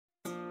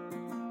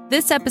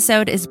This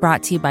episode is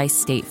brought to you by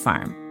State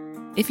Farm.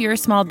 If you're a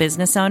small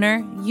business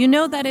owner, you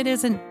know that it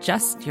isn't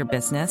just your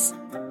business,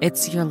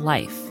 it's your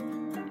life.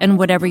 And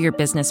whatever your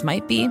business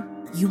might be,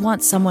 you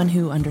want someone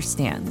who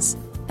understands.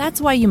 That's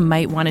why you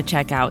might want to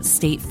check out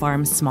State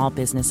Farm Small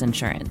Business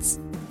Insurance.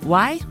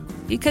 Why?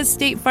 Because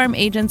State Farm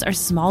agents are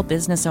small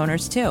business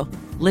owners too,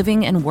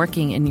 living and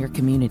working in your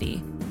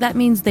community. That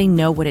means they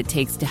know what it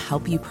takes to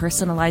help you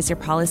personalize your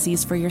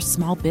policies for your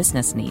small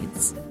business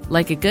needs.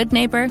 Like a good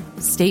neighbor,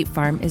 State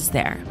Farm is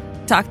there.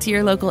 Talk to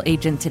your local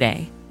agent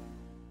today.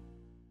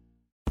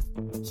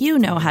 You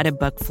know how to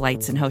book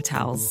flights and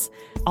hotels.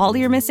 All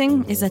you're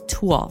missing is a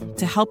tool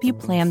to help you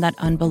plan that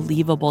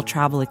unbelievable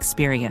travel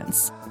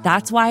experience.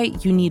 That's why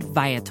you need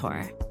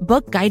Viator.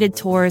 Book guided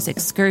tours,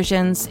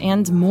 excursions,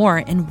 and more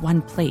in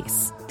one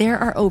place. There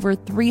are over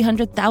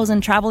 300,000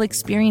 travel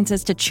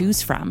experiences to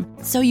choose from,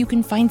 so you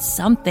can find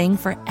something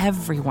for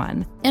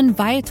everyone. And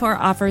Viator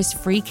offers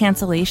free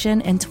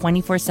cancellation and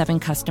 24/7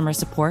 customer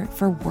support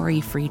for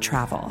worry-free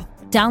travel.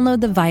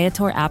 Download the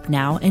Viator app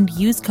now and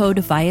use code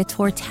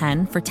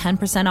Viator10 for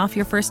 10% off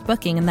your first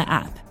booking in the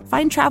app.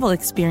 Find travel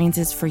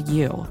experiences for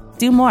you.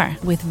 Do more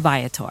with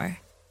Viator.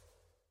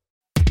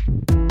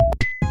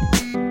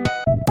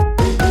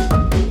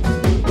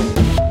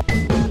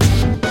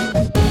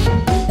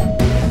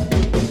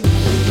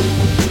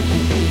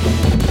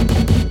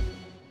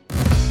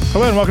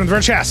 Hello and welcome to the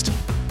Vergecast,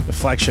 the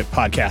flagship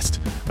podcast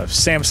of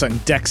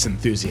Samsung DeX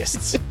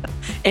enthusiasts.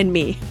 And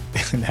me.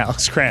 And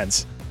Alex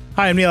Kranz.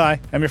 Hi, I'm Neil.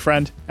 I'm your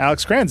friend.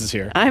 Alex Kranz is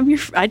here.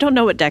 I don't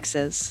know what DeX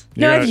is.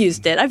 I've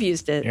used it.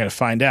 You're going to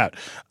find out.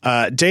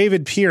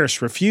 David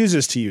Pierce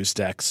refuses to use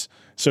DeX,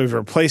 so we've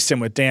replaced him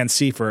with Dan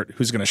Seifert,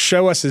 who's going to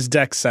show us his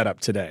DeX setup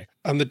today.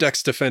 I'm the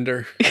DeX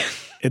defender.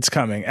 It's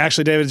coming.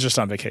 Actually, David's just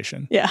on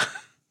vacation. Yeah.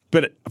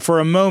 But for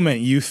a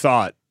moment, you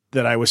thought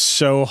that I was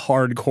so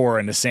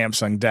hardcore into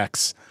Samsung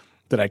DeX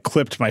that I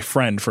clipped my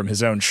friend from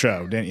his own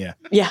show, didn't you?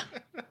 Yeah.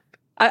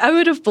 I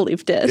would have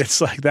believed it. It's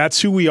like, that's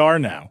who we are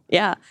now.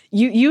 Yeah.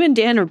 You and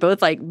Dan are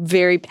both like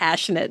very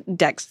passionate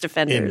DeX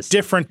defenders. In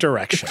different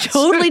directions.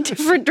 Totally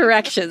different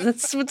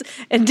directions.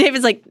 And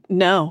David's like,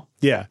 no.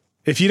 Yeah.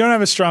 If you don't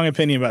have a strong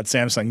opinion about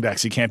Samsung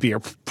DeX, you can't be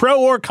a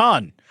pro or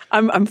con.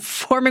 I'm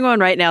forming one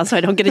right now so I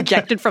don't get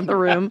ejected from the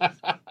room.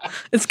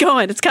 It's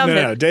going. It's coming.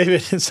 No.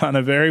 David is on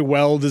a very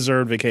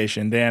well-deserved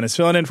vacation. Dan is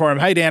filling in for him.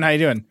 Hi, Dan. How you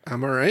doing?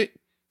 I'm all right.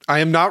 I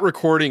am not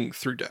recording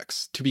through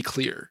DeX, to be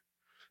clear.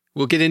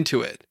 We'll get into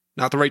it.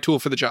 Not the right tool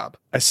for the job.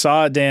 I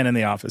saw Dan in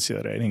the office the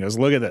other day, and he goes,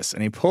 look at this.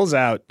 And he pulls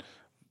out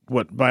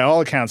what, by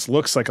all accounts,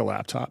 looks like a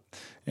laptop.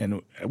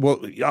 And we'll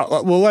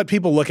let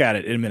people look at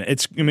it in a minute.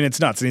 It's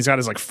nuts. And he's got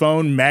his like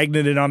phone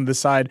magneted onto the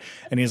side,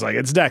 and he's like,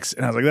 it's DeX.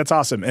 And I was like, that's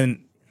awesome.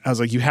 And I was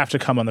like, you have to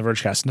come on the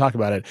Vergecast and talk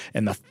about it.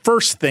 And the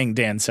first thing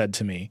Dan said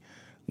to me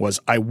was,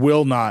 I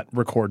will not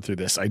record through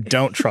this. I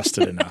don't trust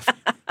it enough.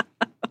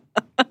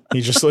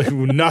 He's just like,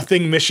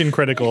 nothing mission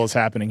critical is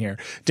happening here.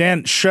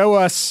 Dan, show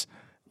us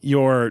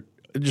your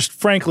just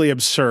frankly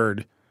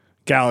absurd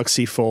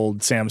Galaxy Fold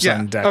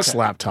Samsung DeX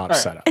laptop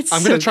setup.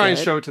 I'm going to try and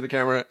show it to the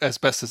camera as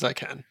best as I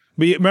can.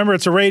 But remember,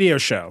 it's a radio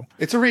show.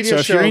 It's a radio show.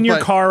 So if you're in your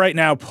car right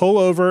now, pull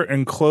over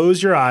and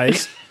close your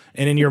eyes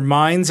and in your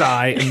mind's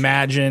eye,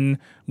 imagine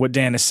what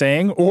Dan is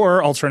saying,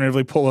 or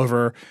alternatively, pull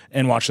over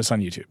and watch this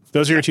on YouTube.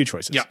 Those are your two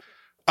choices. Yeah.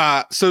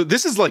 So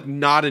this is like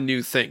not a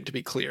new thing, to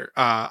be clear.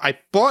 I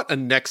bought a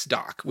Next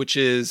Dock, which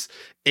is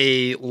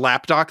a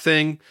lap dock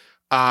thing.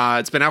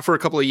 It's been out for a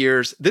couple of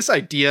years. This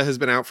idea has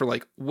been out for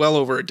like well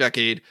over a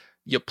decade.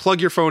 You plug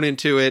your phone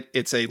into it.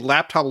 It's a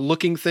laptop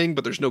looking thing,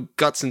 but there's no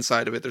guts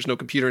inside of it. There's no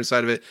computer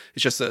inside of it.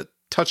 It's just a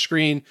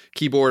touchscreen,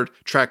 keyboard,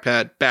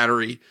 trackpad,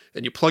 battery,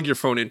 and you plug your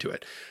phone into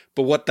it.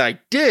 But what I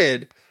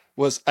did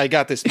was I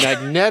got this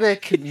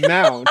magnetic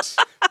mount.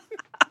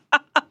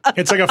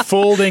 It's like a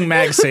folding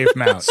MagSafe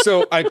mount.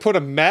 So I put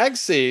a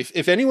MagSafe.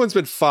 If anyone's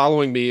been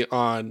following me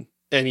on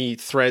any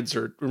threads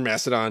or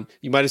Mastodon,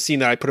 you might have seen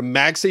that I put a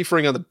MagSafe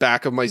ring on the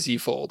back of my Z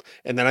Fold.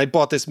 And then I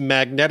bought this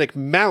magnetic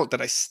mount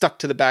that I stuck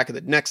to the back of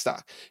the Next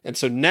Dock. And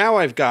so now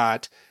I've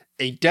got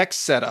a DeX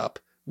setup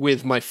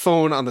with my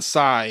phone on the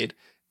side.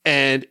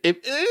 And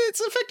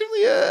it's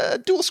effectively a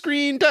dual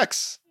screen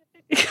DeX.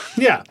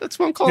 Yeah. That's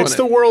what I'm calling it. It's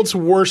the world's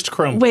worst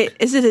Chromebook. Wait,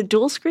 is it a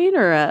dual screen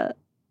or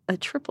a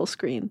triple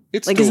screen?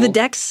 It's like, dual. is the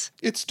DeX?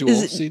 It's dual.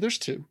 See, there's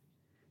two.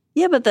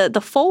 Yeah, but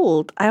the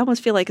Fold, I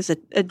almost feel like is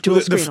a dual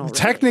screen already.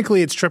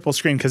 Technically, it's triple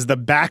screen because the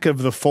back of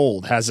the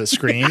Fold has a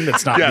screen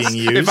that's not being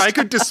used. If I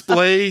could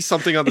display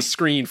something on the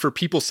screen for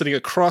people sitting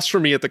across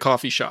from me at the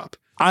coffee shop.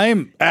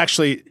 I'm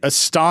actually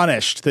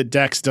astonished that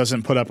DeX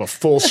doesn't put up a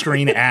full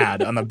screen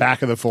ad on the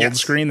back of the Fold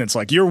screen that's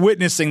like, you're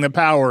witnessing the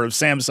power of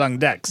Samsung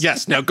DeX.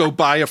 Yes, now go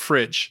buy a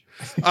fridge.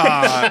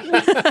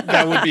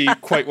 That would be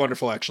quite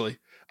wonderful, actually.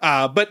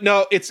 But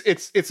no, it's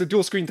a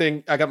dual screen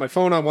thing. I got my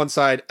phone on one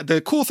side. The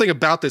cool thing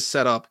about this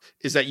setup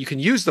is that you can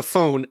use the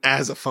phone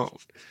as a phone.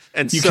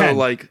 And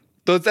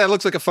that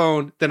looks like a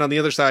phone. Then on the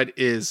other side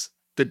is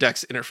the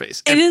DeX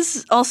interface. It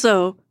is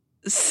also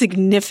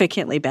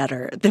significantly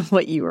better than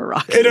what you were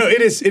rocking.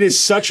 It is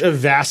such a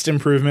vast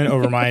improvement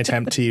over my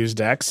attempt to use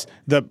Dex.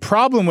 The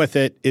problem with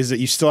it is that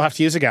you still have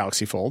to use a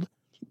Galaxy Fold.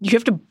 You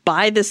have to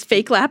buy this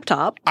fake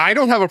laptop. I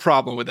don't have a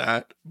problem with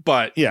that,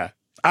 but Yeah.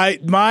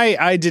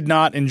 I did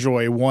not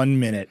enjoy 1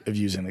 minute of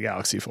using the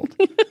Galaxy Fold.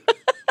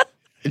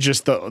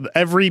 Just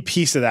every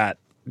piece of that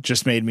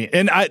just made me,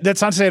 and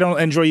that's not to say I don't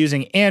enjoy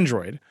using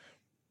Android.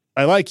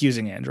 I like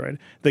using Android.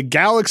 The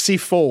Galaxy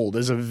Fold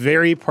is a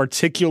very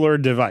particular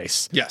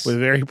device, Yes. with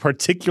very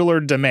particular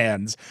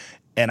demands,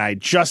 and I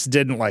just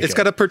didn't like it. it's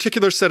got a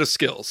particular set of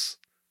skills.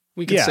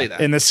 We can say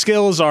that. And the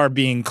skills are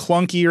being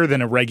clunkier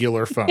than a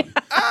regular phone.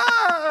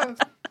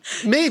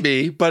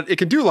 Maybe, but it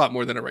can do a lot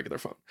more than a regular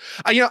phone.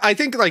 I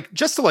think like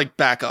just to like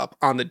back up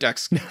on the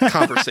Dex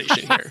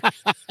conversation here.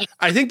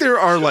 I think there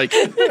are like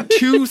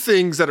two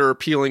things that are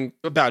appealing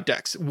about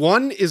Dex.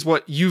 One is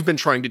what you've been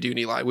trying to do,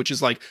 Nilay, which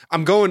is like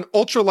I'm going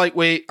ultra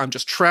lightweight. I'm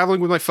just traveling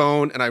with my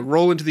phone and I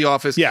roll into the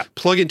office,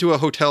 plug into a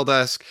hotel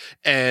desk,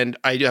 and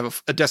I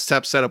have a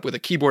desktop set up with a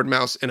keyboard,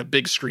 mouse, and a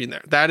big screen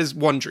there. That is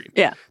one dream.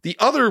 Yeah. The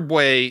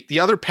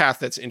other path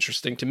that's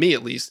interesting to me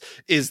at least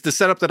is the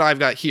setup that I've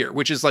got here,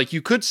 which is like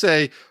you could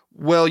say,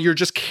 well, you're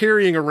just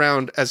carrying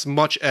around as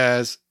much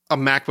as a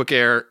MacBook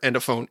Air and a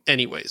phone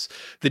anyways.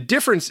 The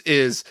difference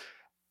is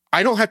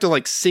I don't have to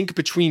like sync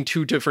between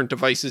two different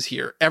devices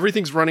here.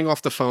 Everything's running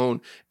off the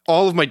phone.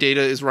 All of my data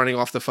is running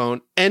off the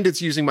phone, and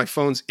it's using my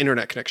phone's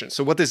internet connection.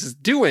 So what this is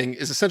doing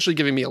is essentially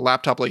giving me a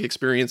laptop-like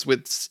experience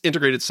with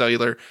integrated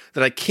cellular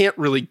that I can't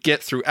really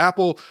get through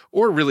Apple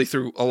or really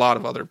through a lot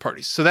of other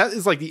parties. So that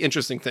is like the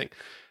interesting thing.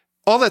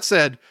 All that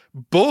said,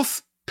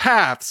 both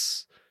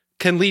paths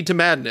can lead to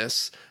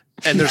madness,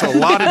 and there's a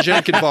lot of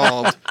jank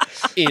involved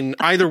in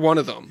either one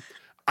of them.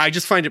 I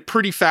just find it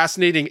pretty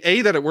fascinating,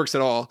 A, that it works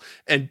at all,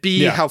 and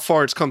B, how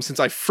far it's come since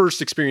I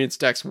first experienced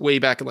Dex way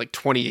back in like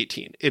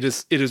 2018. It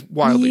is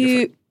wildly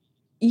different.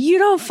 You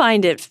don't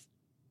find it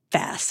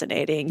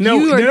fascinating. No,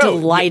 you are no.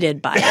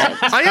 delighted by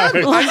it. I am.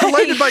 I'm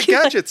delighted by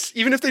gadgets,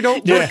 even if they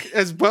don't work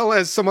as well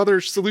as some other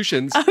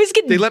solutions. I always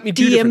get they let me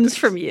do different DMs things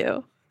from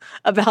you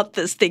about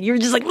this thing. You're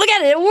just like, look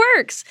at it, it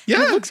works.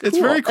 Yeah, it looks it's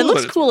cool. very cool. It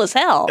looks cool as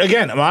hell.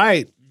 Again,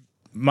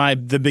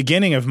 the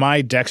beginning of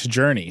my Dex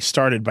journey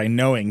started by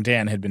knowing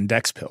Dan had been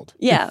Dex pilled.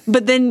 Yeah,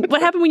 but then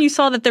what happened when you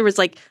saw that there was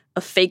like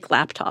a fake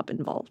laptop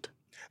involved?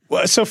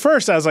 Well, so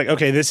first I was like,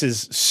 okay, this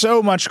is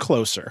so much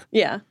closer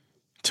Yeah,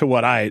 to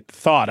what I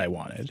thought I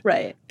wanted.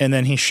 right. And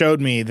then he showed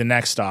me the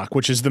next dock,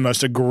 which is the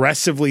most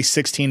aggressively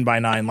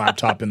 16:9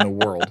 laptop in the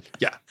world.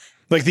 Yeah.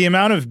 Like the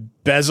amount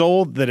of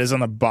bezel that is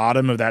on the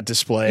bottom of that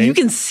display. You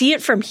can see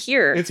it from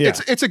here.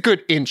 It's a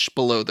good inch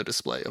below the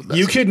display of bezel.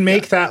 You could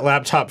make that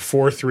laptop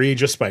 4.3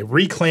 just by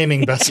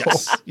reclaiming bezel.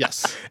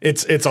 Yes.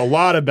 It's a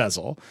lot of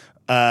bezel.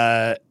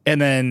 And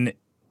then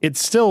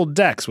it's still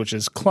Dex, which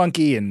is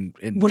clunky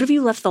and What if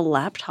you left the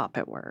laptop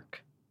at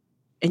work?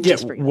 And yeah,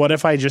 just bring what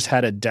if I just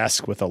had a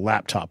desk with a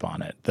laptop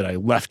on it that I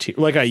left here,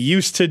 like I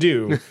used to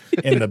do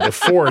in the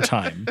before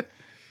time?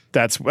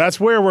 That's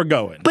where we're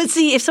going. But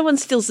see, if someone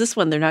steals this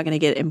one, they're not going to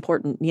get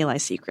important Nilay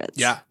secrets.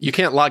 Yeah. You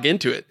can't log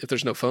into it if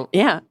there's no phone.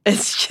 Yeah,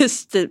 it's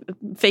just a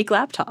fake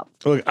laptop.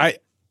 Look, I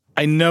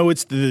know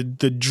it's the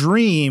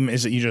dream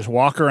is that you just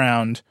walk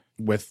around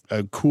with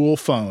a cool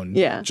phone,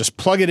 just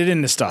plugging it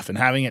into stuff and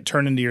having it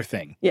turn into your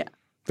thing. Yeah.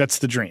 That's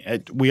the dream.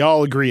 We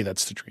all agree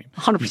that's the dream.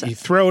 100%. You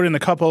throw it in the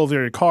cup holder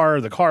of your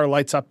car, the car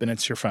lights up and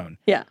it's your phone.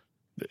 Yeah.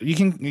 You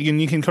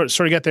can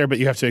sort of get there, but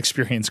you have to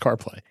experience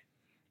CarPlay.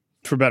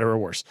 For better or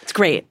worse. It's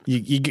great.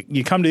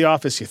 You come to the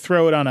office, you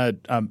throw it on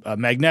a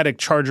magnetic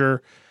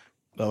charger,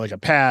 like a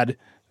pad,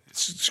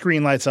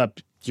 screen lights up,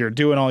 you're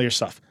doing all your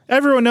stuff.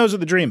 Everyone knows what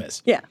the dream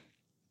is. Yeah.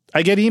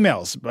 I get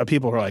emails by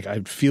people who are like,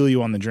 I feel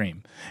you on the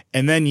dream.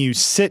 And then you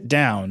sit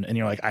down and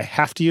you're like, I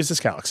have to use this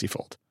Galaxy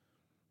Fold.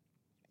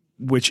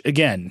 Which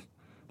again,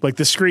 like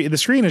the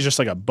screen is just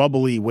like a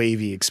bubbly,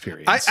 wavy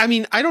experience. I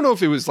mean, I don't know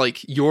if it was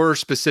like your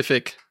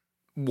specific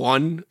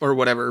one or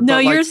whatever. No,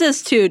 but like, yours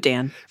is too,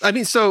 Dan. I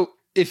mean, so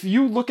if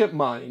you look at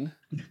mine,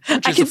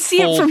 which I is can a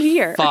see it full from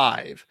here.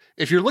 5.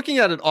 If you're looking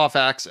at it off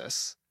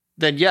axis,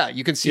 then yeah,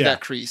 you can see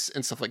that crease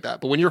and stuff like that.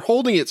 But when you're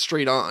holding it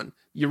straight on,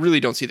 you really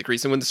don't see the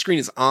crease. And when the screen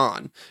is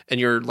on and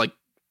you're like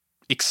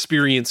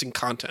experiencing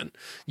content,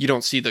 you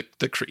don't see the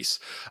crease.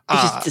 It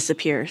just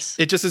disappears.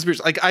 It just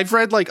disappears. Like I've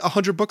read like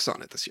 100 books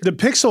on it this year. The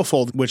Pixel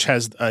Fold, which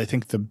has, I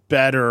think, the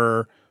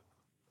better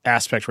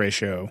aspect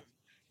ratio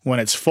when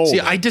it's folded. See,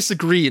 I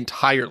disagree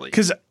entirely.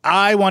 Because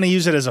I want to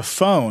use it as a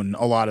phone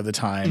a lot of the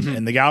time,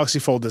 and the Galaxy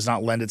Fold does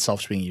not lend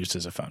itself to being used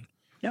as a phone.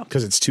 No.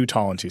 Because it's too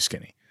tall and too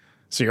skinny.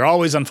 So you're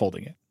always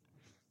unfolding it.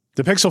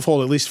 The Pixel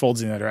Fold at least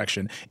folds in that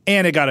direction.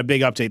 And it got a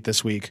big update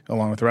this week,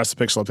 along with the rest of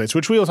the Pixel updates,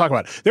 which we will talk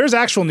about. There's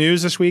actual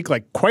news this week,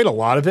 like quite a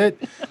lot of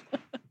it.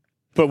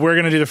 But we're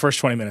going to do the first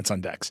 20 minutes on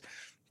Dex.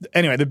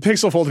 Anyway, the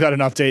Pixel Fold got an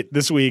update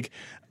this week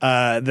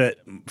that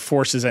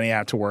forces any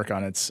app to work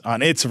on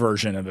its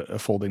version of a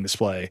folding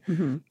display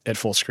at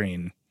full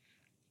screen.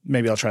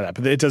 Maybe I'll try that,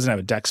 but it doesn't have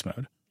a Dex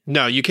mode.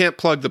 No, you can't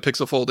plug the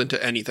Pixel Fold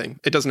into anything.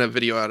 It doesn't have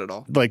video out at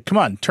all. Like, come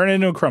on, turn it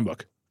into a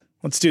Chromebook.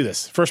 Let's do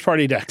this. First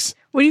party decks.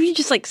 What if you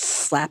just like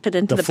slap it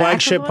into The the back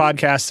flagship of one?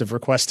 podcast of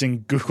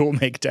requesting Google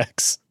make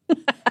decks.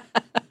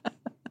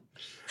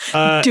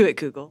 Do it,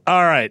 Google.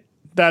 All right.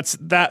 That's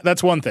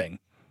one thing.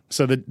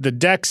 So the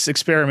DEX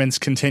experiments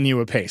continue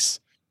apace.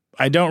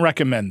 I don't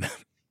recommend them.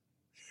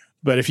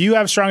 But if you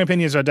have strong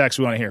opinions about DEX,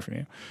 we want to hear from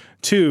you.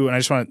 2, and I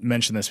just want to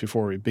mention this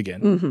before we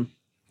begin. Mm-hmm.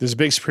 There's a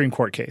big Supreme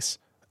Court case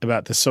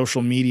about the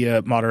social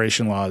media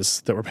moderation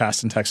laws that were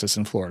passed in Texas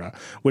and Florida,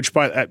 which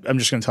I'm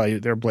just going to tell you,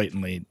 they're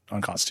blatantly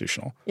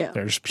unconstitutional. Yeah.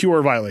 They're just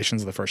pure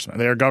violations of the First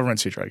Amendment. They are government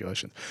speech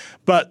regulations.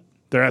 But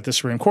they're at the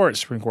Supreme Court.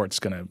 Supreme Court's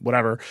going to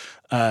whatever.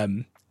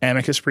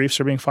 Amicus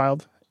briefs are being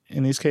filed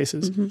in these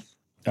cases.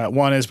 Mm-hmm.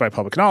 One is by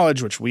public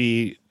knowledge, which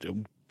we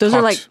Those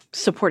are like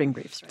supporting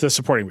briefs, right? the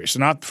supporting briefs. So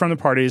not from the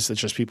parties.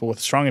 It's just people with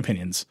strong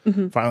opinions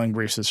filing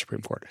briefs to the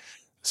Supreme Court.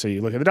 So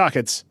you look at the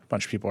dockets, a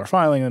bunch of people are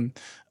filing them.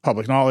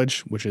 Public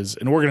Knowledge, which is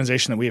an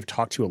organization that we have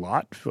talked to a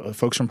lot.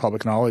 Folks from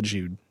Public Knowledge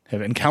you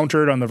have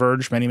encountered on The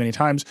Verge many, many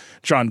times.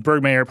 John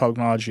Bergmayer, Public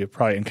Knowledge, you have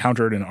probably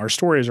encountered in our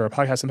stories or our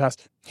podcast in the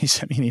past. He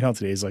sent me an email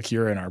today. He's like,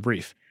 you're in our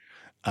brief.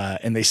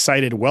 And they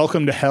cited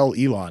Welcome to Hell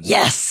Elon.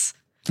 Yes.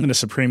 In a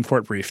Supreme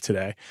Court brief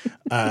today,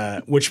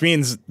 which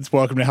means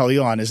Welcome to Hell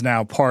Elon is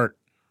now part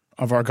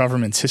of our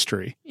government's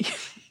history.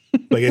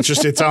 Like it's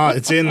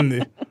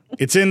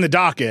in the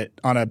docket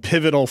on a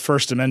pivotal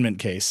First Amendment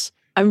case.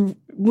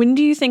 When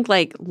do you think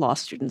like law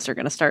students are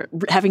going to start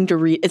having to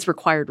read? It's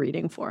required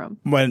reading for them.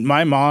 When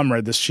my mom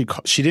read this, she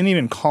didn't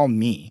even call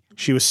me.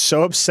 She was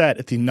so upset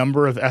at the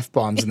number of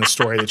F-bombs in the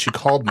story that she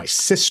called my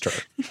sister.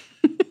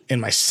 And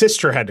my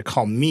sister had to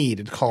call me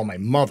to call my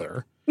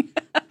mother,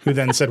 who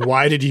then said,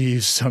 why did you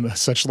use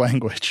such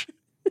language?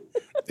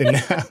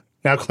 And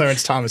now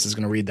Clarence Thomas is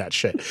going to read that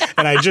shit.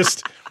 And I'm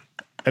just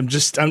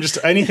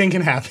anything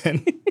can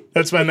happen.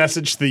 That's my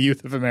message to the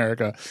youth of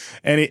America.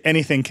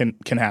 Anything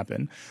can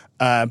happen.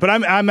 But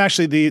I'm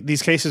actually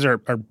these cases are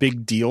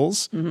big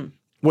deals. Mm-hmm.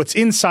 What's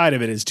inside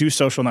of it is, do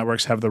social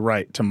networks have the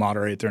right to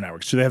moderate their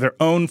networks? Do they have their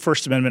own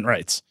First Amendment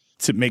rights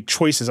to make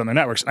choices on their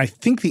networks? And I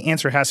think the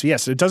answer has to be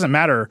yes. It doesn't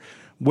matter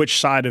which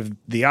side of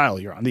the aisle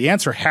you're on. The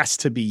answer has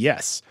to be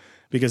yes,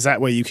 because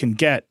that way you can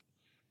get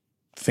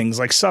things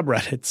like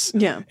subreddits.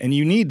 Yeah. And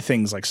you need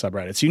things like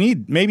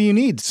subreddits. Maybe you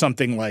need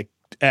something like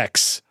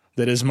X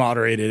that is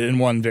moderated in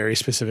one very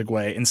specific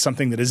way and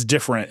something that is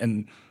different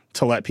and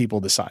to let people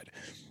decide.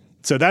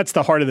 So that's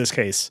the heart of this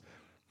case,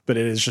 but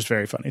it is just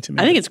very funny to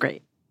me. I think it's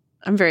great.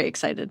 I'm very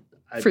excited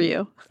for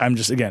you. I'm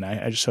just, again,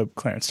 I just hope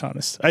Clarence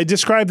Thomas. I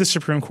describe the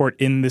Supreme Court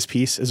in this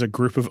piece as a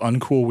group of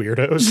uncool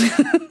weirdos.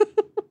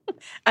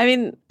 I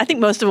mean, I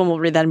think most of them will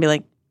read that and be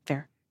like,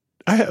 fair.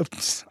 I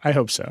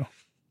hope so.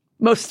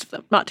 Most of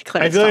them, not to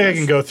Clarence I feel like Thomas. I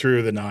can go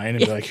through the 9 and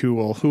be like, who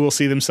will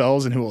see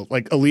themselves and who will,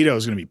 like, Alito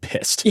is going to be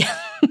pissed. Yeah.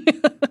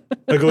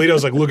 Like,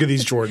 Alito's like, look at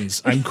these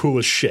Jordans. I'm cool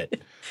as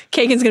shit.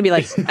 Kagan's going to be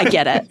like, I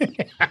get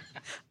it.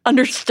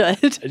 Understood.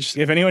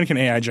 If anyone can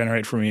AI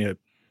generate for me a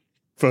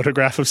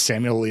photograph of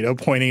Samuel Alito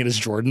pointing at his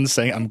Jordans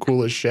saying, I'm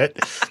cool as shit,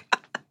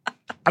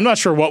 I'm not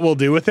sure what we'll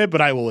do with it,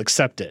 but I will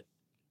accept it.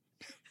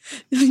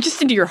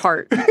 Just into your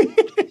heart.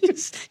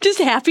 just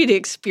happy to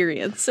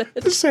experience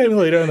it. Samuel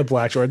Alito and the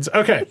black Jordans.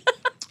 Okay.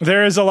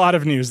 There is a lot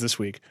of news this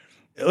week.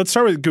 Let's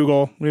start with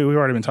Google. We've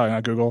already been talking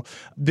about Google.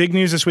 Big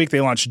news this week.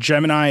 They launched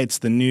Gemini. It's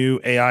the new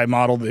AI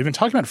model. They've been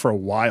talking about it for a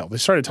while. They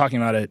started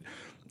talking about it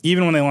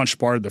even when they launched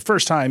Bard the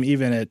first time,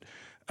 even at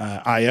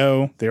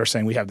I.O. They were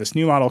saying we have this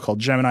new model called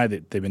Gemini.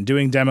 They've been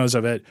doing demos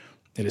of it.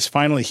 It is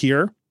finally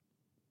here.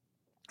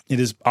 It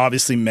is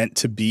obviously meant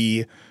to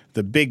be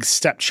the big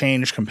step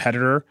change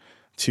competitor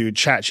to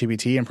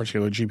ChatGPT, in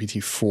particular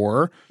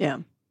GPT-4. Yeah.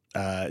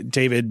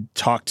 David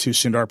talked to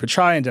Sundar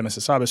Pichai and Demis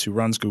Hassabis, who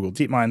runs Google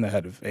DeepMind, the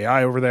head of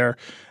AI over there.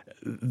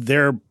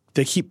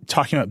 They keep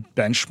talking about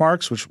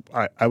benchmarks, which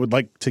I would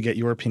like to get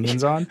your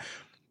opinions on.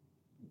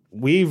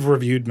 We've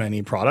reviewed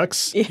many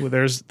products. Yeah.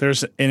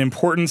 There's an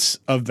importance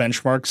of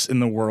benchmarks in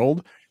the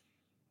world.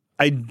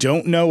 I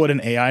don't know what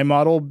an AI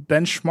model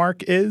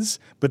benchmark is,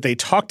 but they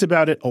talked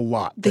about it a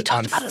lot. They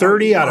talked about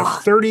 30 it a out lot.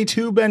 of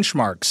 32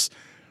 benchmarks,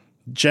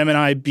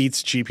 Gemini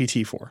beats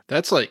GPT-4.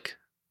 That's like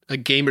a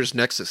gamer's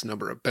nexus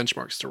number of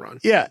benchmarks to run.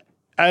 Yeah.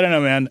 I don't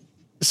know, man.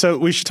 So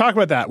we should talk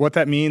about that, what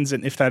that means,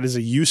 and if that is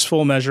a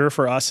useful measure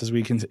for us as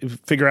we can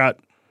figure out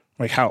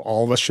like how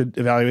all of us should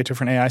evaluate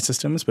different AI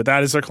systems. But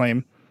that is their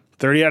claim.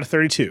 30 out of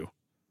 32.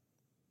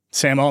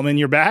 Sam Altman,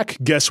 you're back.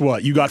 Guess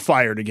what? You got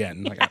fired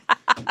again. Like,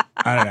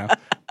 I don't know.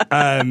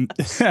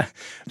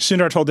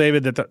 Sundar told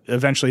David that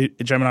eventually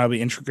Gemini will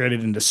be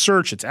integrated into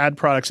search, its ad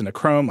products, into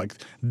Chrome. Like,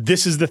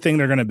 this is the thing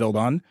they're going to build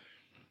on.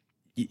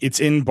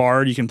 It's in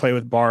Bard. You can play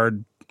with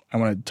Bard. I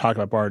want to talk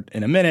about Bard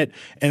in a minute.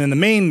 And then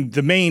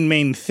the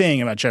main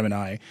thing about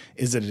Gemini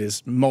is that it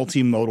is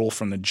multimodal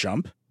from the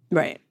jump.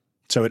 Right.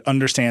 So it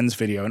understands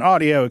video and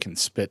audio. It can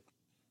spit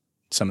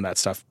some of that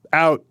stuff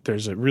out.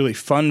 There's a really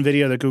fun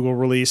video that Google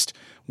released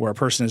where a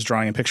person is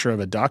drawing a picture of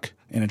a duck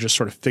and it just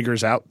sort of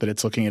figures out that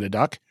it's looking at a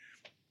duck.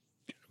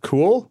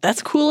 Cool.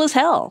 That's cool as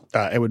hell.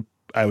 It would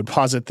I would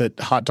posit that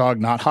hot dog,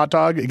 not hot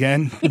dog,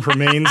 again,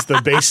 remains the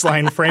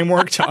baseline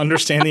framework to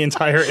understand the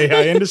entire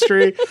AI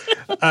industry.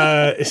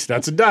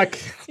 That's a duck.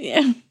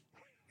 Yeah.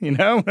 You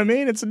know what I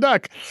mean? It's a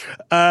duck.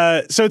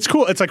 So it's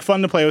cool. It's like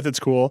fun to play with. It's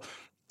cool.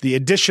 The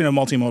addition of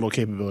multimodal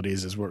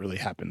capabilities is what really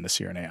happened this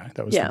year in AI.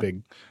 That was the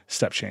big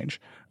step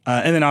change.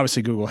 And then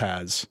obviously Google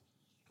has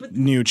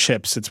new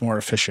chips. It's more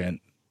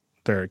efficient.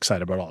 They're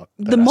excited about all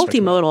that. The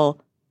multimodal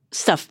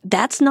stuff,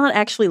 that's not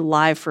actually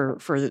live for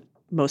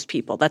most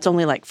people. That's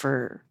only like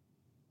for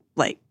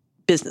like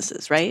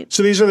businesses, right?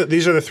 So these are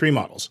the three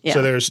models. Yeah.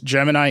 So there's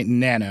Gemini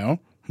Nano,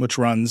 which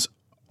runs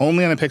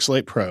only on the Pixel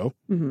 8 Pro.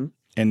 Mm-hmm.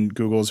 And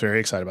Google's very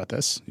excited about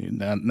this.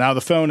 Now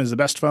the phone is the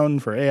best phone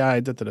for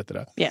AI.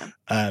 Yeah.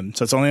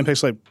 So it's only on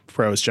Pixel 8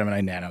 Pro. It's Gemini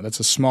Nano. That's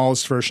the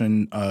smallest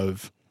version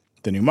of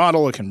the new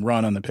model. It can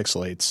run on the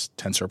Pixel 8's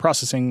tensor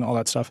processing, all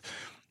that stuff.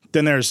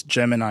 Then there's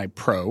Gemini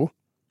Pro,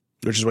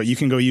 which is what you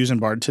can go use in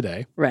Bard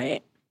today.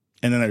 Right.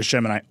 And then there's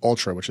Gemini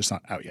Ultra, which is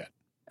not out yet.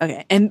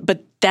 Okay.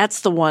 But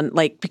that's the one,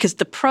 like, because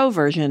the Pro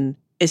version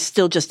is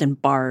still just in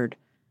Bard.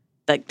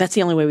 Like, that's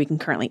the only way we can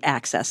currently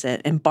access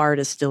it. And Bard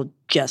is still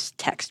just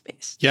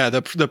text-based. Yeah,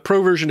 the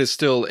Pro version is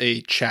still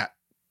a chat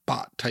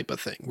bot type of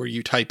thing where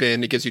you type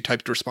in, it gives you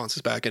typed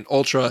responses back. And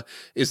Ultra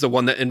is the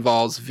one that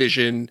involves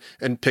vision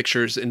and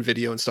pictures and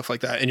video and stuff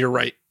like that. And you're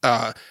right,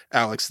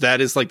 Alex,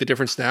 that is like the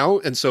difference now.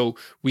 And so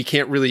we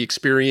can't really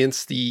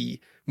experience the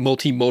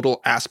multimodal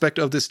aspect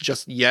of this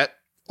just yet.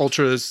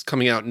 Ultra is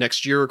coming out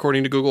next year,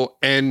 according to Google,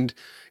 and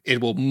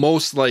it will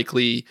most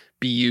likely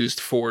be used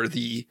for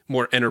the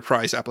more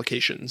enterprise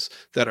applications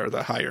that are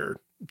the higher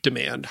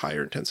demand,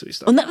 higher intensity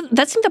stuff. Well,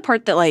 that's the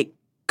part that like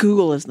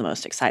Google is the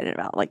most excited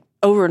about, like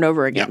over and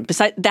over again. Yeah.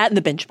 Besides that and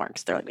the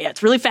benchmarks, they're like, yeah,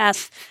 it's really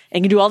fast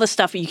and you can do all this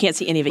stuff, but you can't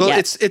see any of it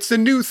yet. It's the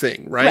new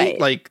thing, right?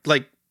 Like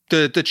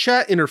the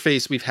chat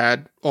interface we've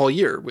had all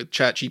year with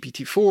Chat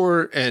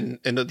GPT-4 and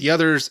the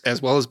others,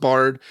 as well as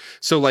Bard.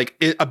 So like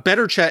a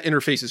better chat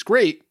interface is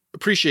great.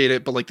 Appreciate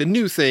it, but like the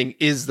new thing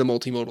is the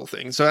multimodal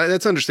thing. So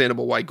that's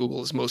understandable why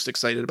Google is most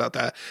excited about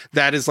that.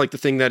 That is like the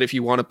thing that if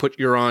you want to put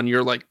your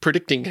like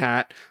predicting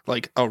hat,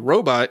 like a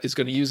robot is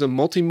going to use a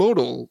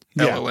multimodal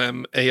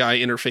LLM AI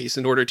interface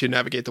in order to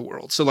navigate the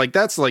world. So like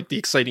that's like the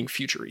exciting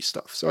future-y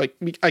stuff. So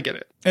I get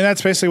it. And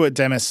that's basically what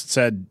Demis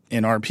said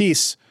in our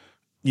piece.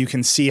 You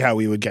can see how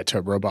we would get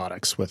to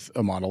robotics with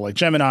a model like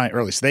Gemini, or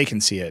at least they can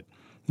see it.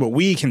 What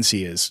we can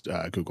see is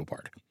Google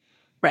Bard.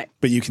 Right.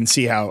 But you can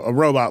see how a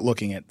robot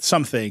looking at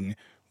something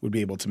would be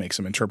able to make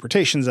some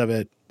interpretations of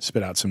it,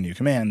 spit out some new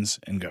commands,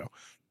 and go.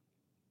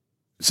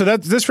 So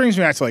this brings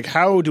me back to like,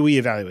 how do we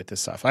evaluate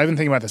this stuff? I've been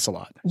thinking about this a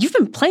lot. You've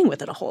been playing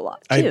with it a whole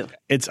lot too.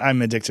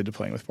 I'm addicted to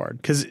playing with Bard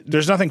because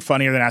there's nothing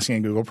funnier than asking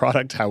a Google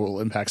product how it will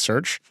impact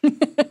search.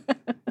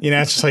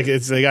 It's just like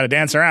they got to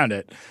dance around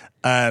it.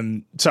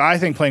 So I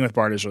think playing with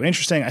Bard is really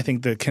interesting. I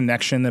think the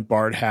connection that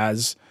Bard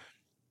has,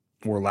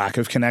 or lack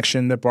of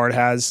connection that Bard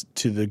has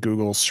to the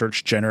Google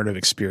search generative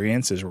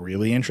experience, is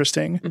really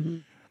interesting. Mm-hmm.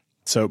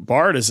 So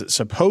Bard is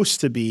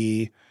supposed to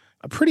be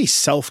a pretty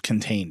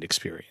self-contained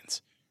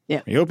experience.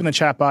 Yeah. You open the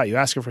chatbot, you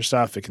ask it for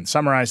stuff, it can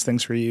summarize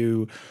things for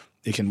you,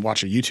 it can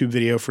watch a YouTube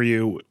video for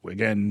you.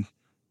 Again,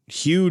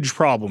 huge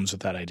problems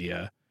with that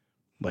idea.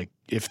 Like,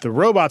 if the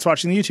robot's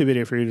watching the YouTube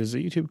video for you, does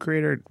the YouTube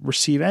creator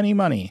receive any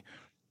money?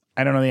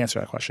 I don't know the answer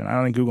to that question. I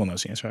don't think Google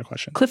knows the answer to that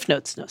question. Cliff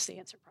Notes knows the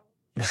answer, probably.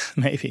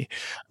 Maybe.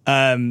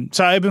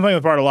 So I've been playing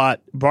with Bard a lot.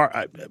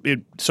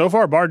 So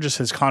far, Bard just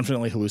has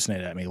confidently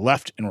hallucinated at me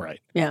left and right.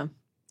 Yeah.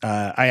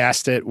 I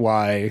asked it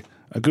why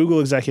a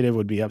Google executive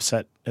would be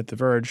upset at The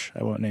Verge.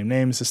 I won't name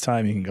names this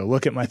time. You can go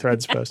look at my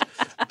Threads post.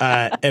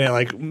 And it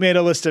like made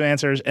a list of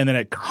answers, and then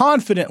it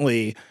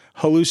confidently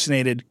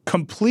hallucinated,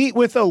 complete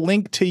with a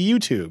link to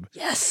YouTube.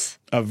 Yes.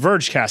 A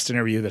Vergecast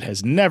interview that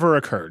has never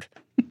occurred.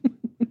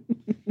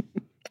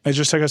 It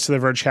just took us to the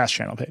Vergecast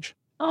channel page.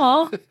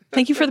 Oh,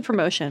 thank you for the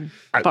promotion,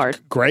 Bard.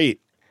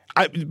 Great.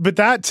 But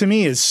that to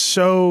me is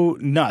so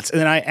nuts. And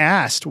then I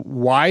asked,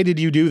 why did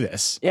you do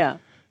this? Yeah.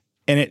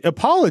 And it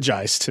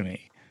apologized to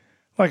me.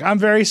 Like, I'm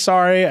very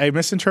sorry. I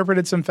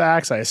misinterpreted some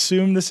facts. I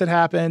assumed this had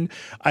happened.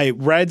 I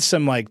read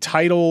some like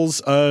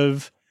titles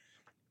of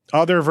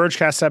other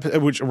Vergecast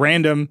episodes, which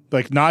random,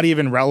 like not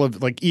even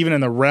relevant, like even in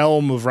the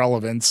realm of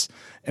relevance.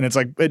 And it's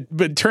like, but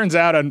it turns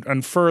out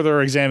on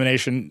further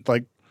examination,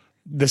 like,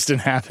 this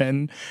didn't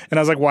happen. And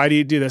I was like, why do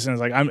you do this? And I was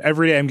like,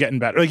 every day I'm getting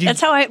better. Like,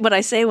 that's what I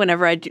say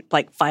whenever I do,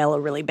 like file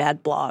a really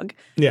bad blog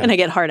and I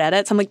get hard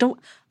edits. I'm like, don't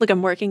look,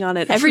 I'm working on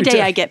it. Every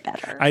day I get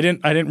better. I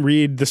didn't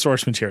read the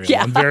source material.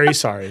 Yeah. I'm very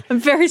sorry.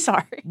 I'm very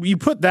sorry. You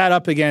put that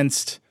up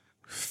against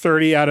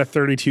 30 out of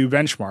 32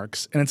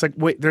 benchmarks. And it's like,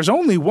 wait, there's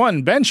only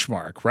one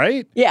benchmark,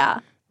 right?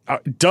 Yeah.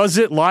 Does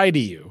it lie to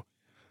you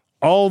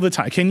all the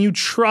time? Can you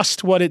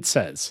trust what it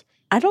says?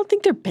 I don't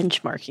think they're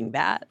benchmarking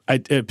that.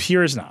 It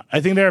appears not. I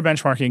think they're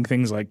benchmarking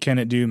things like, can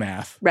it do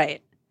math?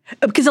 Right.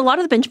 Because a lot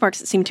of the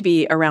benchmarks seem to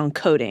be around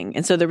coding.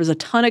 And so there was a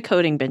ton of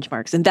coding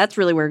benchmarks. And that's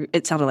really where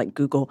it sounded like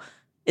Google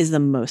is the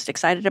most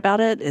excited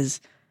about it,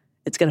 is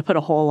it's going to put a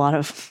whole lot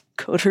of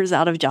coders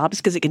out of jobs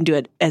because it can do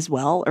it as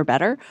well or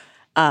better.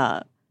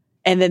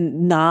 And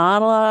then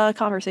not a lot of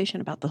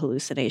conversation about the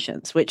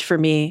hallucinations, which for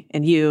me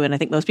and you, and I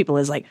think most people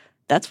is like,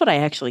 that's what I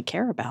actually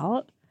care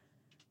about.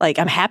 Like,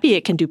 I'm happy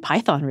it can do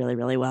Python really,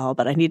 really well,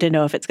 but I need to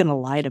know if it's going to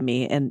lie to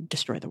me and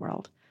destroy the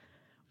world.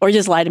 Or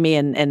just lie to me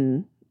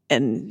and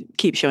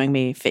keep showing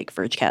me fake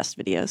Vergecast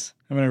videos.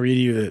 I'm going to read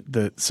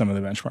you some of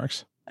the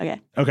benchmarks.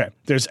 Okay.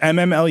 There's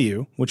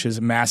MMLU, which is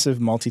Massive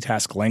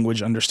Multitask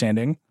Language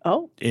Understanding.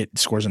 Oh. It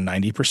scores a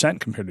 90%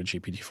 compared to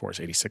GPT-4's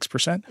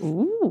 86%.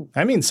 Ooh.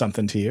 That means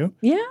something to you.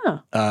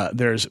 Yeah.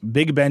 There's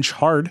Big Bench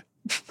Hard.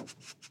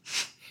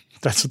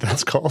 That's what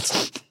that's called.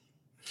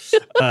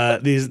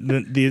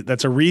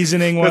 That's a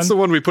reasoning one. That's the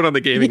one we put on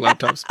the gaming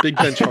laptops. Big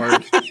Bench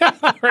Hard.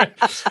 Right.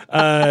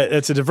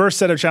 It's a diverse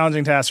set of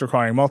challenging tasks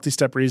requiring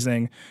multi-step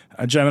reasoning.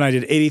 Gemini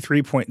did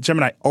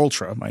Gemini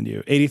Ultra, mind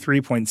you,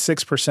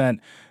 83.6%.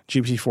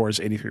 GPT-4 is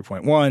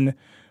 83.1.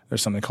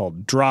 There's something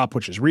called Drop,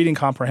 which is reading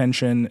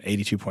comprehension,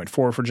 82.4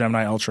 for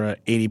Gemini Ultra,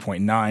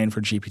 80.9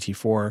 for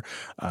GPT-4.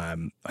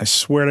 I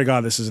swear to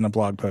God, this isn't a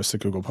blog post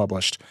that Google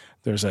published.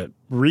 There's a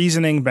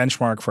reasoning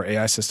benchmark for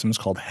AI systems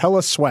called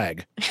Hella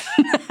Swag.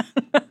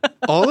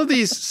 All of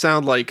these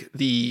sound like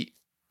the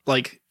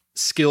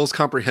skills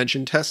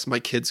comprehension tests my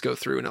kids go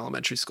through in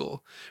elementary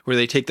school, where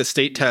they take the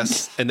state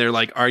tests and they're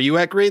like, are you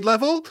at grade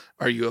level?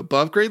 Are you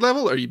above grade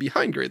level? Are you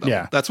behind grade level?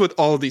 Yeah. That's what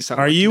all of these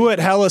sound Are like. you at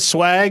Hella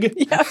Swag?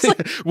 Yeah,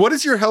 What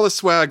is your Hella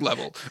Swag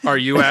level? Are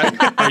you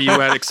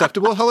at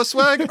acceptable Hella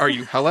Swag? Are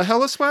you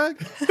Hella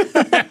Swag?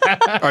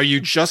 Are you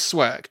just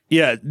swag?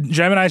 Yeah,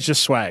 Gemini's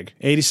just swag,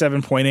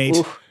 87.8.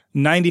 Oof.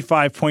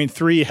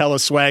 95.3 Hella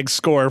Swag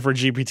score for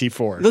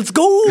GPT-4. let's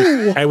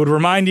go. I would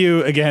remind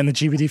you again that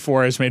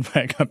GPT-4 is made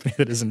by a company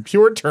that is in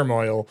pure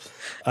turmoil.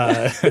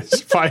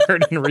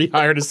 Fired and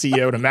rehired a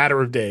CEO in a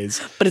matter of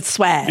days. But it's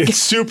swag. It's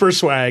super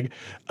swag.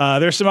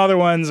 There's some other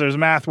ones. There's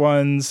math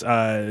ones.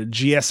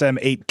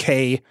 GSM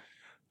 8K,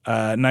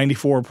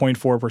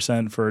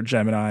 94.4% for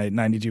Gemini,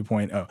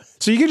 92.0.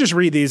 So you can just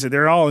read these.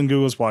 They're all in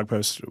Google's blog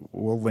post.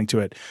 We'll link to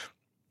it.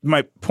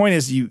 My point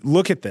is, you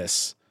look at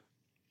this,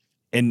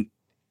 and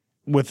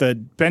with a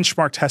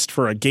benchmark test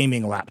for a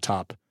gaming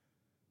laptop,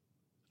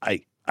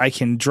 I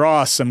can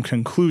draw some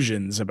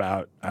conclusions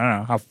about, I don't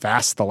know, how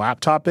fast the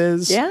laptop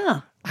is.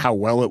 Yeah. How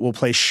well it will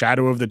play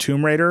Shadow of the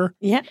Tomb Raider.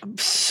 Yeah.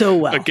 So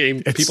well. A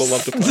game people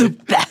love to The play.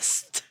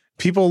 best.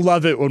 People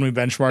love it when we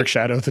benchmark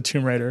Shadow of the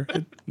Tomb Raider.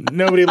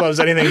 Nobody loves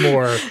anything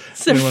more their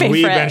than when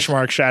we favorite.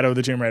 benchmark Shadow of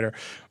the Tomb Raider.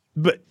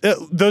 But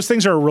those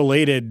things are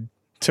related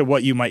to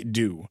what you might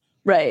do.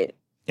 Right.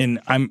 And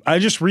I'm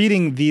just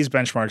reading these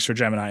benchmarks for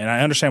Gemini, and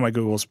I understand why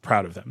Google's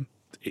proud of them.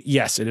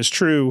 Yes, it is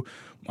true.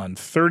 On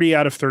 30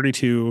 out of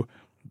 32,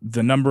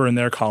 the number in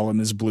their column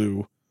is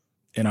blue.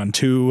 And on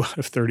 2 out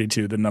of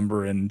 32, the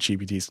number in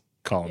GPT's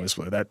column is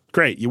blue. That's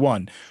great. You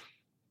won.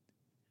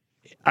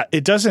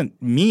 It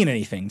doesn't mean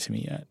anything to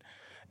me yet.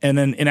 And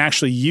then in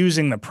actually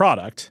using the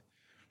product,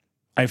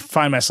 I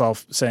find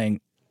myself saying,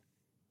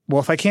 well,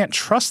 if I can't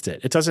trust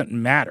it, it doesn't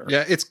matter.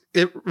 Yeah,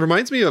 it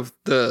reminds me of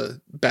the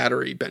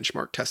battery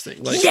benchmark testing.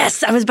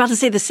 Yes, I was about to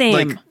say the same.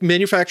 Like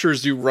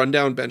manufacturers do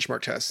rundown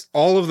benchmark tests.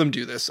 All of them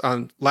do this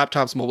on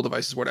laptops, mobile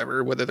devices,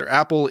 whatever, whether they're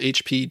Apple,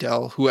 HP,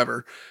 Dell,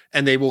 whoever.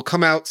 And they will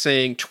come out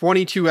saying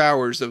 22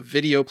 hours of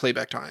video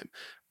playback time,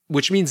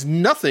 which means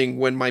nothing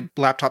when my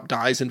laptop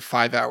dies in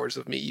 5 hours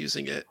of me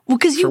using it. Well,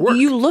 because for work.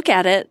 you look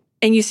at it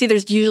and you see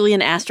there's usually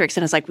an asterisk,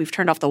 and it's like, we've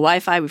turned off the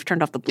Wi-Fi, we've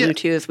turned off the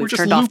Bluetooth, we're we've just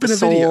turned off the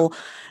looping a video. Soul.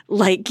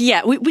 Like,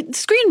 yeah, the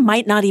screen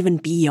might not even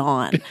be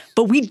on,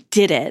 but we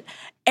did it.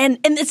 And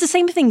it's the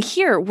same thing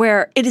here,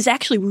 where it is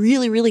actually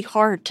really, really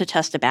hard to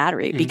test a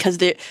battery because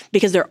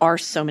there are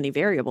so many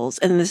variables.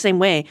 And in the same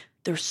way,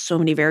 there's so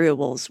many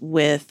variables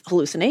with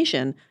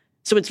hallucination.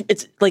 So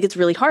it's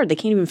really hard. They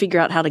can't even figure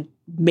out how to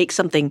make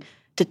something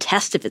to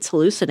test if it's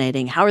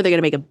hallucinating. How are they going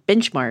to make a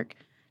benchmark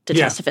to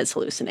test if it's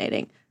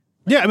hallucinating?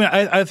 Yeah, I mean,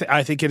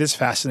 I think it is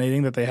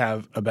fascinating that they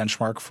have a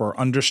benchmark for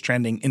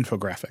understanding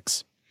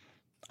infographics.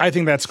 I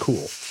think that's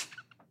cool.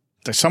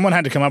 So someone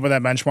had to come up with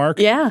that benchmark.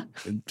 Yeah.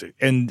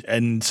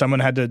 And someone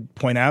had to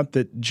point out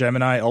that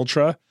Gemini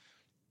Ultra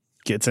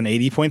gets an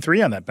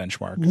 80.3 on that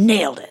benchmark.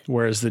 Nailed it.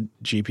 Whereas the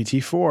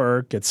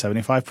GPT-4 gets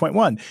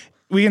 75.1.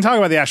 We can talk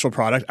about the actual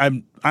product.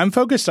 I'm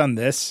focused on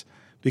this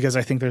because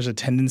I think there's a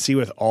tendency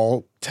with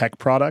all tech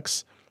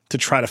products to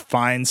try to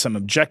find some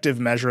objective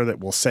measure that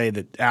will say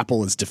that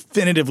Apple is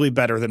definitively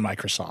better than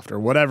Microsoft or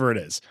whatever it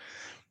is.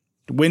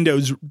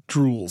 Windows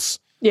drools.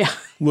 Yeah.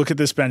 Look at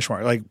this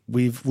benchmark. Like,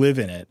 we live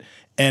in it.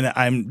 And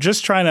I'm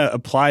just trying to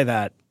apply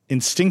that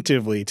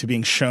instinctively to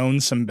being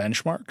shown some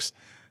benchmarks.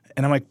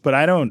 And I'm like, but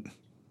I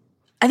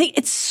think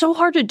it's so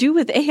hard to do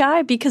with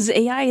AI because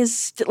AI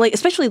is like,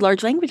 especially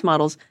large language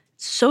models,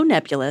 so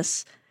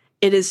nebulous.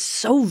 It is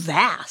so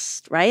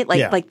vast, right?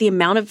 Like the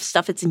amount of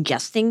stuff it's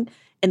ingesting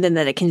and then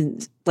that it can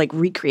like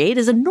recreate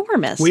is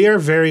enormous. We are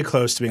very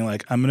close to being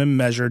like, I'm going to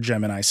measure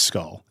Gemini's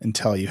skull and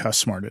tell you how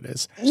smart it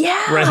is.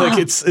 Yeah. Right? Like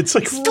it's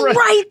like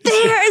right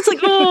there. It's like,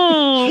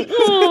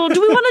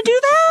 do we want to do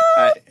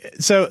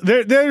that? So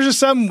there's just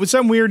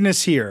some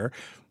weirdness here.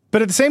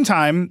 But at the same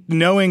time,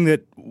 knowing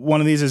that one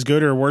of these is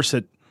good or worse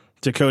at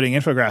decoding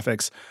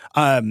infographics.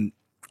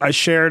 I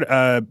shared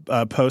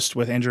a post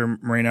with Andrew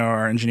Moreno,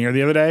 our engineer,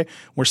 the other day,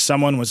 where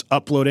someone was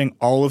uploading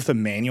all of the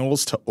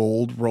manuals to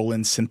old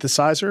Roland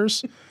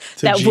synthesizers.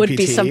 To that GPT, would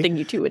be something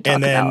you two would talk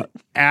and then about.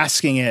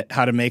 asking it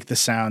how to make the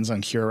sounds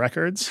on Cure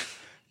records.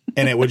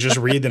 And it would just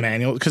read the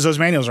manual because those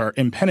manuals are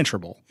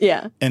impenetrable.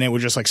 Yeah. And it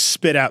would just like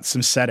spit out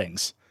some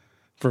settings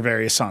for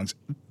various songs.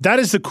 That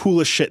is the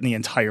coolest shit in the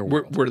entire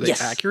world. Were they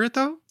Yes. accurate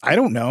though? I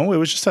don't know. It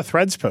was just a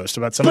Threads post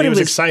about somebody who was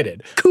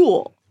excited.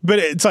 Cool. But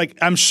it's like,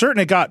 I'm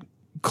certain it got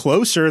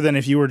closer than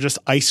if you were just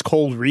ice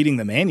cold reading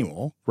the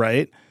manual,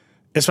 right?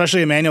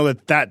 Especially a manual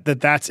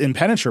that's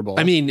impenetrable.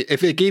 I mean,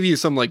 if it gave you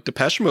some like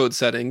Depeche Mode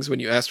settings when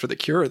you asked for the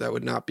Cure, that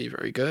would not be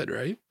very good,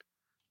 right?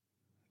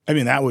 I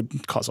mean, that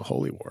would cause a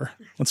holy war.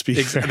 Let's be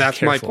very That's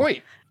careful. my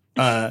point.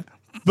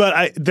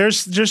 But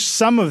there's just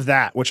some of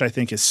that which I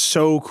think is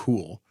so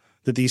cool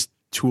that these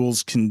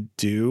tools can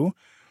do.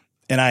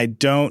 And I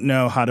don't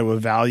know how to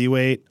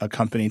evaluate a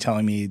company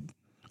telling me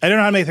 – I don't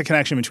know how to make the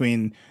connection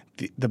between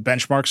the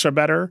benchmarks are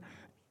better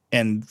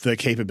and the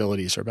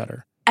capabilities are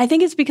better. I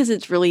think it's because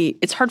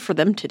it's hard for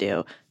them to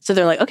do. So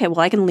they're like, okay,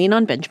 well, I can lean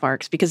on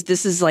benchmarks because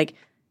this is like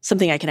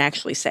something I can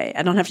actually say.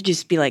 I don't have to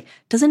just be like,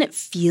 doesn't it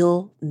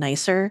feel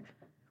nicer?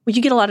 Which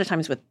you get a lot of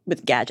times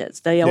with gadgets.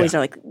 They always are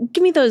like,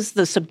 give me those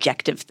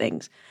subjective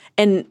things.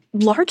 And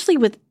largely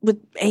with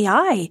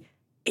AI,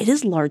 it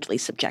is largely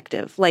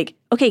subjective. Like,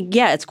 okay,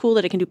 yeah, it's cool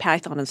that it can do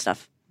Python and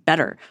stuff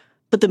better.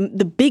 But the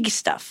big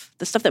stuff,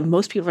 the stuff that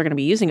most people are going to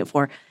be using it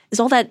for, is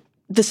all that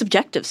the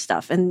subjective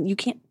stuff. And you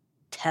can't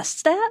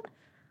test that.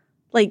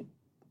 Like,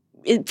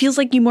 it feels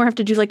like you more have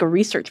to do like a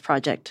research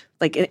project.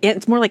 Like,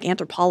 it's more like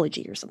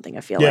anthropology or something,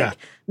 I feel like,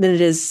 than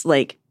it is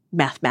like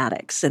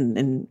mathematics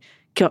and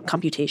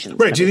computations.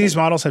 Right. Do these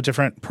models have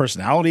different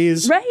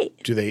personalities? Right.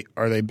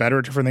 Are they better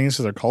at different things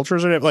because their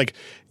cultures are like,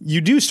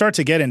 you do start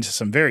to get into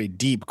some very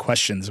deep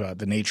questions about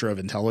the nature of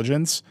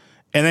intelligence.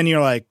 And then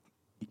you're like,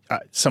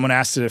 someone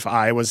asked it if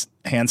I was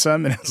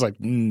handsome, and it was like,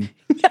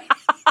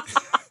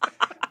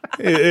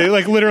 it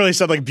like literally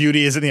said like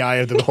beauty is in the eye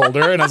of the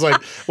beholder. And I was like,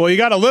 well, you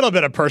got a little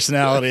bit of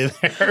personality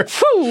there.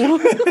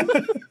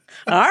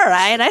 All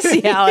right. I see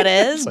how it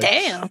is. Like,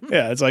 damn.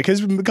 Yeah. It's like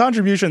his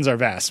contributions are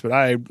vast,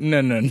 but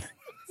no.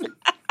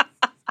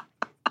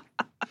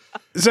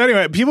 So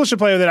anyway, people should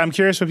play with it. I'm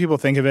curious what people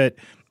think of it.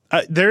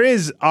 There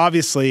is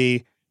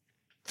obviously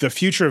the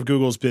future of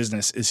Google's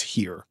business is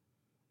here,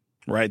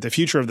 right? The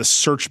future of the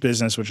search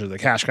business, which is the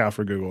cash cow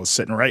for Google, is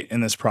sitting right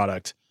in this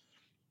product.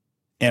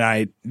 And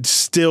I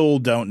still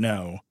don't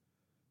know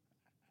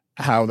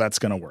how that's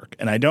going to work.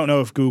 And I don't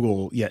know if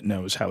Google yet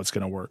knows how it's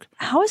going to work.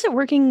 How is it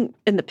working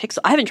in the Pixel?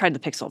 I haven't tried the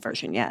Pixel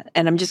version yet.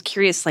 And I'm just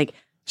curious, like,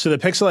 so the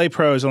Pixel 8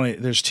 Pro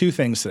there's two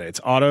things today. It's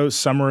auto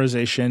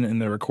summarization in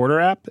the Recorder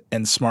app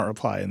and Smart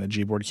Reply in the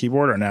Gboard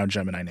keyboard are now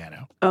Gemini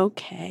Nano.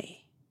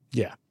 okay.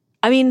 Yeah.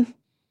 I mean,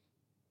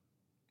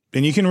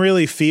 And you can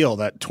really feel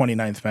that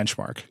 29th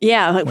benchmark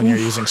yeah. Like, when you're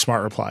using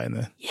Smart Reply in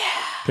the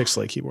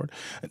Pixel 8 keyboard.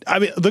 I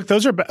mean, look,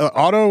 those are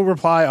auto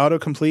reply, auto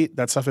complete.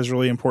 That stuff is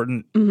really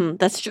important. mm-hmm,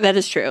 that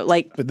is true.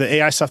 Like, But the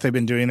AI stuff they've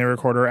been doing in the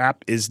Recorder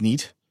app is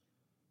neat.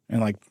 And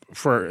like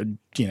for,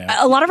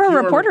 a lot of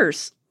our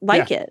reporters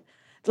like it.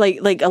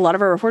 Like a lot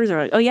of our reporters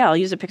are like, oh yeah, I'll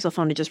use a Pixel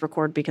phone to just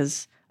record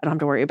because I don't have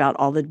to worry about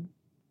all the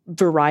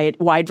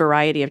wide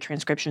variety of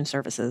transcription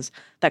services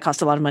that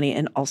cost a lot of money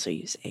and also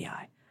use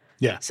AI.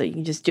 Yeah. So you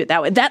can just do it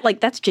that way.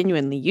 That's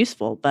genuinely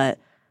useful, but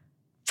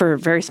for a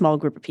very small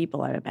group of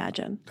people, I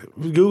imagine.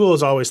 Google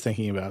is always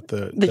thinking about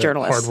the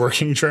journalists.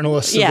 hardworking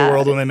journalists of the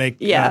world when they make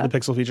the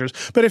Pixel features.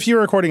 But if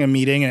you're recording a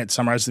meeting and it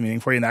summarizes the meeting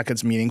for you and that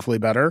gets meaningfully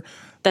better,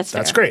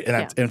 that's great.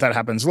 And if that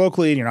happens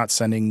locally and you're not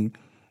sending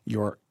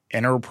your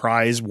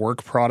enterprise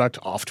work product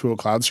off to a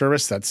cloud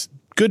service, that's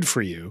good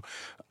for you.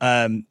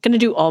 Going to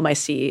do all my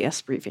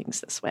CES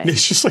briefings this way.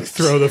 It's just like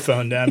throw the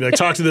phone down, be like,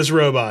 talk to this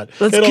robot.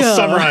 Let's It'll go.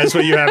 summarize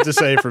what you have to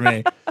say for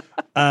me.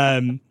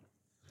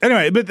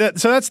 Anyway, but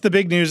so that's the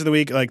big news of the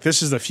week. Like,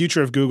 this is the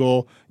future of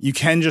Google. You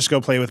can just go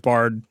play with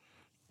Bard.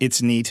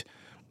 It's neat.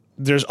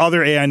 There's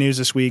other AI news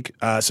this week.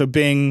 So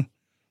Bing,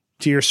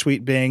 dear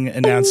sweet Bing,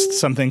 announced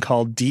something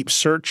called Deep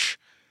Search.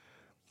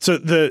 So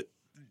the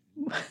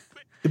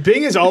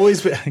Bing has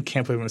always been – I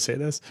can't believe I'm going to say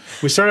this.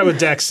 We started with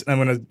Dex, and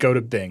I'm going to go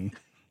to Bing.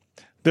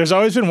 There's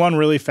always been one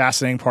really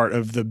fascinating part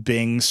of the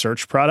Bing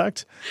search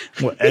product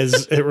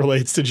as it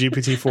relates to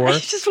GPT-4. I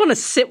just want to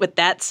sit with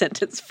that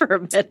sentence for a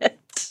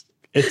minute.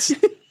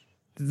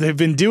 They've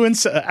been doing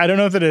 – I don't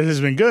know if it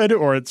has been good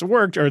or it's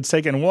worked or it's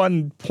taken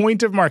 1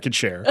 point of market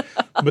share,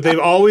 but they've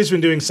always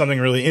been doing something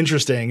really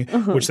interesting,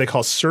 which they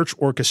call search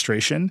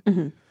orchestration.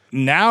 Mm-hmm.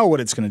 Now what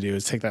it's going to do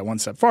is take that one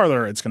step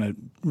farther. It's going to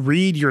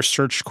read your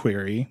search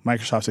query.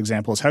 Microsoft's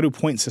example is how do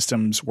point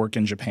systems work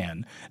in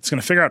Japan? It's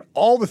going to figure out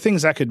all the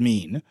things that could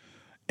mean,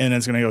 and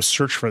it's going to go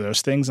search for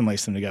those things and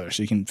lace them together.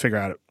 So you can figure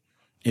out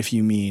if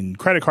you mean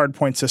credit card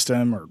point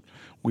system or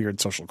weird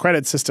social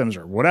credit systems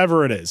or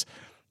whatever it is,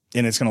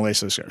 and it's going to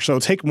lace those together. So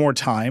it'll take more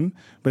time,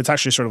 but it's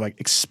actually sort of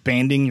like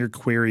expanding your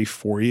query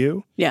for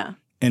you Yeah.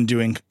 and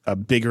doing a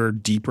bigger,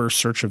 deeper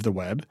search of the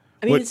web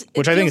I mean,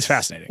 which I think is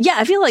fascinating. Yeah,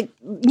 I feel like,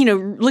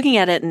 looking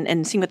at it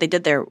and seeing what they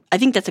did there, I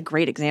think that's a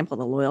great example of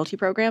the loyalty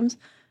programs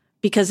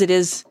because it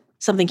is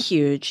something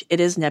huge. It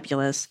is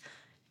nebulous.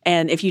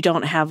 And if you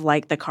don't have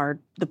like the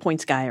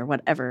points guy or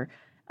whatever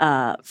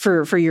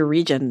for your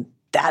region,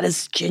 that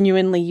is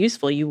genuinely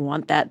useful. You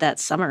want that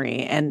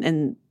summary.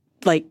 And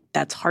like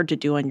that's hard to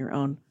do on your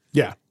own.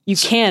 Yeah. You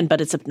can,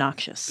 but it's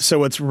obnoxious. So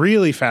what's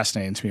really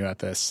fascinating to me about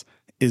this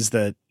is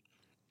that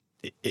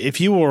if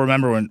you will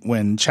remember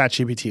when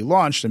ChatGPT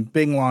launched and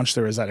Bing launched,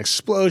 there was that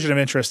explosion of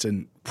interest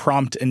in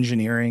prompt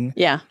engineering.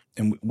 Yeah.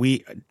 And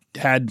we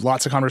had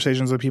lots of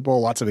conversations with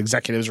people, lots of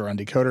executives around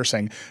Decoder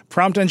saying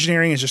prompt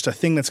engineering is just a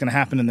thing that's going to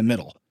happen in the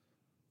middle.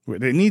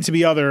 There need to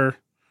be other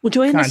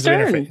Joanna kinds of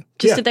interface. Stern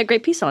just did that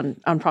great piece on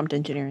prompt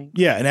engineering.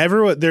 Yeah,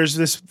 and there's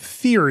this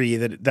theory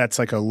that's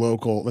like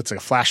that's like a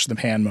flash in the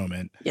pan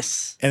moment.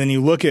 Yes. And then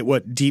you look at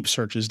what deep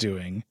search is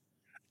doing,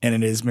 and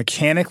it is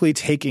mechanically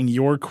taking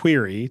your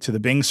query to the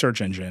Bing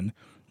search engine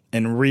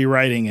and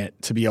rewriting it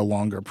to be a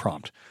longer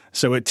prompt.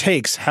 So it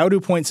takes how do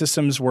point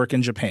systems work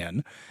in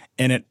Japan,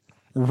 and it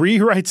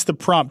rewrites the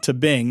prompt to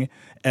Bing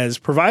as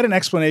provide an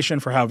explanation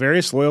for how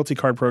various loyalty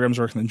card programs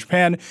work in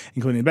Japan,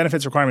 including the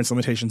benefits, requirements,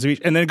 limitations of each.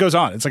 And then it goes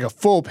on. It's like a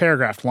full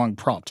paragraph long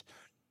prompt.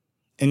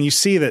 And you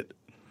see that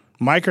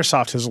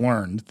Microsoft has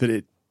learned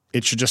that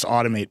it should just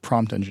automate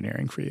prompt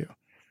engineering for you.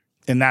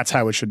 And that's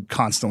how it should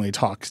constantly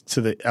talk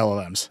to the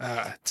LLMs.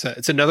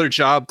 It's another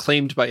job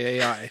claimed by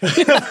AI.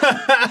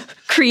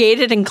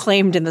 Created and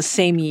claimed in the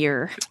same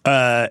year.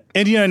 And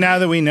now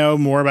that we know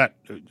more about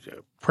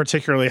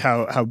particularly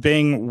how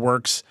Bing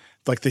works,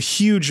 like the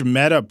huge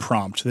meta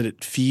prompt that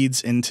it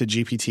feeds into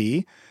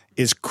GPT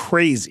is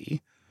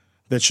crazy.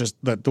 That's just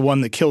the one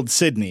that killed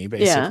Sydney,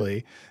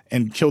 basically,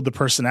 and killed the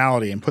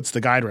personality and puts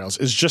the guide rails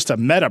is just a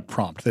meta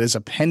prompt that is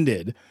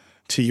appended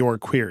to your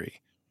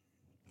query.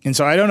 And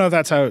so I don't know if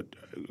that's how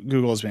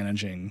Google is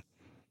managing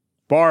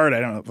Bard. I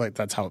don't know if like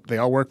that's how they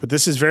all work, but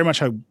this is very much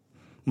how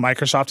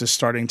Microsoft is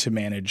starting to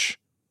manage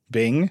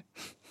Bing,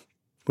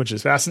 which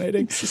is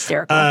fascinating. It's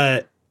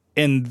hysterical.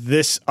 And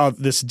this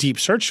deep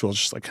search tool is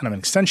just like kind of an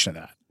extension of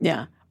that.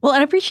 Yeah. Well, and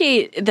I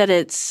appreciate that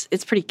it's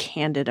pretty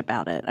candid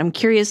about it. I'm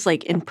curious,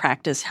 like in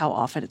practice, how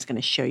often it's going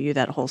to show you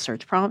that whole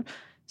search prompt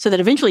so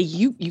that eventually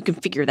you can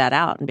figure that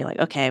out and be like,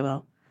 okay,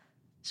 well,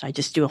 so I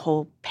just do a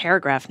whole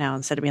paragraph now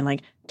instead of being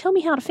like, tell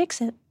me how to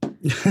fix it,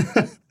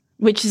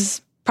 which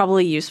is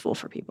probably useful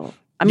for people.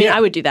 I mean,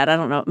 I would do that. I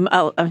don't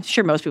know. I'm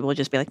sure most people would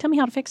just be like, tell me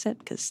how to fix it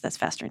because that's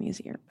faster and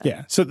easier. But.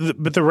 Yeah. So,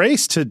 but the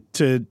race to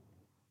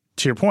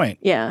your point,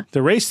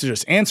 the race to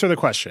just answer the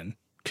question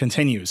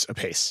continues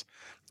apace.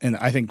 And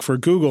I think for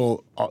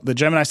Google, the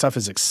Gemini stuff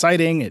is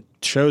exciting. It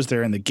shows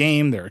they're in the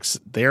game.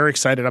 They're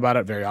excited about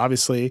it, very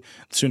obviously.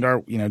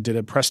 Sundar, did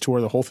a press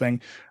tour, the whole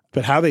thing.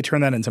 But how they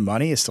turn that into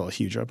money is still a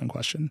huge open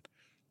question.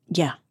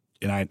 Yeah.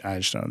 And I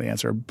just don't know the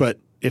answer. But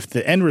if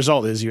the end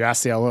result is you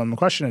ask the LLM a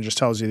question and it just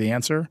tells you the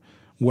answer,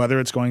 whether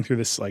it's going through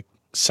this like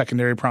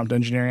secondary prompt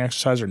engineering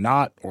exercise or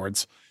not, or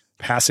it's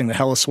passing the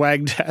hella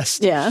swag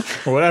test,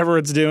 or whatever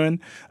it's doing,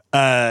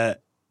 they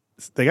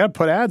got to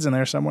put ads in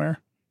there somewhere.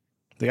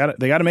 They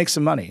got to make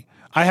some money.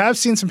 I have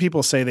seen some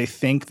people say they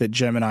think that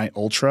Gemini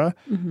Ultra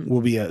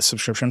will be a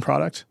subscription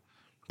product,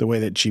 the way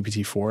that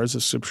GPT-4 is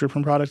a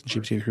subscription product and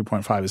GPT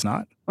 3.5 is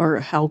not. Or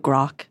how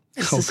Grok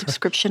is a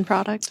subscription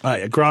product.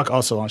 Grok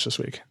also launched this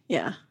week.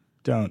 Yeah.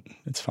 Don't.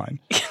 It's fine.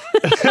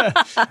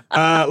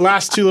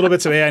 Last two little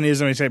bits of AI news,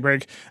 then we take a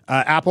break.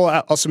 Apple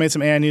also made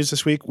some AI news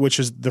this week, which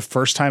is the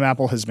first time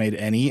Apple has made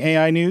any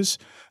AI news,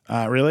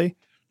 really.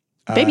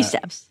 Baby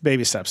steps.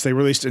 Baby steps. They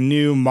released a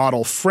new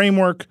model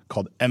framework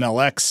called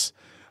MLX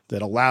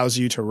that allows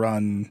you to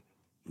run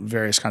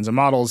various kinds of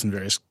models in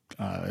various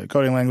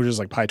coding languages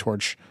like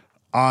PyTorch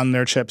on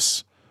their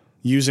chips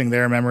using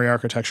their memory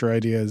architecture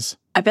ideas.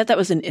 I bet that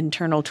was an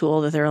internal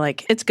tool that they were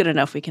like, it's good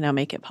enough. We can now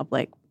make it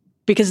public.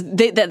 Because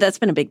that's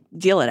been a big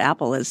deal at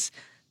Apple is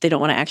they don't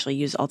want to actually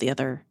use all the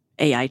other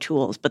AI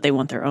tools, but they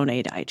want their own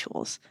AI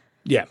tools.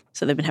 Yeah.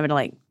 So they've been having to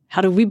like,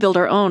 how do we build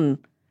our own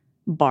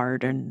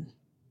Bard and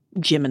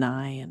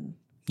Gemini and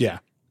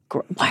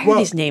why are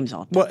these names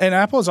all? Well, and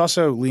Apple is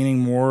also leaning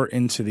more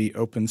into the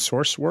open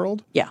source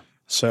world. Yeah.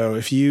 So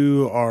if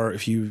you're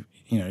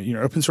an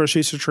open source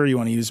researcher, you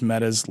want to use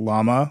Meta's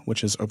Llama,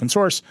 which is open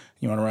source.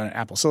 You want to run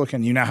Apple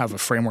Silicon. You now have a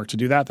framework to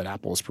do that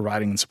Apple is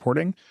providing and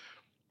supporting.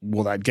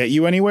 Will that get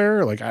you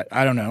anywhere? Like,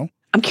 I don't know.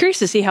 I'm curious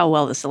to see how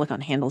well the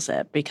Silicon handles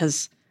it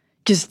because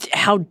just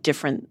how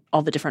different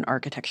all the different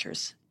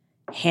architectures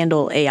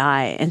handle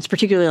AI. And it's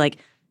particularly like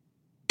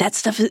that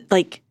stuff is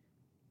like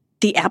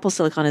the Apple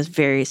Silicon is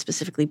very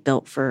specifically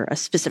built for a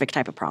specific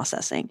type of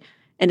processing.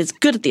 And it's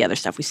good at the other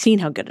stuff. We've seen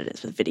how good it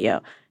is with video.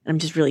 And I'm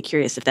just really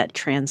curious if that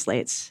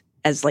translates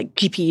as like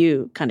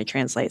GPU kind of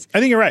translates. I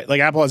think you're right. Like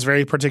Apple has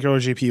very particular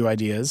GPU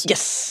ideas.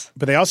 Yes.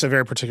 But they also have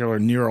very particular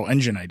neural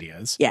engine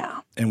ideas.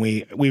 Yeah. And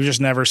we've just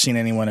never seen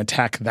anyone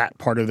attack that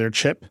part of their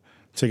chip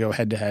to go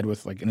head to head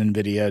with like an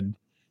NVIDIA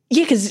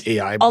because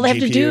AI all they have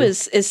GPU. to do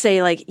is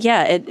say like,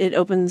 it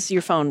opens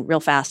your phone real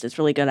fast. It's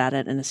really good at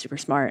it and it's super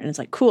smart. And it's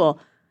like, cool.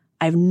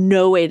 I have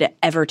no way to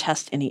ever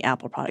test any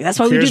Apple product. That's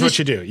why we do Here's this. what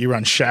you do. You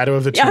run Shadow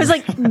of the Tomb I was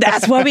like,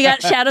 that's why we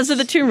got Shadows of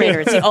the Tomb Raider.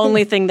 It's the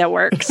only thing that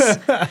works.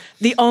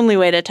 The only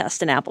way to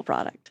test an Apple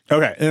product.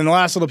 Okay. And then the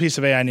last little piece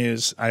of AI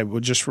news, I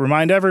would just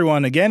remind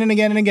everyone again and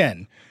again and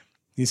again,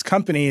 these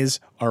companies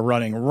are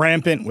running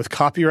rampant with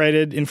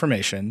copyrighted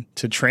information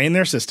to train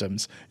their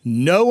systems.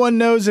 No one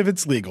knows if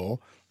it's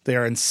legal. They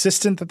are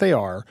insistent that they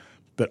are.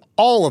 But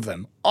all of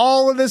them,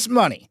 all of this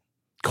money,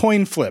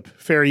 coin flip,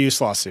 fair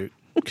use lawsuit,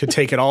 could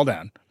take it all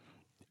down.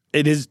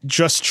 It is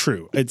just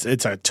true. It's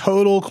a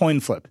total coin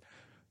flip.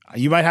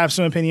 You might have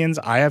some opinions.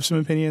 I have some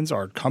opinions.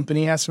 Our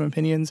company has some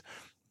opinions.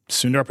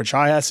 Sundar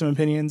Pichai has some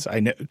opinions.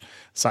 I know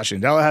Satya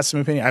Nadella has some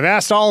opinions. I've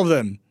asked all of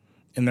them,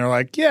 and they're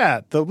like,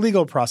 "Yeah, the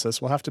legal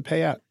process will have to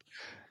pay out."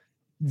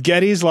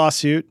 Getty Images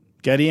lawsuit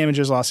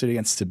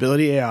against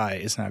Stability AI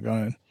is now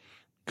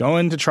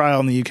going to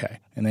trial in the UK,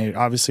 and they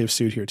obviously have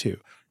sued here too.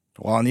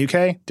 The law in the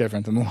UK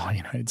different than the law in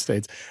the United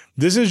States.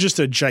 This is just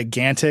a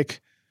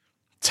gigantic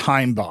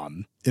time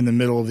bomb in the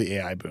middle of the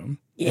AI boom.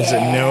 Is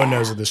that no one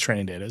knows that this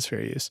training data is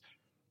fair use.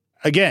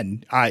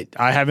 Again, I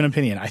have an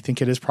opinion. I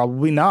think it is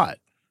probably not.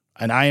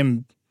 And I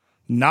am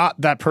not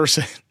that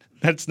person.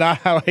 That's not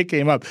how I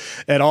came up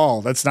at all.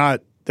 It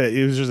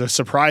was just a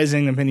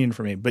surprising opinion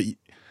for me. But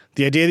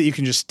the idea that you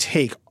can just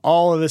take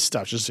all of this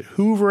stuff, just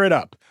hoover it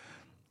up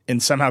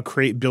and somehow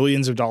create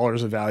billions of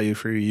dollars of value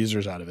for your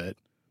users out of it.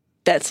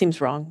 That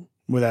seems wrong.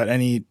 Without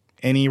any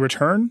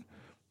return,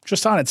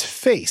 just on its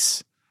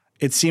face.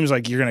 It seems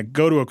like you're going to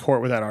go to a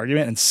court with that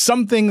argument and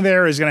something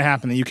there is going to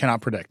happen that you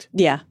cannot predict.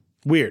 Yeah.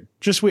 Weird.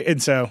 Just weird.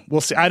 And so we'll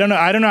see. I don't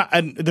know.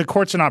 The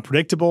courts are not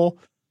predictable.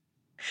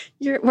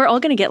 We're all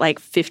going to get like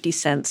 50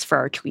 cents for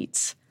our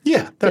tweets.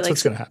 Yeah, that's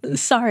what's going to happen.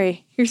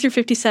 Sorry, here's your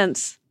 50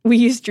 cents. We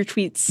used your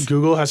tweets.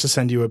 Google has to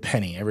send you a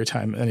penny every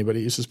time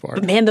anybody uses Bard.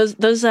 But man, those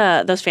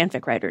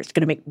fanfic writers are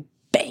going to make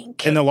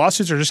bank. And the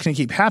lawsuits are just going to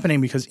keep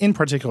happening because in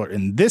particular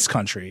in this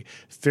country,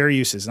 fair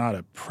use is not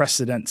a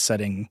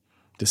precedent-setting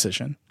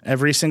decision.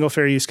 Every single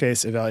fair use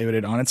case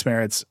evaluated on its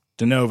merits,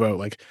 de novo,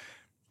 like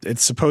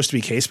it's supposed to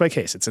be case by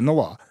case. It's in the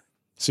law.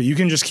 So you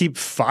can just keep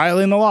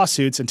filing the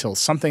lawsuits until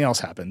something else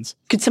happens.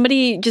 Could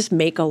somebody just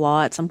make a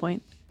law at some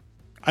point?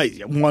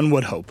 One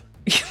would hope.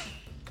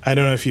 I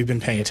don't know if you've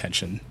been paying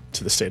attention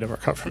to the state of our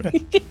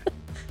government.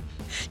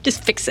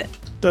 Just fix it.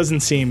 Doesn't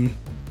seem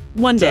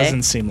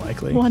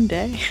likely. One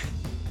day.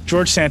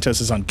 George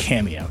Santos is on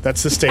Cameo.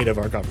 That's the state of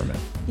our government.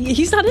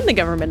 He's not in the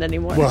government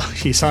anymore. Well,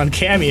 he's on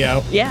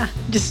Cameo. Yeah,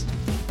 just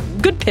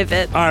good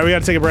pivot. All right, we got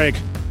to take a break.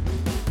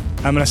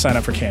 I'm going to sign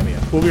up for Cameo.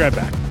 We'll be right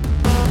back.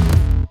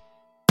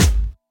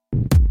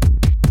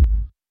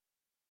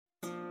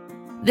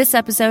 This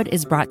episode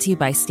is brought to you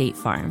by State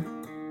Farm.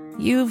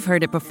 You've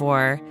heard it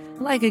before.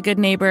 Like a good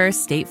neighbor,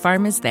 State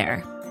Farm is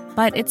there.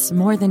 But it's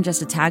more than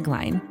just a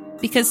tagline.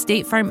 Because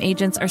State Farm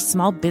agents are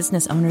small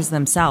business owners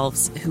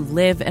themselves who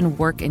live and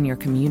work in your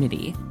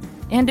community.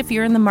 And if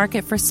you're in the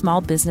market for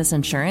small business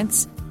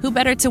insurance, who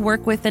better to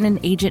work with than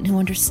an agent who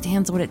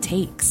understands what it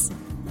takes?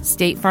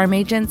 State Farm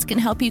agents can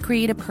help you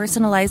create a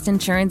personalized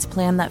insurance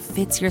plan that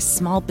fits your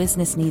small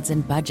business needs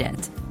and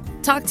budget.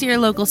 Talk to your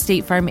local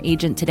State Farm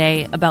agent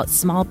today about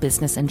small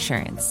business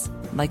insurance.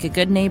 Like a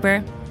good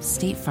neighbor,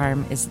 State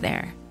Farm is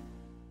there.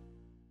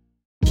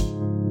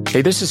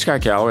 Hey, this is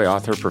Scott Galloway,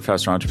 author,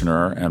 professor,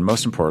 entrepreneur, and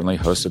most importantly,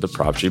 host of the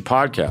Prop G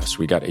podcast.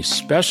 We got a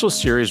special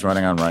series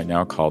running on right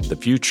now called The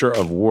Future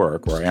of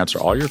Work, where I answer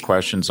all your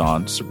questions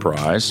on,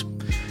 surprise,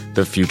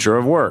 the future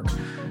of work.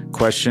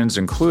 Questions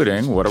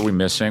including, what are we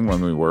missing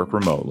when we work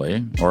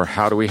remotely? Or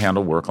how do we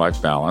handle work-life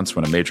balance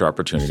when a major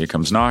opportunity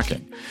comes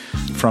knocking?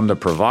 From the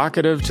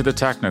provocative to the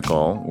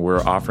technical, we're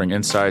offering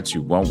insights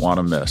you won't want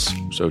to miss.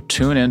 So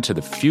tune in to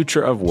The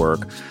Future of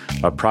Work,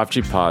 a Prop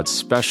G Pod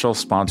special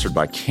sponsored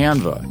by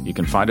Canva. You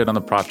can find it on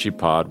the Prop G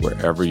Pod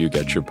wherever you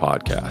get your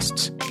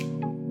podcasts.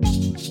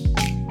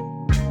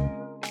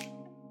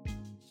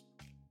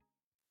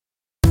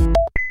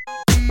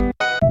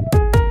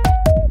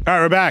 All right,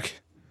 we're back.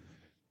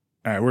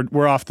 All right,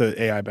 we're off the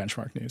AI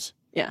benchmark news.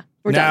 Yeah,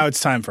 we're now done. It's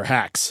time for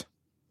hacks.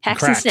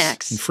 Hacks and cracks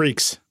snacks. And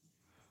freaks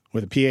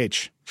with a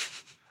PH.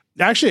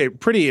 Actually, a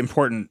pretty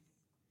important,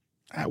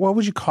 what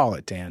would you call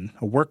it, Dan?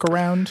 A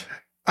workaround?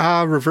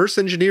 Reverse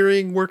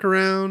engineering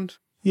workaround.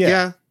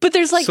 Yeah. But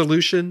there's like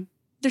solution.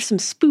 There's some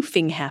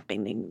spoofing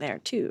happening there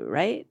too,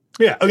 right?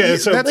 Yeah. Okay.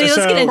 So let's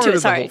get into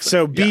it. Sorry.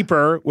 So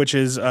Beeper, which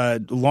is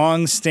a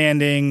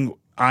long-standing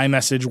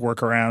iMessage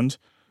workaround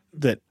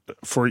that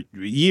for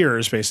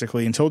years,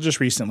 basically, until just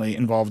recently,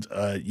 involved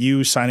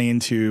you signing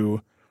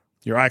into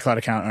your iCloud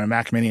account on a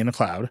Mac Mini in the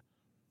cloud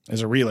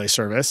as a relay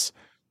service,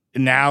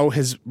 now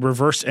has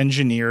reverse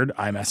engineered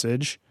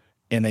iMessage,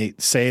 and they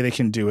say they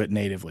can do it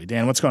natively.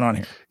 Dan, what's going on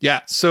here?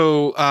 Yeah,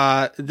 so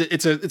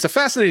it's a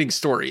fascinating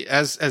story.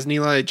 As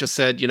Nilay just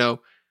said,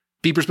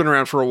 Beeper's been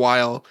around for a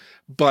while,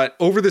 but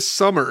over the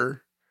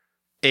summer,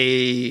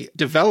 a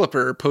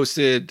developer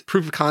posted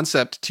proof of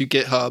concept to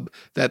GitHub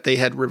that they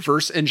had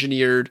reverse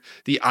engineered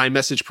the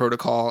iMessage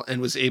protocol and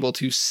was able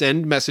to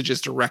send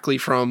messages directly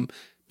from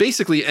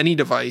basically any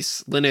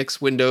device,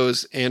 Linux,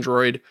 Windows,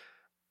 Android,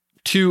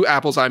 to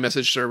Apple's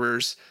iMessage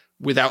servers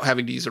without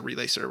having to use a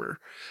relay server.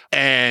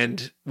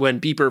 And when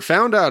Beeper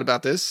found out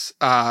about this,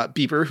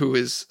 Beeper, who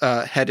is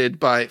headed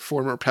by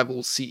former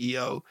Pebble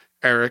CEO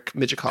Eric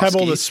Mijakowski.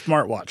 Pebble, the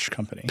smartwatch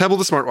company. Pebble,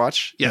 the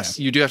smartwatch. Yes,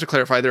 You do have to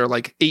clarify there are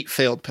like 8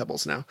 failed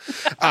Pebbles now.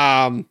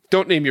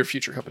 Don't name your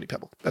future company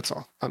Pebble. That's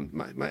all.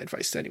 My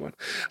advice to anyone.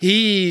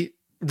 He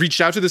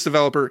reached out to this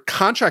developer,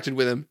 contracted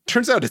with him.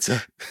 Turns out it's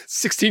a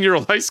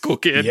 16-year-old high school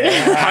kid.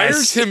 Yes.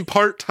 Hires him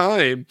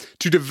part-time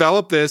to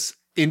develop this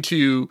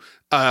into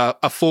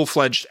a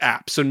full-fledged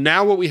app. So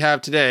now what we have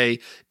today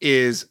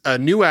is a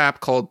new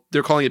app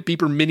they're calling it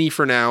Beeper Mini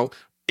for now.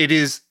 It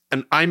is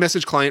an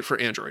iMessage client for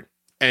Android.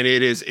 And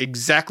it is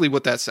exactly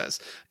what that says.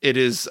 It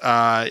is,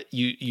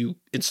 you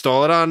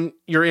install it on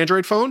your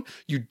Android phone.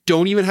 You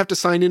don't even have to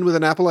sign in with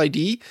an Apple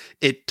ID.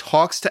 It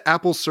talks to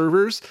Apple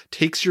servers,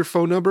 takes your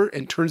phone number,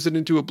 and turns it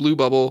into a blue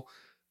bubble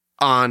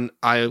on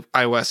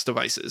iOS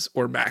devices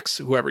or Macs,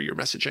 whoever you're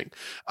messaging.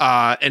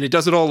 And it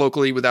does it all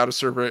locally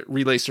without a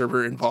relay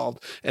server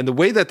involved. And the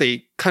way that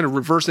they kind of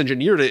reverse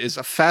engineered it is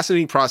a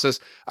fascinating process.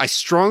 I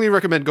strongly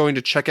recommend going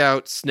to check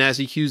out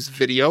Snazzy Q's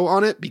video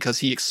on it because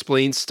he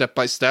explains step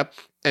by step.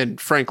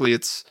 And frankly,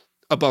 it's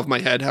above my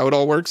head how it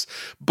all works.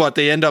 But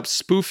they end up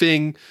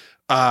spoofing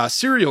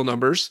serial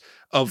numbers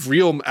of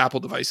real Apple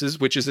devices,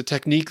 which is a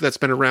technique that's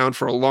been around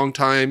for a long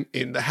time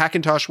in the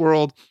Hackintosh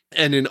world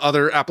and in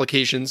other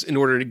applications in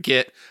order to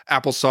get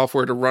Apple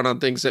software to run on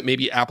things that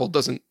maybe Apple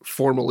doesn't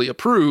formally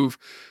approve.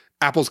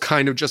 Apple's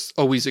kind of just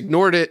always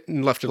ignored it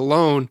and left it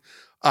alone.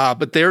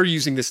 But they're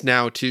using this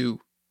now to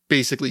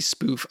basically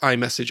spoof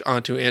iMessage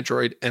onto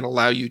Android and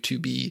allow you to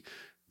be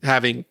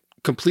having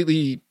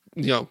completely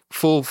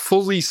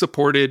fully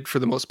supported, for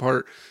the most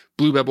part,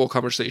 Blue Bubble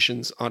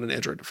conversations on an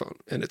Android phone.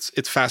 And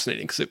it's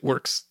fascinating because it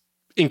works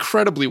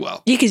incredibly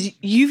well. Yeah, because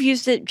you've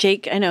used it.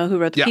 Jake, I know, who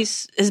wrote the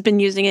piece, has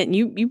been using it, and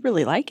you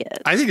really like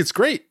it. I think it's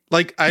great.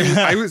 Like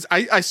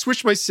I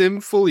switched my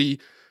SIM fully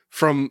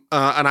from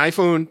an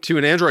iPhone to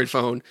an Android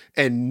phone,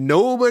 and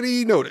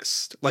nobody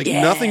noticed. Like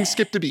nothing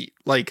skipped a beat.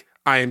 Like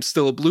I am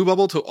still a Blue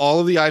Bubble to all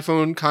of the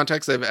iPhone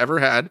contacts I've ever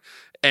had.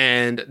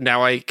 And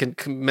now I can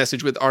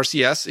message with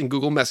RCS in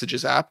Google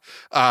Messages app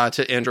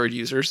to Android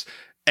users.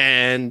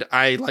 And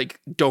I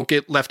don't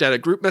get left out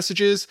of group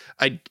messages.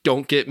 I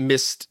don't get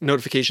missed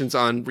notifications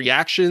on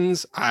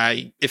reactions.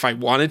 If I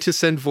wanted to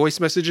send voice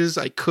messages,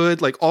 I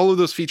could. All of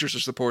those features are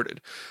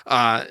supported.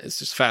 It's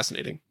just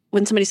fascinating.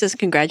 When somebody says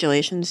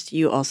congratulations, do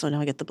you also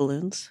now get the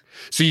balloons?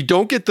 So you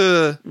don't get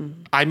the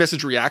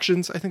iMessage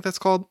reactions, I think that's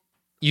called.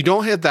 You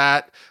don't have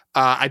that.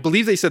 I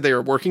believe they said they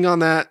are working on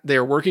that. They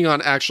are working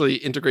on actually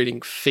integrating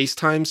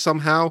FaceTime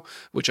somehow,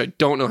 which I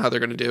don't know how they're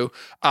going to do.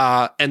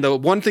 And the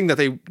one thing that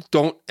they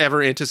don't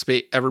ever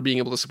anticipate ever being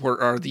able to support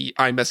are the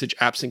iMessage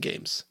apps and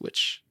games,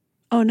 which,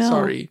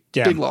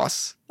 big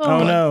loss.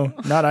 Oh no,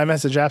 not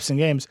iMessage apps and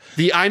games.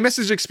 The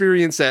iMessage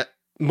experience that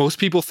most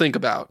people think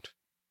about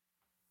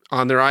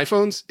on their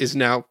iPhones is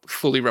now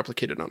fully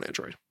replicated on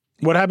Android.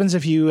 What happens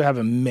if you have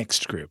a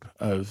mixed group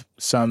of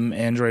some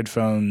Android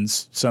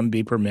phones, some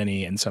Beeper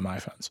Mini, and some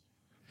iPhones?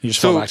 You just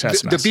fall back to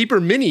SMS. The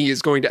Beeper Mini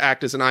is going to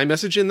act as an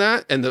iMessage in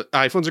that, and the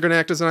iPhones are going to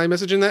act as an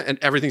iMessage in that, and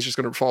everything's just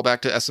going to fall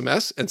back to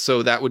SMS. And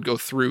so that would go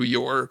through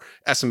your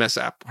SMS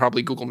app,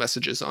 probably Google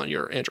Messages on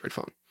your Android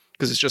phone,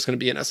 because it's just going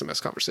to be an SMS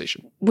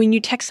conversation. When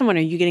you text someone, are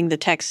you getting the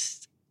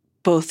text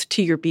both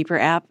to your Beeper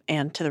app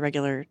and to the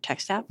regular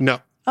text app? No.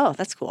 Oh,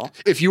 that's cool.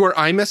 If you are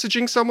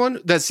iMessaging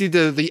someone,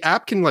 the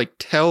app can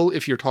tell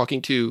if you're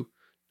talking to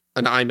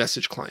an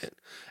iMessage client.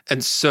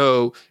 And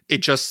so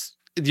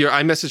your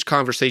iMessage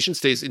conversation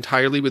stays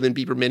entirely within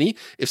Beeper Mini.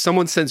 If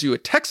someone sends you a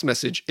text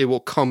message, it will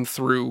come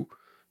through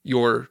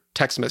your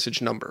text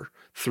message number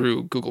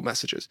through Google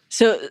Messages.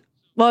 So,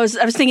 I was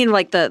thinking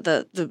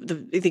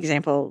the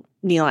example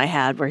Neil I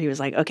had where he was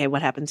like, okay,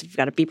 what happens if you've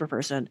got a Beeper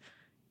person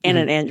and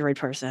an Android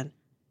person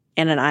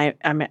and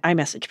an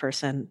iMessage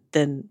person?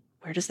 Then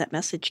where does that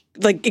message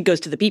it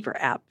goes to the Beeper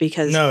app?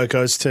 Because no, it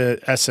goes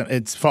to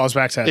it falls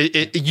back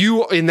to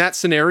you in that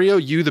scenario.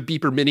 You, the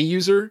Beeper Mini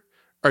user,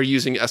 are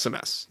using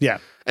SMS. Yeah,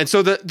 and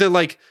so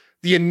the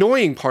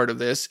annoying part of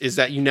this is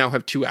that you now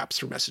have 2 apps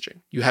for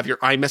messaging. You have your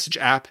iMessage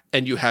app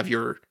and you have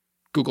your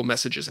Google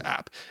Messages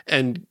app.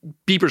 And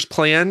Beeper's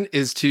plan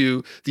is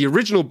the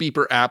original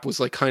Beeper app was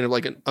kind of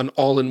an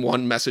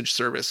all-in-one message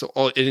service. So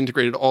it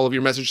integrated all of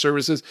your message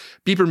services.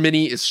 Beeper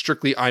Mini is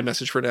strictly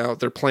iMessage for now.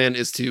 Their plan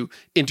is to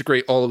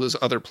integrate all of those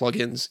other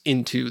plugins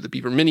into the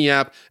Beeper Mini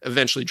app,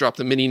 eventually drop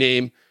the Mini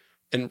name,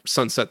 and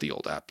sunset the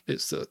old app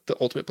is the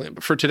ultimate plan.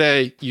 But for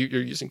today,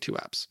 you're using 2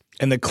 apps.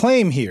 And the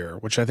claim here,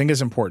 which I think is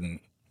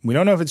important, we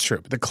don't know if it's true,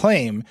 but the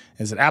claim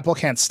is that Apple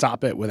can't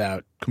stop it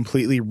without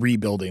completely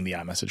rebuilding the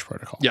iMessage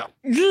protocol. Yeah.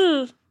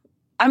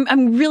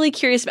 I'm really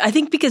curious. I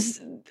think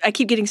because I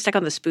keep getting stuck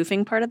on the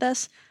spoofing part of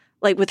this.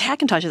 With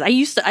Hackintoshes,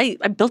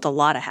 I built a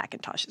lot of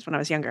Hackintoshes when I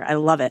was younger. I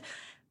love it.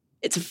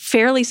 It's a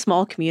fairly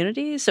small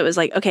community. So it was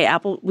okay,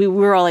 Apple, we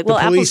were all the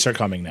police are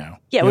coming now.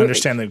 Yeah. We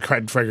understand that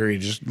Craig Gregory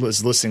just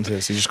was listening to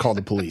this. He just called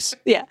the police.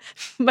 Yeah.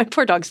 My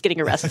poor dog's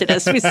getting arrested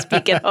as we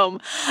speak at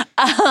home.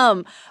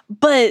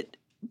 But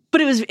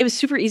But it was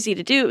super easy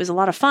to do. It was a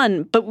lot of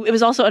fun. But it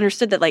was also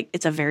understood that like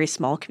it's a very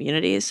small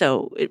community,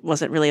 so it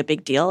wasn't really a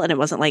big deal, and it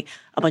wasn't like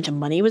a bunch of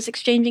money was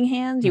exchanging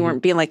hands. You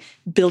weren't being like,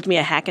 build me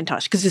a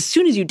Hackintosh, because as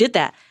soon as you did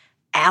that,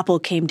 Apple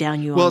came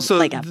down you. Well, so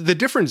the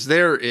difference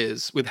there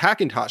is with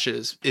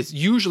Hackintoshes is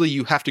usually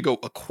you have to go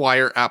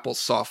acquire Apple's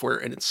software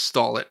and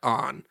install it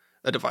on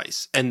a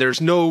device, and there's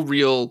no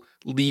real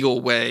legal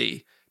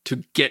way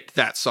to get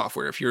that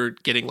software if you're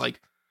getting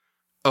like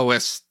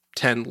OS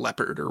 10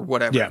 Leopard or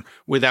whatever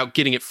without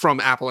getting it from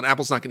Apple, and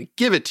Apple's not going to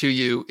give it to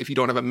you if you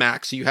don't have a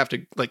Mac, so you have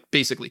to like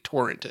basically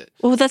torrent it.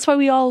 Well, that's why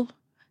we all,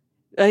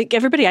 like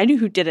everybody I knew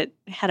who did it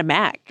had a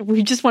Mac.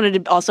 We just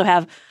wanted to also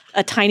have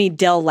a tiny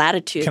Dell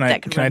Latitude. Can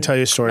I tell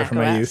you a story from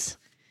my youth?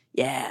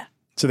 Yeah.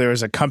 So there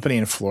was a company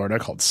in Florida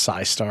called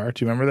SciStar.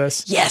 Do you remember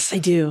this? Yes, I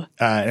do.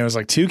 And it was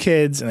like two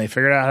kids, and they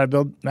figured out how to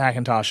build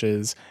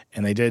Macintoshes,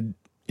 and they did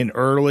an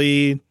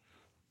early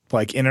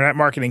like internet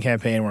marketing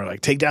campaign where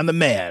like, take down the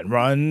man,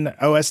 run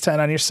OS 10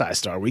 on your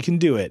SciStar. We can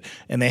do it.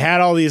 And they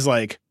had all these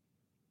like,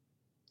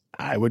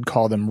 I would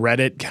call them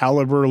Reddit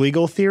caliber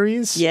legal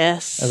theories.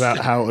 Yes. About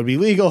how it would be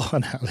legal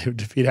and how they would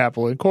defeat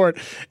Apple in court.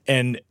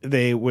 And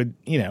they would,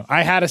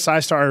 I had a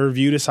SciStar, I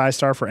reviewed a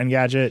SciStar for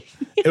Engadget.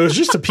 It was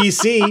just a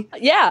PC.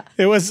 Yeah.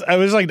 I was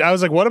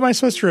like, what am I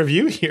supposed to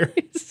review here?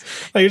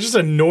 Like, it's just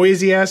a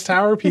noisy ass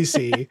tower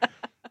PC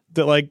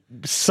that like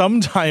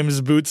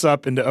sometimes boots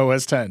up into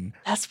OS 10.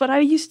 That's what I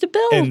used to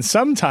build. And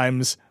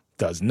sometimes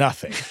does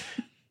nothing.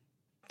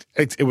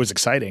 It was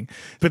exciting.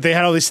 But they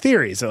had all these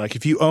theories that like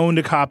if you owned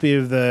a copy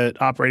of the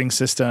operating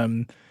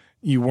system,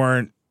 you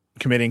weren't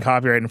committing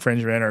copyright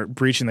infringement or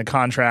breaching the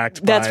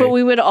contract. That's what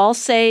we would all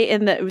say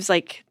it was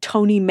like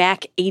Tony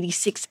Mac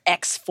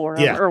 86X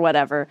forum or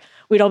whatever.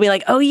 We'd all be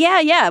like, oh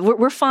yeah,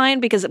 we're fine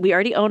because we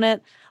already own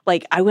it.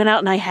 Like I went out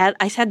and I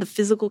had the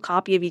physical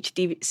copy of each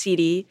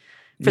CD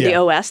for the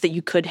OS that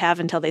you could have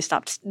until they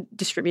stopped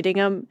distributing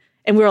them.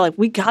 And we were like,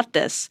 we got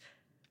this.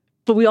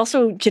 But we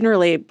also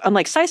generally,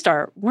 unlike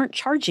SciStar, weren't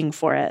charging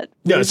for it.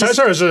 Yeah,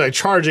 SciStar was like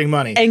charging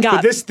money. And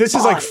but this is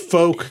like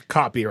folk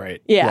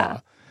copyright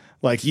law.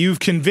 Like you've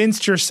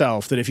convinced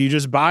yourself that if you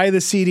just buy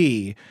the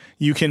CD,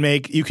 you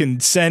can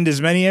send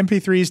as many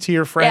MP3s to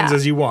your friends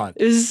as you want.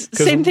 It was the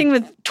same thing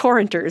with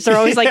torrenters. They're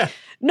always like,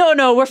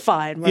 no, we're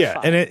fine. We're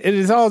fine. And it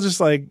is all just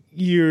like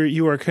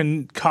you are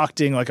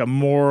concocting like a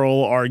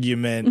moral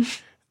argument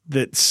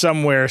that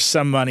somewhere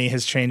some money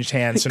has changed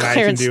hands, so now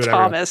you can do whatever.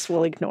 Thomas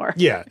will ignore.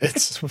 Yeah,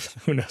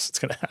 who knows what's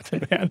going to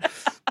happen,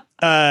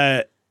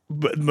 man.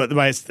 But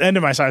my end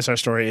of my SciStar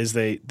story is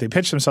they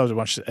pitched themselves a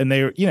bunch, and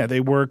they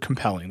were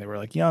compelling. They were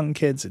like young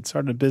kids. They'd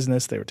started a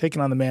business. They were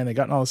taking on the man. They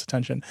gotten all this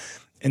attention,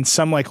 and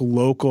some like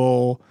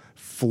local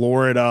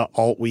Florida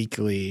alt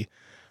weekly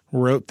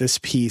wrote this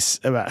piece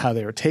about how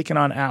they were taking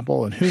on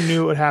Apple and who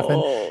knew what would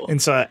happen.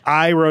 And so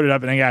I wrote it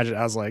up in Engadget.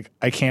 I was like,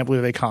 I can't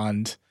believe they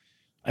conned.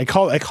 I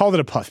called it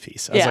a puff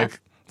piece. I was like,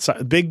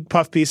 a big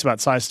puff piece about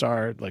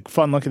SciStar, like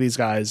fun look at these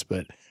guys,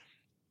 but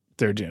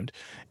they're doomed.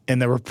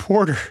 And the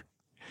reporter,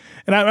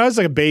 and I was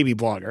like a baby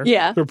blogger.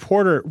 Yeah. The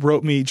reporter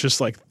wrote me just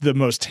like the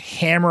most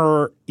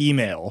hammer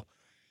email.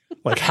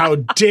 Like, how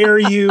dare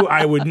you?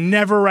 I would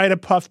never write a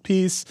puff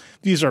piece.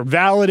 These are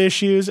valid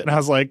issues. And I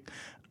was like,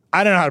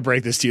 I don't know how to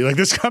break this to you. Like,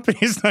 this company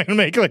is not going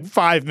to make like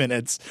 5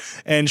 minutes.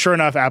 And sure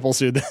enough, Apple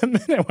sued them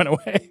and it went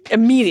away.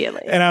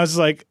 Immediately. And I was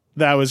like,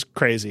 that was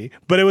crazy.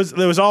 But it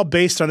was all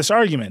based on this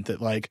argument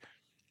that like,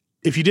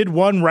 if you did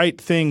one right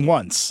thing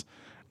once,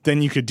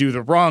 then you could do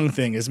the wrong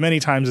thing as many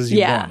times as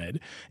you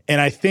wanted.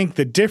 And I think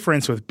the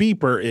difference with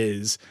Beeper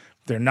is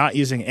they're not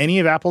using any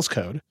of Apple's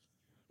code.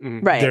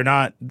 Right.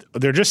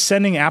 They're just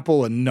sending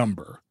Apple a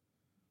number.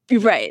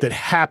 Right. That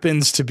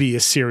happens to be a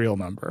serial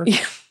number.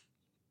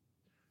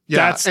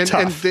 Yeah, that's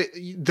tough.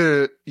 And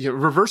the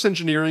reverse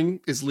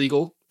engineering is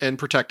legal and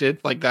protected.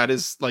 Like that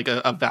is like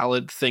a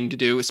valid thing to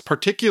do. It's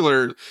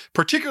particularly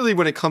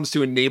when it comes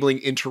to enabling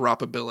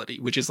interoperability,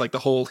 which is like the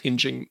whole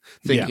hinging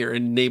thing here. It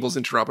enables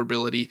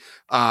interoperability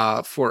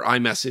for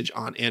iMessage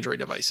on Android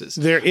devices.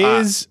 There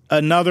is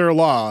another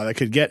law that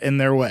could get in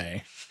their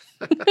way.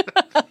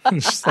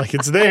 It's just like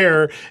it's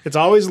there. It's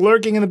always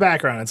lurking in the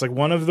background. It's like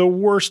one of the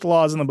worst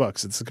laws in the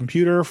books. It's the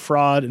Computer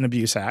Fraud and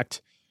Abuse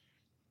Act.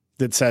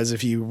 That says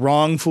if you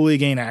wrongfully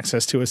gain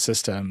access to a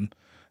system,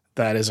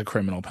 that is a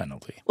criminal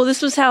penalty. Well, this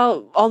was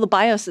how all the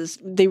BIOSes,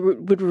 they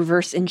would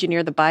reverse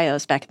engineer the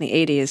BIOS back in the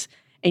 80s.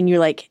 And you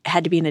like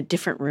had to be in a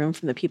different room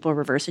from the people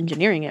reverse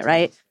engineering it,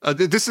 right?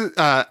 This is,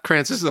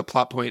 Krantz, this is a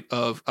plot point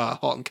of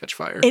Halt and Catch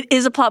Fire. It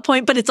is a plot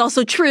point, but it's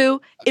also true.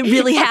 It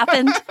really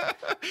happened.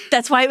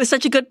 That's why it was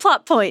such a good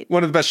plot point.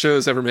 One of the best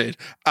shows ever made.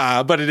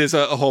 But it is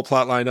a whole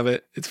plot line of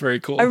it. It's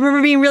very cool. I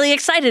remember being really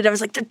excited. I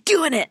was like, they're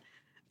doing it.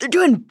 They're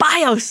doing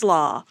BIOS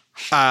law.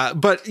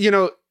 But,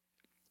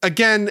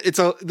 again, it's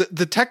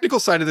the technical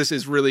side of this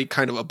is really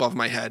kind of above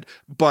my head.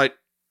 But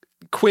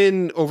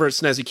Quinn over at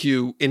Snazzy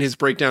Q in his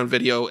breakdown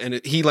video,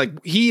 and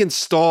he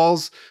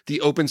installs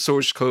the open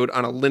source code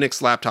on a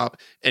Linux laptop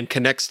and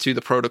connects to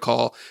the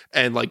protocol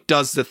and like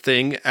does the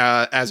thing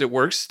as it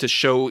works to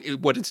show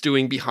what it's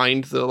doing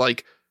behind the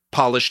like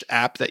polished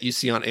app that you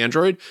see on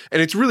Android.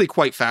 And it's really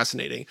quite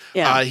fascinating.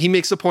 Yeah. He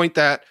makes a point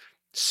that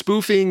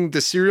spoofing the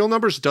serial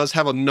numbers does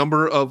have a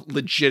number of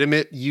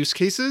legitimate use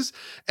cases,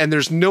 and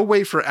there's no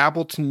way for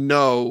Apple to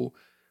know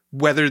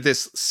whether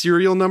this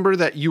serial number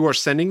that you are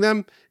sending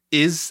them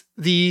is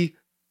the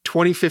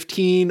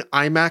 2015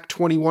 iMac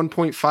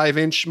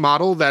 21.5-inch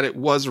model that it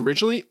was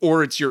originally,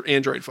 or it's your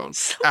Android phone.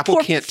 Apple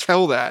can't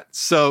tell that.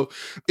 So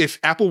if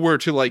Apple were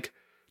to like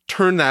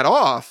turn that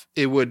off,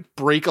 it would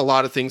break a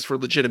lot of things for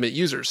legitimate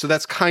users. So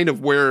that's kind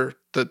of where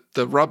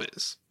the rub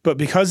is. But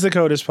because the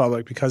code is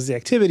public, because the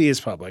activity is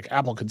public,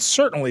 Apple could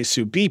certainly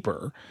sue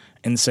Beeper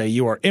and say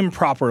you are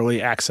improperly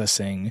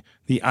accessing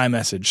the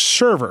iMessage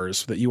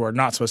servers that you are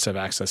not supposed to have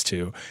access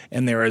to.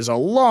 And there is a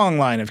long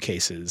line of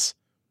cases,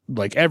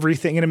 like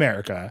everything in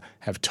America,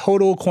 have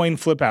total coin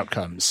flip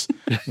outcomes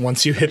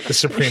once you hit the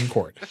Supreme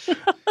Court,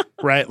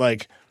 right?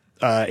 Like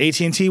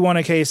AT&T won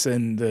a case,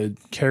 and the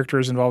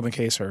characters involved in the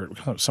case are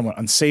somewhat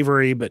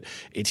unsavory, but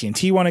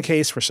AT&T won a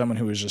case for someone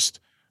who was just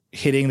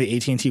hitting the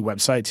AT&T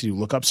website to do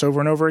lookups over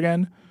and over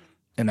again,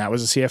 and that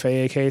was a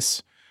CFAA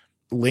case.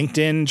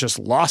 LinkedIn just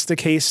lost a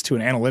case to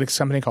an analytics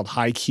company called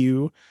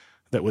HiQ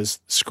that was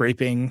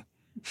scraping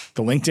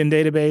the LinkedIn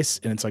database,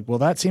 and it's like, well,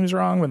 that seems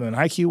wrong. But then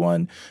HiQ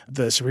won.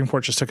 The Supreme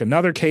Court just took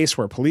another case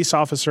where a police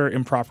officer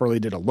improperly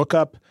did a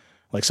lookup.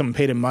 Like someone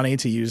paid him money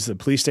to use the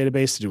police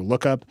database to do a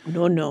lookup.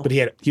 No. But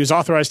he was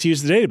authorized to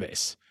use the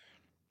database.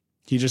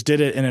 He just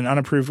did it in an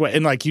unapproved way.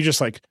 And like, you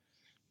just like,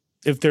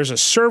 if there's a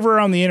server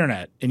on the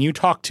internet and you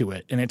talk to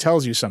it and it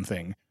tells you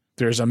something,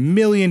 there's a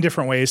million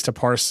different ways to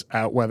parse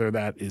out whether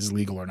that is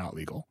legal or not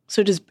legal.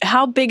 So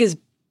how big is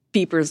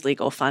Beeper's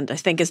legal fund, I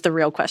think, is the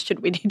real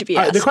question we need to be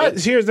asking.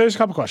 There's a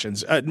couple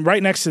questions.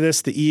 Right next to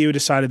this, the EU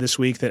decided this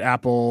week that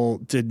Apple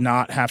did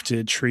not have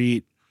to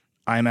treat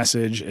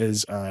iMessage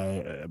as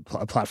a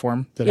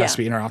platform that has to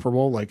be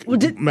interoperable, like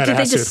Meta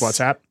has to with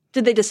WhatsApp.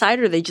 Did they decide,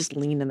 or they just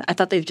leaned in that? I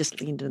thought they've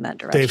just leaned in that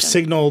direction. They've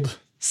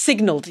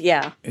signaled,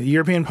 yeah.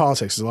 European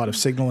politics is a lot of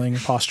signaling,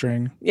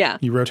 posturing. Yeah.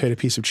 You rotate a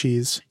piece of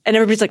cheese. And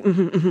everybody's like,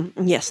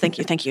 yes, thank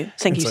you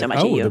so much.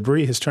 Oh, the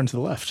brie has turned to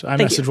the left.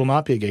 iMessage will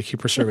not be a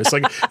gatekeeper service.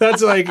 Like,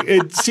 that's like,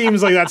 it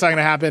seems like that's not going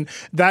to happen.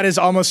 That is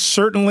almost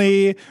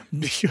certainly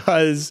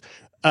because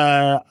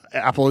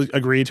Apple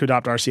agreed to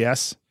adopt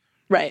RCS.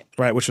 Right,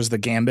 which was the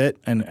gambit.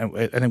 And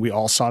I think we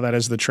all saw that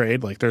as the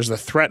trade. Like, there's the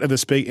threat of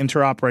this big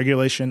interop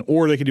regulation,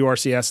 or they could do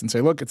RCS and say,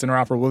 look, it's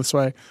interoperable this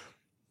way.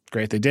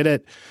 Great, they did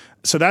it.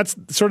 So that's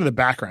sort of the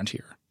background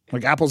here.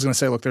 Like, Apple's going to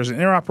say, look, there's an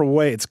interoperable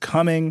way. It's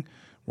coming.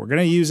 We're going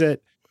to use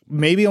it.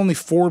 Maybe only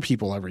 4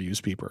 people ever use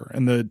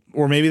Beeper.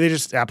 Or maybe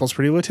Apple's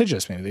pretty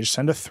litigious. Maybe they just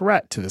send a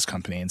threat to this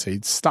company and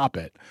say, stop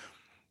it.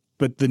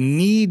 But the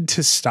need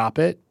to stop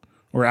it,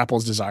 or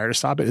Apple's desire to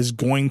stop it, is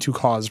going to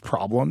cause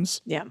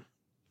problems. Yeah.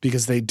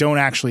 Because they don't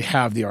actually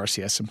have the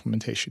RCS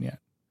implementation yet.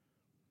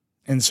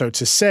 And so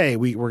to say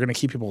we're going to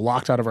keep people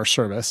locked out of our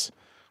service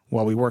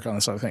while we work on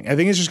this other thing, I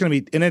think it's just going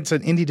to be – and it's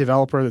an indie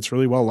developer that's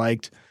really well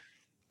liked.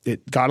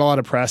 It got a lot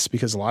of press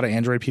because a lot of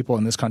Android people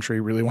in this country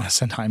really want to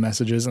send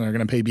iMessages, and they're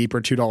going to pay Beeper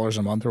 $2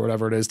 a month or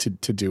whatever it is to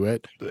do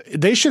it.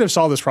 They should have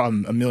solved this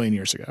problem a million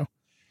years ago.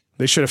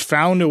 They should have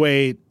found a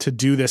way to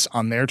do this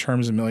on their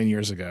terms a million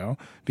years ago,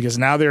 because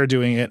now they're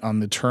doing it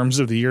on the terms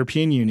of the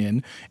European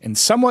Union, and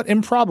somewhat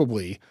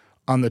improbably –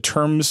 on the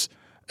terms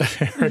of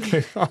Eric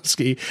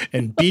Kowalski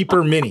and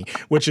Beeper Mini,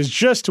 which is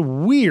just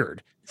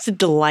weird. It's a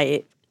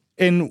delight.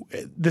 And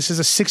this is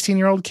a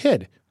 16-year-old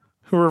kid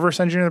who reverse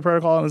engineered the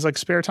protocol and was like,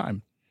 spare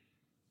time.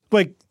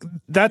 Like,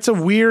 that's a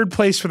weird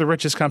place for the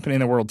richest company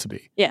in the world to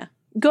be. Yeah.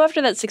 Go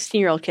after that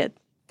 16-year-old kid.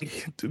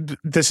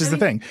 This is the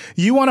thing.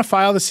 You want to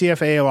file the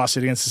CFAA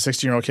lawsuit against a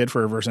 16-year-old kid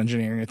for reverse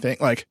engineering a thing?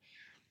 Like,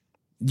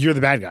 you're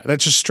the bad guy.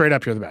 That's just straight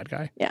up, you're the bad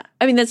guy. Yeah.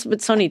 I mean, that's what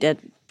Sony did,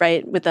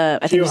 right? With I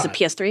think it was the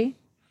PS3.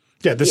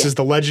 Yeah, this is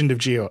the legend of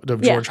George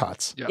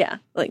Hotz. Yeah.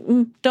 Like,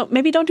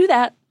 don't do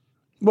that.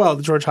 Well,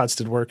 George Hotz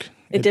did work.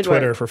 It did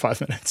Twitter work for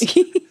 5 minutes.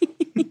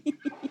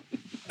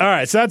 All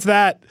right, so that's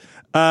that.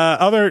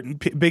 Other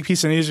big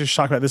piece of news we should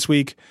talk about this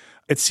week.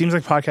 It seems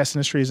like podcast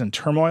industry is in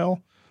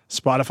turmoil.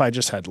 Spotify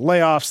just had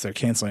layoffs. They're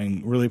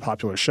canceling really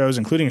popular shows,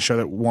 including a show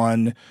that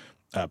won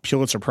a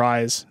Pulitzer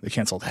Prize. They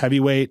canceled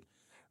Heavyweight.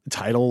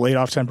 Tidal laid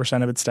off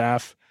 10% of its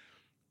staff.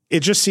 It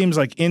just seems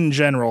like, in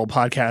general,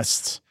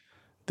 podcasts,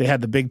 they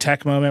had the big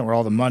tech moment where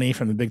all the money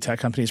from the big tech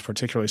companies,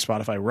 particularly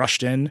Spotify,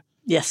 rushed in.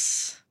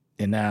 Yes.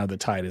 And now the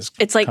tide has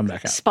come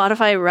back out.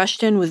 Spotify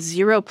rushed in with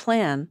zero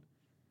plan.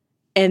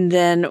 And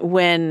then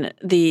when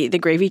the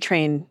gravy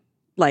train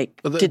did not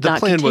continue. The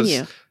plan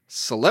was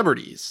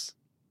celebrities.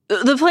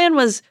 The plan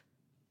was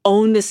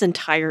own this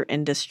entire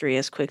industry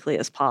as quickly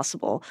as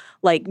possible.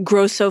 Like,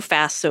 grow so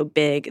fast, so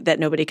big that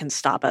nobody can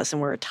stop us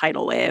and we're a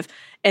tidal wave.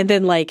 And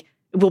then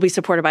we'll be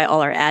supported by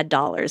all our ad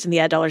dollars. And the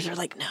ad dollars are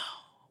like, no,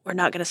 we're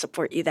not going to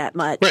support you that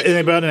much. Right, and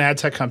they bought an ad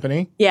tech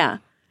company. Yeah.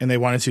 And they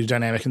wanted to do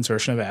dynamic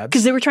insertion of ads.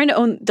 Because they were trying to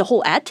own the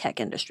whole ad tech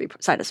industry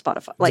side of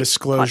Spotify.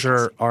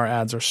 Disclosure, podcasts. Our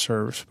ads are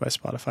served by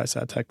Spotify's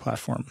ad tech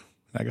platform,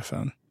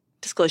 Megaphone.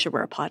 Disclosure,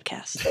 we're a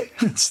podcast.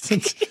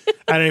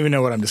 I don't even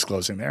know what I'm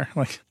disclosing there.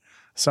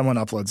 someone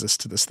uploads this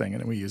to this thing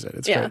and we use it.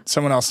 It's great.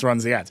 Someone else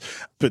runs the ads.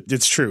 But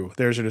it's true.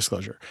 There's your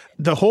disclosure.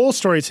 The whole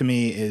story to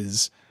me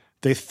is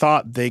they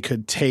thought they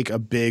could take a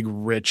big,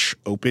 rich,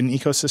 open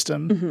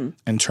ecosystem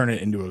and turn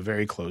it into a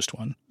very closed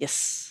one.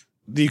 Yes.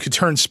 You could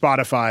turn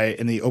Spotify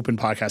and the open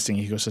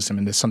podcasting ecosystem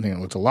into something that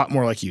looked a lot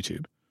more like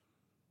YouTube.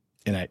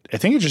 And I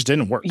think it just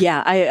didn't work.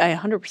 Yeah, I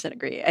 100%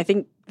 agree. I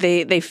think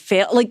they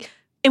failed. Like,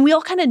 and we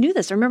all kind of knew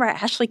this. I remember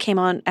Ashley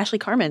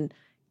Carmen,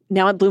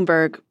 now at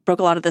Bloomberg, broke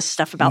a lot of this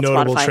stuff about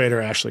Notable Spotify. trader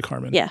Ashley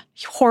Carmen. Yeah,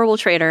 horrible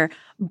trader,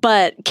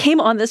 but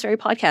came on this very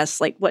podcast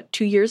like,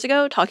 2 years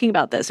ago talking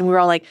about this. And we were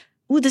all like,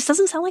 ooh, this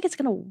doesn't sound like it's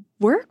going to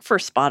work for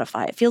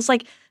Spotify. It feels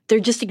like they're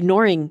just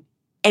ignoring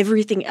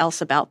everything else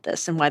about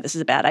this and why this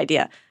is a bad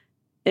idea.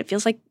 It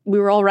feels like we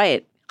were all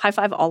right. High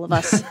five all of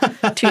us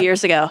 2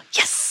 years ago.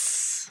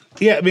 Yes.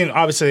 Yeah, I mean,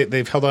 obviously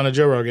they've held on to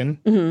Joe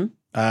Rogan.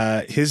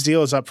 His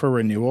deal is up for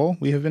renewal,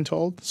 we have been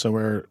told. So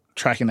we're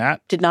tracking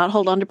that. Did not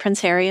hold on to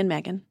Prince Harry and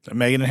Meghan.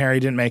 Meghan and Harry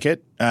didn't make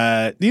it.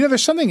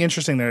 There's something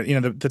interesting there.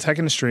 The tech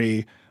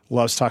industry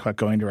loves to talk about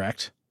going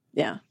direct.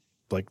 Yeah.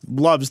 Like,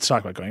 loves to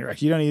talk about going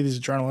direct. You don't need these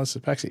journalists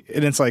at Pexi.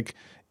 And it's like,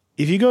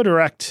 if you go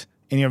direct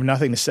and you have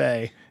nothing to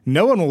say,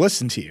 no one will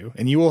listen to you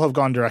and you will have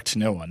gone direct to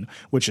no one,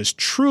 which is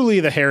truly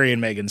the Harry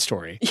and Meghan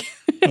story.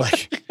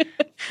 Like,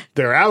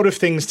 they're out of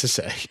things to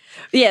say.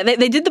 Yeah,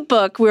 they did the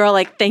book. We were all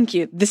like, thank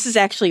you. This is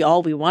actually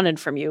all we wanted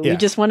from you. Yeah. We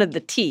just wanted the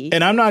tea.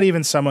 And I'm not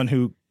even someone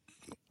who,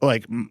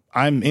 like,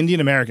 I'm Indian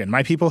American.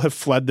 My people have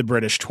fled the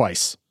British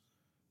twice.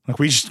 Like,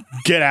 we just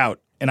get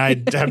out. And I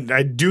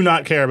do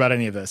not care about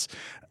any of this.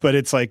 But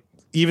it's like,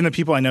 even the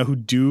people I know who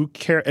do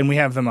care, and we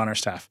have them on our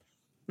staff.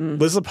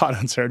 Liz Lopatto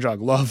and Sarah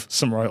Jog love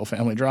some royal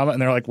family drama.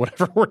 And they're like,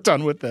 whatever, we're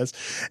done with this.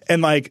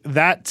 And like,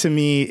 that to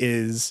me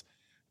is,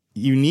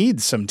 you need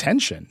some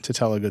tension to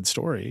tell a good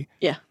story.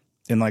 Yeah.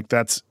 And like,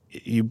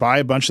 you buy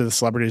a bunch of the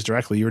celebrities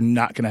directly, you're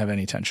not going to have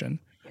any tension.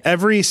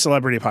 Every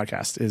celebrity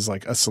podcast is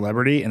like a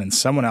celebrity and then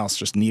someone else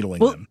just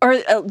needling them. Or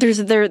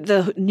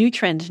the new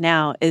trend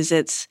now is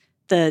it's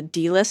the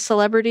D-list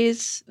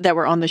celebrities that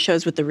were on the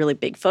shows with the really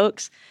big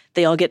folks.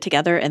 They all get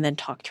together and then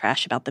talk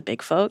trash about the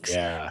big folks.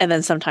 Yeah. And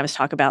then sometimes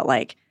talk about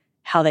like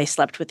how they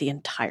slept with the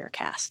entire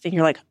cast. And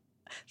you're like,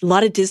 a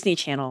lot of Disney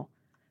Channel.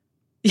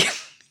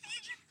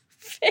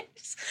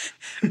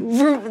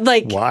 We're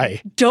like,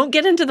 why? Don't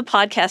get into the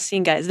podcast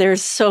scene, guys.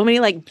 There's so many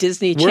like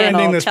Disney Channel. We're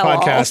ending this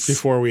tell-alls. podcast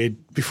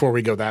before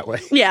we go that way.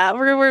 Yeah,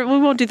 we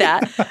won't do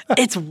that.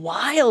 It's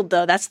wild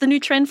though. That's the new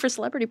trend for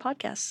celebrity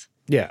podcasts.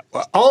 Yeah,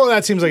 well, all of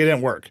that seems like it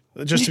didn't work.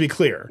 Just to be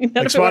clear,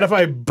 like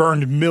Spotify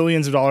burned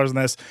millions of dollars on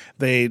this.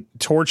 They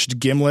torched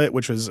Gimlet,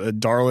 which was a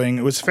darling.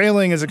 It was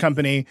failing as a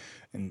company,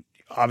 and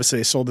obviously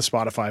they sold to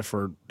Spotify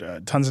for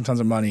tons and tons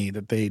of money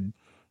that they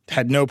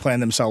had no plan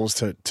themselves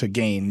to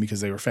gain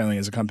because they were failing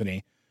as a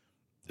company.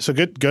 So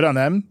good on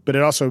them, but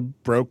it also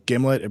broke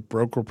Gimlet. It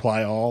broke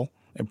Reply All.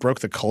 It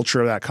broke the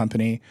culture of that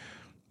company.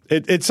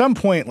 At some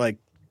point, like,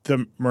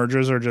 the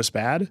mergers are just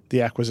bad.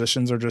 The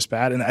acquisitions are just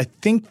bad. And I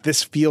think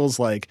this feels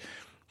like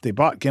they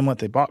bought Gimlet,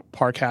 they bought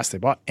Parcast, they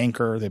bought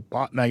Anchor, they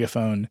bought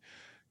Megaphone,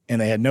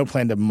 and they had no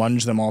plan to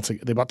munge them all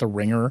together. They bought The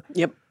Ringer.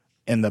 Yep.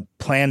 And the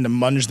plan to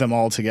munge them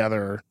all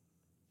together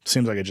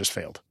seems like it just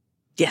failed.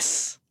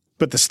 Yes.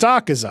 But the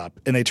stock is up,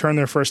 and they turn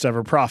their first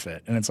ever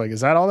profit. And it's like,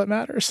 is that all that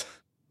matters?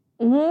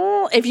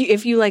 Well,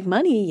 if you like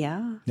money,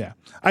 yeah. Yeah.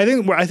 I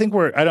don't think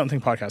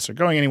podcasts are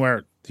going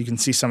anywhere. You can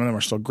see some of them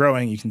are still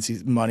growing. You can see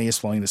money is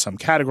flowing to some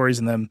categories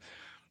in them.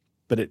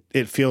 But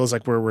it feels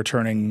like we're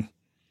returning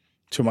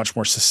to a much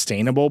more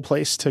sustainable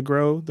place to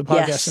grow the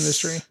podcast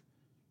industry.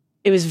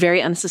 It was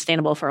very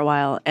unsustainable for a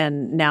while.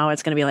 And now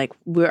it's going to be like,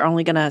 we're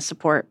only going to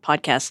support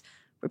podcasts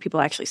where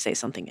people actually say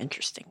something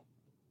interesting.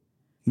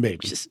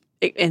 Maybe.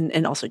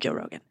 And also Joe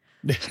Rogan.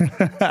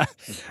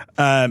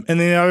 And then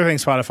the other thing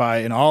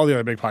Spotify and all the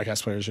other big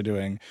podcast players are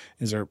doing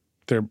is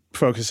they're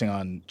focusing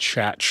on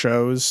chat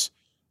shows,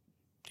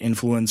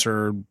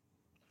 influencer,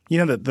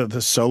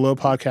 the solo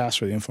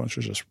podcast where the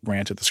influencers just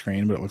rant at the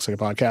screen, but it looks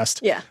like a podcast.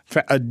 Yeah.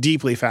 A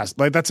deeply fast,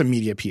 like that's a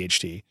media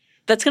PhD.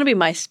 That's going to be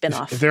my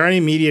spinoff. If there are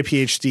any media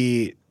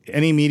PhD,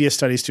 any media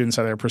studies students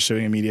out there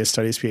pursuing a media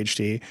studies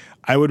PhD,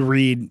 I would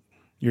read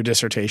your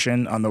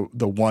dissertation on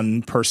the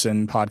one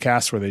person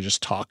podcast where they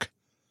just talk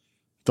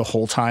the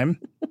whole time.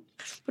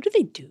 What do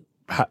they do?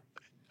 I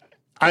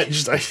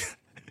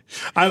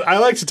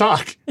like to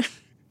talk.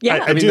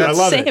 Yeah, I do. I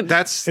love same. it.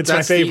 That's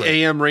my favorite. the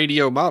AM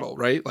radio model,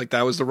 right? Like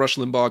that was the Rush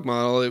Limbaugh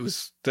model. It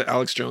was the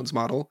Alex Jones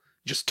model.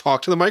 Just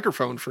talk to the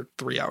microphone for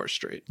 3 hours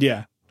straight.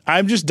 Yeah.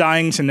 I'm just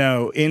dying to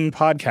know in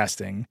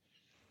podcasting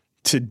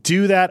to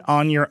do that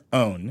on your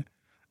own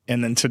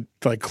and then to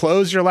like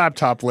close your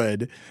laptop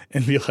lid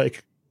and be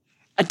like,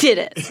 I did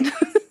it.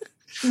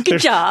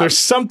 Good job. There's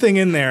something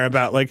in there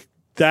about like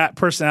that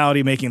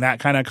personality making that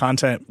kind of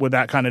content with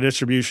that kind of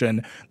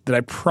distribution that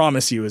I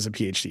promise you is a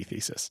PhD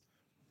thesis.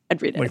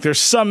 I'd read it. Like there's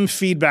some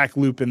feedback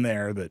loop in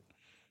there that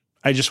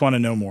I just want to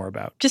know more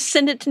about. Just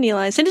send it to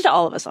Neil. Send it to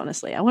all of us,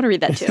 honestly. I want to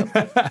read that too.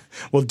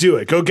 Well, do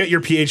it. Go get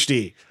your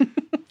PhD.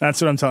 That's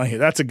what I'm telling you.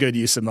 That's a good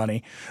use of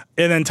money.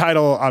 And then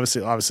Tidal,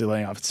 obviously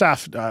laying off its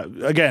staff.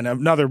 Again,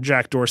 another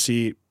Jack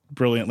Dorsey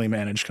brilliantly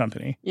managed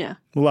company. Yeah.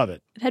 Love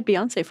it. It had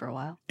Beyonce for a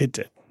while. It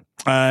did.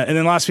 And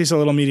then last piece of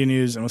little media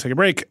news, and we'll take a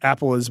break.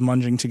 Apple is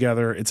munging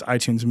together its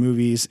iTunes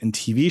Movies and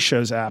TV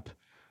Shows app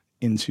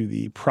into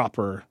the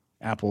proper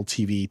Apple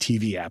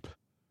TV app.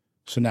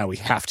 So now we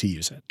have to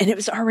use it. And it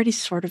was already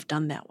sort of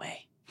done that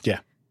way.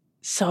 Yeah.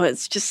 So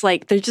it's just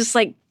like, they're just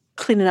like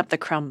cleaning up the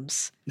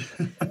crumbs.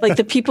 Like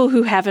the people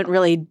who haven't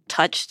really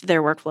touched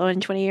their workflow in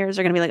 20 years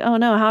are going to be like, oh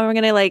no, how am I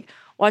going to like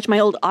watch my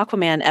old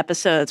Aquaman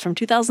episodes from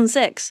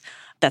 2006?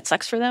 That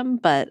sucks for them.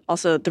 But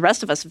also the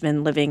rest of us have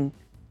been living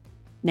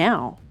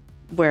now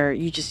where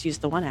you just use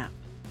the one app.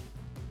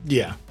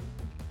 Yeah.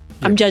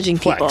 I'm judging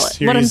Plex.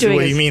 people. What I'm doing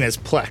what is, you mean is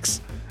Plex.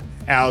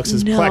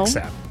 Alex's No. Plex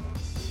app.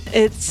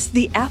 it's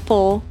the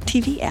Apple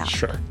TV app.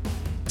 Sure.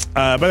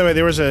 By the way,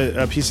 there was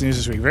a piece of news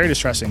this week, very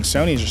distressing.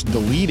 Sony is just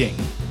deleting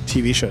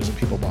TV shows that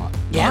people bought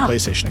Yeah. on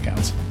PlayStation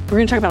accounts. We're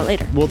going to talk about it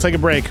later. We'll take a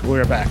break. We'll be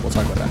right back. We'll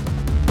talk about that.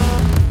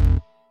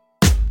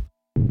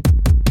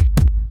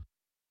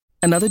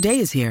 Another day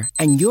is here,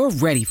 and you're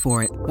ready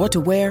for it. What to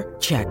wear?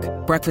 Check.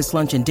 Breakfast,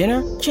 lunch, and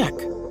dinner? Check.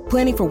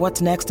 Planning for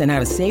what's next and how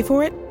to save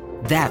for it?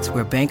 That's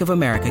where Bank of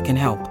America can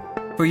help.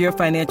 For your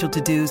financial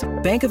to-dos,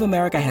 Bank of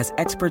America has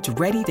experts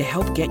ready to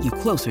help get you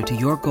closer to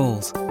your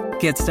goals.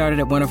 Get started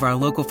at one of our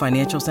local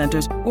financial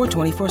centers or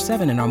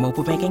 24/7 in our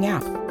mobile banking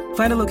app.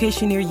 Find a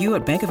location near you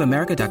at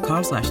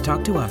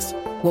bankofamerica.com/talktous.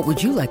 What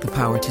would you like the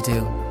power to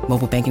do?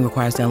 Mobile banking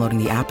requires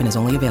downloading the app and is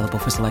only available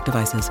for select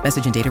devices.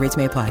 Message and data rates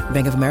may apply.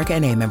 Bank of America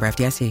NA, member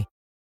FDIC.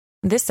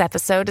 This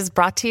episode is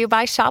brought to you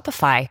by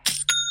Shopify.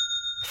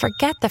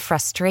 Forget the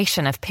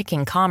frustration of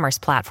picking commerce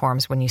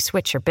platforms when you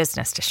switch your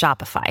business to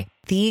Shopify,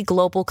 the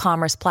global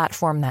commerce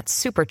platform that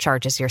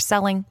supercharges your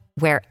selling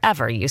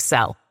wherever you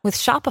sell. With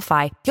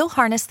Shopify, you'll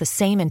harness the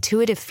same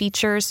intuitive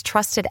features,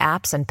 trusted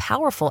apps, and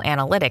powerful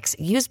analytics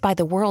used by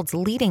the world's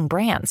leading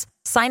brands.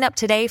 Sign up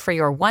today for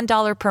your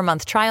 $1 per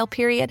month trial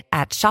period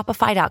at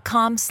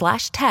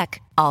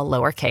shopify.com/tech, all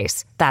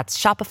lowercase. That's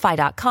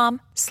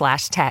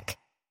shopify.com/tech.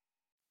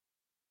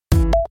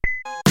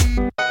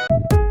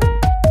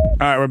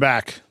 All right, we're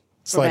back.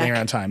 It's We're lightning back.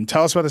 round time.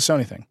 Tell us about the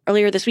Sony thing.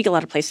 Earlier this week, a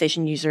lot of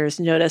PlayStation users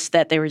noticed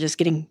that they were just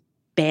getting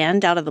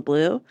banned out of the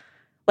blue.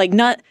 Like,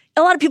 not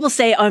a lot of people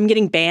say, oh, I'm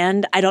getting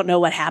banned. I don't know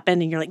what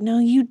happened. And you're like, no,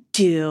 you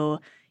do.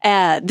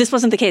 This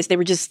wasn't the case. They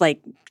were just like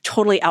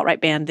totally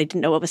outright banned. They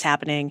didn't know what was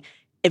happening.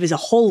 It was a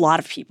whole lot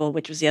of people,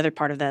 which was the other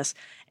part of this.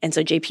 And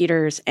so Jay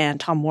Peters and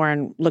Tom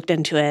Warren looked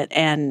into it.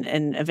 And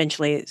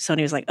eventually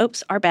Sony was like,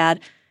 oops, our bad.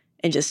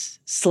 And just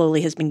slowly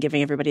has been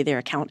giving everybody their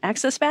account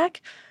access back.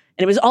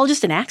 And it was all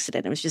just an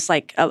accident. It was just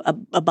like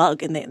a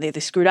bug, and they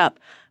screwed up.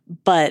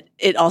 But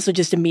it also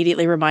just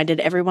immediately reminded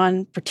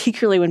everyone,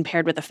 particularly when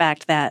paired with the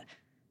fact that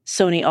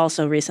Sony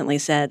also recently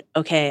said,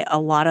 okay, a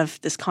lot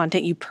of this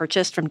content you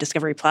purchased from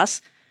Discovery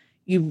Plus,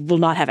 you will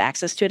not have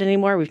access to it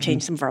anymore. We've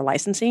changed some of our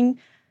licensing.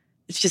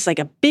 It's just like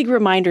a big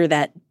reminder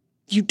that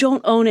you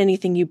don't own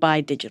anything you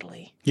buy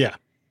digitally. Yeah.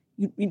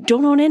 You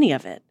don't own any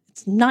of it.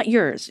 It's not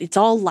yours. It's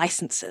all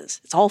licenses.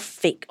 It's all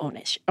fake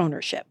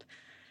ownership.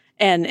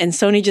 And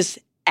Sony just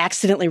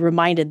accidentally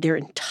reminded their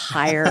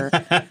entire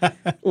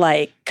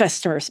like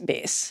customer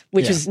base,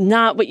 which is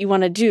not what you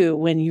want to do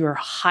when you're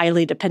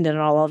highly dependent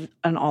on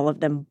all of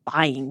them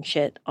buying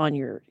shit on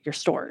your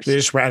stores. They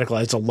just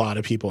radicalized a lot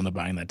of people into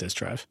buying that disk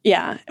drive.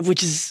 Yeah,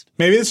 which is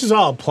Maybe this is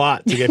all a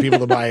plot to get people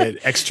to buy an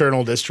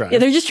external disk drive. yeah.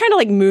 They're just trying to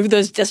like move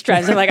those disk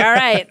drives. They're like, all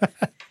right,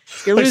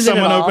 you're Like losing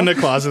someone it all. opened a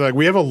closet, like,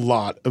 we have a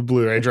lot of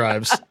Blu-ray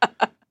drives.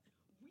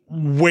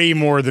 Way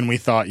more than we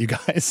thought, you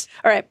guys.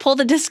 All right, pull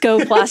the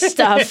Disco Plus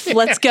stuff.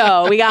 Let's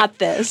go. We got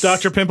this.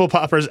 Dr. Pimple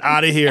Popper's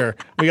out of here.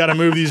 We got to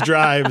move these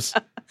drives.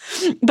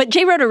 But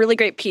Jay wrote a really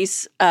great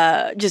piece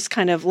just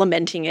kind of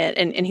lamenting it,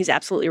 and he's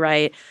absolutely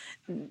right.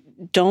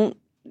 Don't,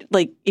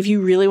 like, if you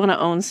really want to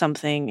own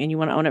something and you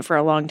want to own it for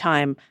a long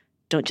time,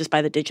 don't just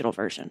buy the digital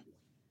version.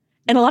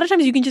 And a lot of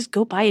times you can just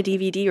go buy a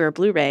DVD or a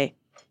Blu-ray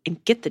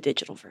and get the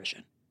digital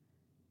version.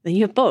 Then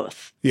you have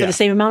both for the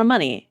same amount of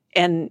money.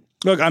 And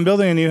Look, I'm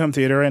building a new home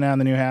theater right now in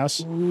the new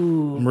house.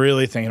 ooh, I'm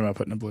really thinking about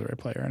putting a Blu-ray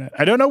player in it.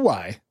 I don't know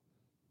why.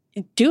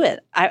 do it.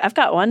 I've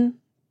got one.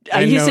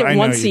 I use it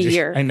once a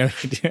year. I know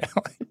you do.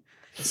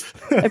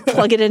 I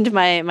plug it into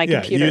my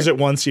computer. Use it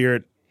once a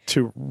year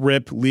to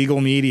rip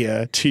legal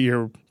media to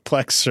your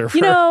Plex server.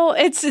 You know,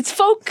 it's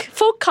folk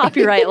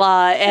copyright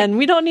law, and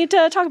we don't need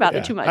to talk about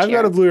it too much. I've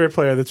here. got a Blu-ray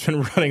player that's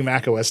been running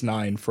Mac OS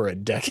 9 for a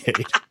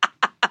decade.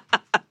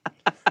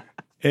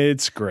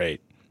 It's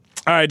great.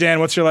 All right, Dan,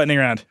 what's your lightning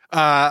round?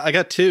 I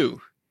got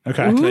two.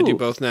 Okay. Can I Ooh. do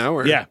both now?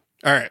 Or? Yeah.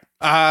 All right.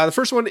 The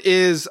first one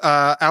is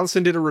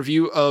Allison did a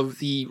review of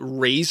the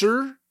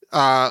Razr,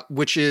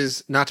 which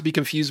is not to be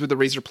confused with the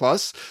Razr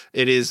Plus.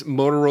 It is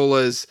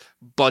Motorola's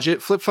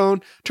budget flip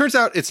phone. Turns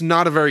out it's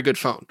not a very good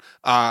phone.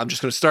 I'm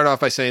just going to start off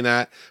by saying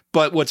that.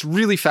 But what's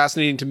really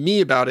fascinating to me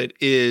about it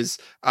is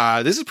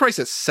this is priced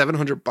at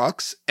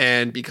 $700,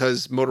 and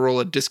because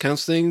Motorola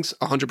discounts things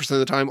 100% of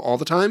the time, all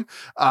the time,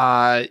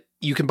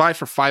 you can buy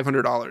for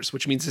 $500,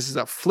 which means this is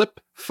a flip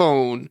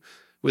phone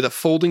with a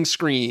folding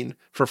screen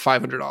for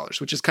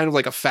 $500, which is kind of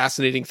like a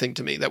fascinating thing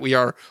to me, that we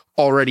are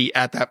already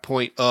at that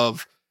point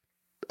of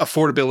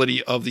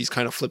affordability of these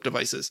kind of flip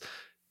devices.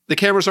 The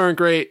cameras aren't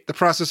great. The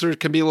processor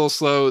can be a little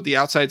slow. The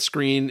outside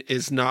screen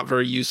is not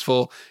very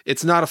useful.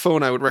 It's not a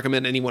phone I would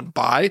recommend anyone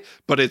buy,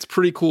 but it's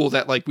pretty cool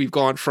that like we've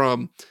gone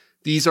from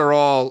these are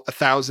all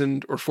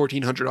 $1,000 or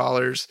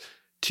 $1,400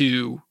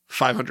 to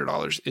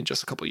 $500 in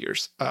just a couple of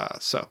years.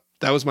 So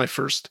that was my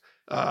first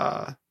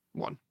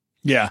one.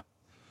 Yeah.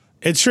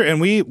 It's true. And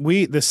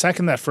we the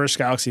second that first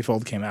Galaxy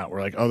Fold came out,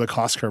 we're like, oh, the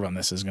cost curve on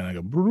this is going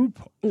to go boop.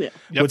 Yeah.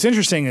 Yep. What's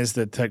interesting is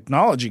the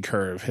technology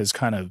curve has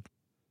kind of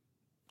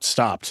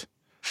stopped,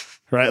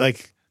 right?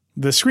 Like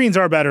the screens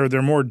are better.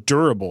 They're more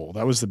durable.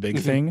 That was the big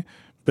thing.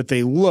 But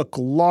they look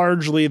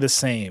largely the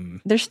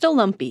same. They're still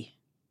lumpy.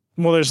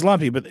 Well, there's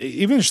lumpy, but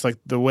even just like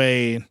the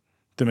way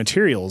the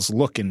materials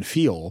look and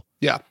feel.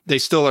 Yeah. They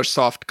still are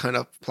soft kind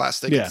of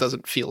plastic. Yeah. It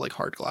doesn't feel like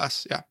hard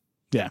glass. Yeah.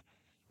 Yeah.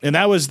 And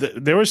that was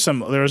there was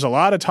a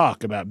lot of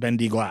talk about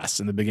bendy glass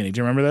in the beginning. Do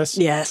you remember this?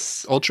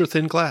 Yes. Ultra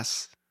thin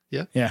glass.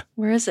 Yeah. Yeah.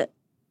 Where is it?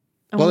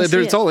 Well,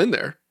 it's all in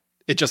there.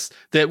 It just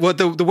that what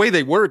the way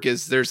they work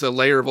is there's a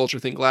layer of ultra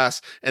thin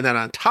glass, and then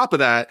on top of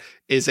that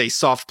is a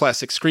soft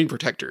plastic screen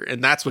protector,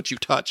 and that's what you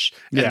touch,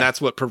 and that's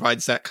what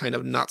provides that kind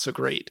of not so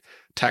great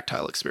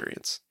tactile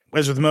experience.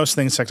 As with most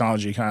things,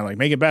 technology, you kind of like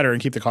make it better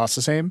and keep the cost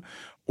the same,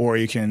 or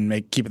you can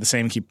keep it the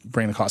same,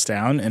 bring the cost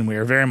down. And we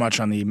are very much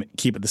on the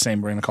keep it the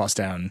same, bring the cost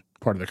down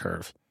part of the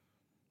curve.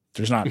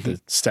 There's not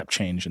the step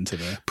change into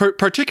the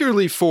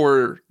particularly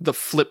for the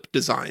flip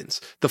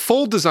designs. The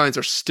fold designs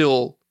are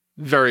still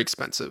very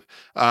expensive.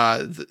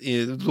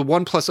 The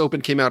OnePlus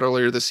Open came out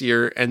earlier this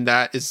year, and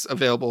that is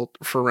available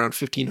for around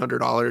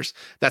 $1,500.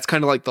 That's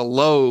kind of like the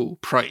low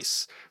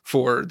price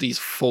for these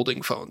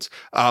folding phones.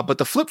 But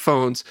the flip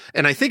phones,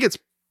 and I think it's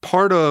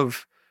part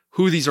of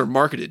who these are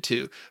marketed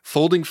to.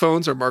 Folding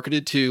phones are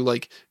marketed to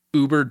like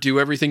Uber do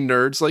everything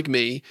nerds like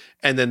me,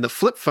 and then the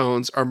flip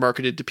phones are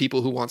marketed to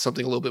people who want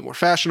something a little bit more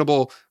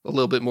fashionable, a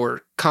little bit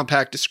more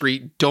compact,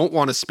 discreet, don't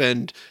want to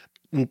spend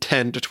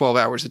 10 to 12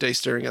 hours a day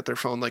staring at their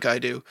phone like I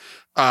do,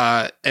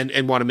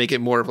 and want to make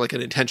it more of like an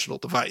intentional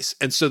device.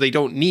 And so they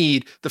don't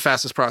need the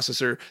fastest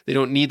processor. They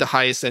don't need the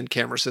highest end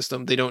camera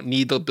system. They don't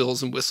need the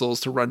bells and whistles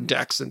to run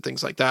Dex and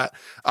things like that.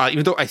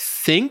 Even though I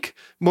think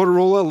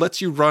Motorola lets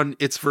you run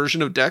its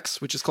version of Dex,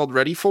 which is called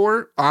Ready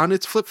For, on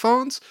its flip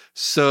phones.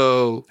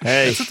 So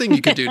that's the thing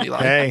you could do,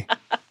 Nilay. Hey,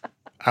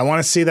 I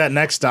want to see that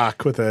next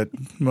dock with a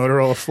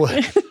Motorola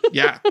Flip.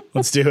 Yeah.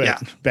 Let's do it. Yeah.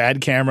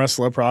 Bad camera,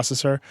 slow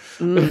processor.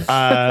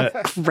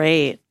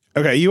 Great.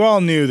 Okay, you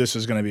all knew this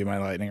was going to be my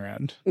lightning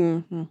round.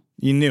 Mm-hmm.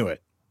 You knew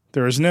it.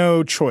 There was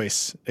no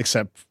choice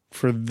except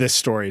for this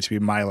story to be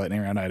my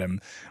lightning round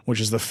item, which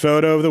is the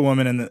photo of the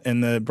woman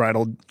in the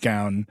bridal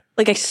gown.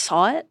 Like I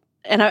saw it,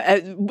 and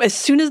I as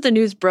soon as the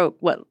news broke,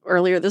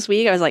 earlier this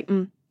week, I was like,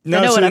 No,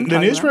 so the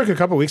news broke a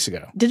couple of weeks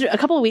ago. Did it a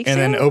couple of weeks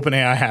ago? And then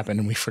OpenAI happened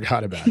and we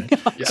forgot about it.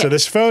 Yeah. So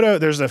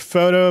there's a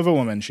photo of a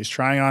woman. She's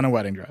trying on a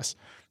wedding dress.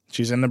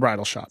 She's in the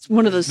bridal shots.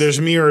 One of those.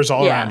 There's mirrors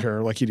all around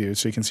her like you do,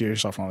 so you can see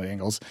yourself on all the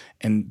angles.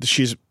 And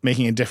she's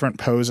making a different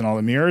pose in all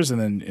the mirrors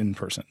and then in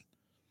person.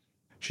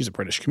 She's a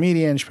British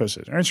comedian. She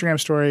posted her Instagram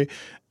story.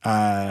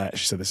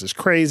 She said, "This is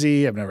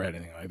crazy. I've never had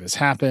anything like this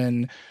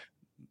happen."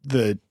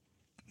 The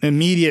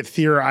immediate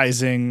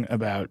theorizing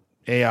about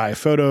AI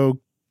photo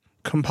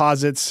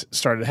composites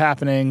started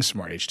happening.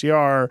 Smart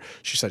HDR.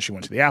 She said she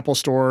went to the Apple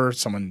store.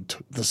 Some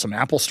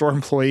Apple store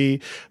employee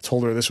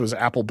told her this was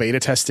Apple beta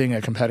testing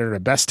a competitor to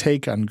Best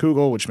Take on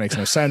Google, which makes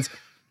no sense.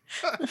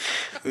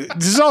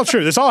 This is all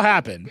true. This all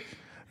happened.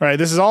 Right.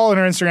 This is all in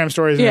her Instagram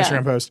stories and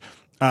Instagram post.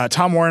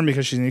 Tom Warren,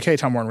 because she's in the UK,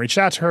 Tom Warren reached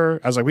out to her.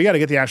 I was like, we got to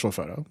get the actual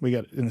photo.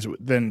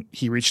 Then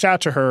he reached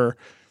out to her.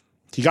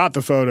 He got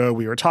the photo.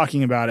 We were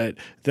talking about it.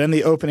 Then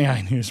the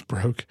OpenAI news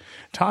broke.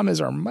 Tom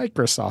is our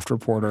Microsoft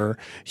reporter.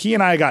 He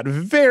and I got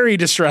very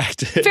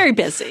distracted. Very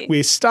busy.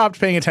 We stopped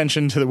paying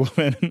attention to the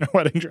woman in her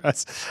wedding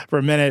dress for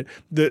a minute.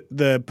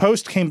 The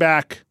post came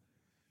back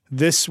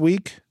this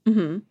week.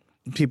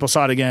 Mm-hmm. People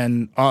saw it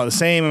again. The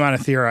same amount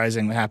of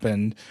theorizing that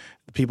happened.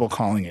 People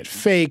calling it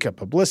fake, a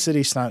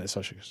publicity stunt,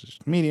 especially because she's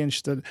a comedian.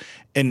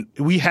 And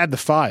we had the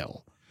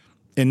file.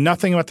 And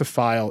nothing about the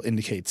file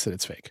indicates that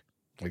it's fake.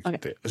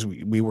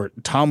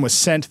 Tom was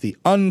sent the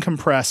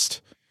uncompressed,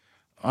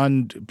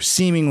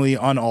 seemingly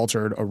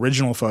unaltered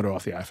original photo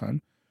off the iPhone.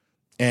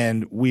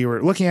 And we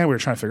were looking at it, we were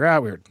trying to figure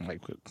out, we were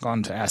like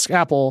gone to ask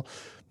Apple,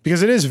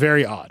 because it is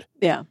very odd.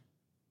 Yeah.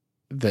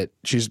 That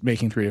she's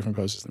making 3 different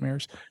poses in the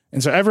mirrors.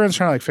 And so everyone's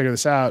trying to like figure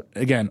this out.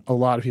 Again, a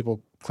lot of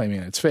people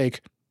claiming that it's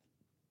fake.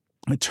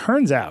 It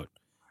turns out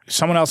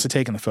someone else had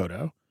taken the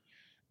photo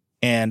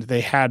and they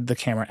had the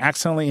camera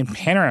accidentally in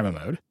panorama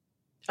mode.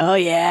 Oh,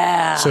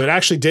 yeah. So it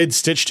actually did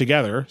stitch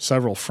together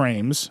several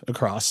frames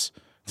across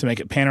to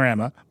make it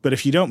panorama. But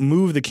if you don't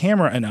move the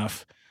camera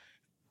enough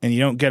and you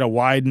don't get a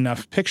wide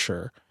enough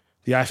picture,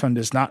 the iPhone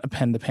does not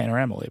append the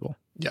panorama label.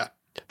 Yeah.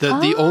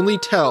 The only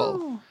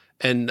tell,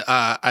 and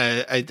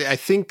I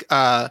think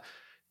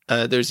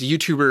there's a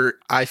YouTuber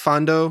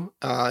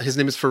iFondo. His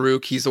name is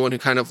Farouk. He's the one who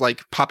kind of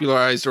like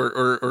popularized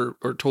or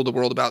told the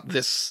world about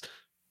this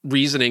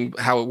reasoning,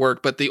 how it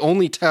worked. But the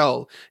only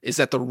tell is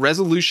that the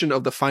resolution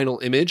of the final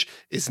image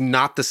is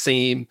not the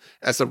same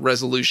as the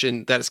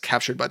resolution that is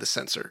captured by the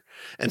sensor.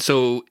 And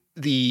so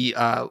the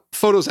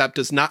Photos app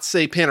does not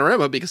say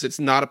panorama because it's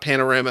not a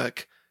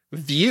panoramic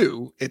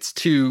view. It's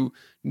too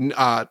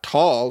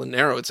tall and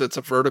narrow. It's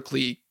a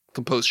vertically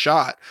composed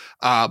shot.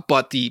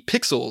 But the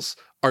pixels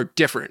are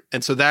different.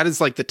 And so that is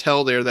like the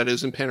tell there that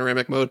is in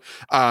panoramic mode.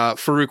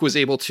 Farouk was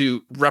able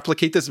to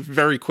replicate this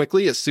very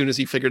quickly as soon as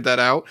he figured that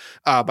out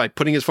by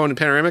putting his phone in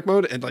panoramic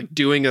mode and like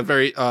doing a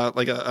very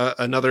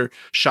another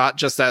shot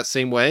just that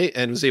same way,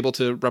 and was able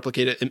to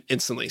replicate it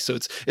instantly. So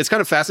it's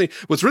kind of fascinating.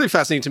 What's really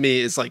fascinating to me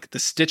is like the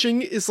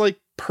stitching is like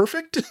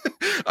perfect.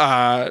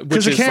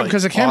 Because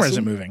the camera awesome.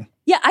 isn't moving.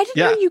 Yeah, I didn't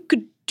know you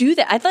could do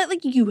that. I thought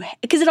like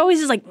because it always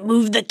is like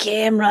move the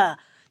camera.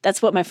 That's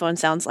what my phone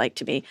sounds like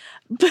to me.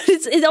 But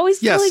it's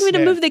always telling me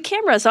to move the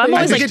camera. So I'm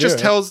always I think like, it just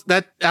tells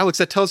that, Alex,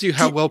 that tells you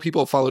how well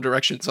people follow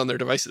directions on their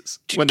devices.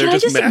 When they're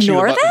just mashing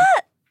ignore a button.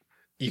 that?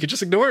 You could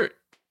just ignore it.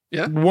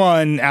 Yeah.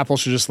 One, Apple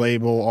should just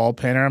label all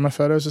panorama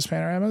photos as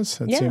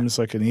panoramas. It seems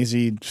like an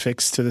easy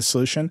fix to the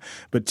solution.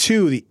 But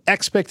two, the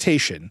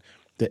expectation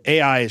that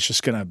AI is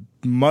just going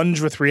to munge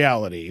with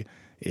reality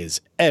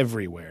is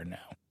everywhere now.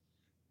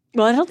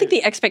 Well, I don't think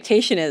the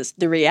expectation is.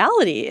 The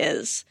reality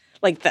is.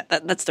 Like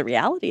that's the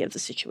reality of the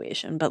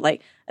situation. But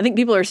like, I think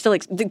people are still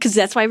because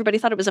that's why everybody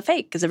thought it was a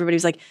fake. Because everybody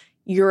was like,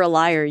 "You're a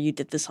liar. You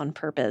did this on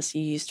purpose.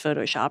 You used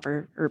Photoshop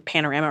or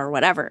Panorama or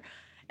whatever."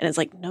 And it's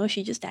like, no,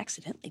 she just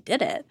accidentally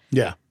did it.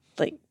 Yeah.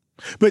 Like,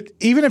 but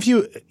even if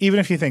you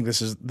think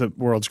this is the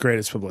world's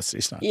greatest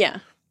publicity stunt,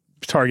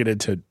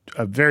 targeted to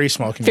a very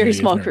small community, very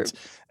small group,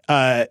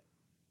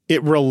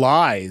 it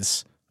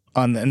relies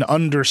on an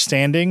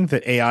understanding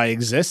that AI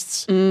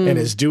exists and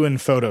is doing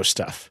photo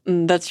stuff.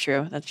 That's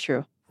true. That's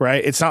true.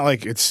 Right? It's not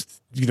like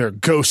it's either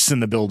ghosts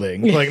in the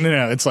building. Like,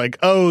 no. It's like,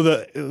 oh,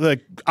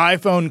 the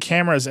iPhone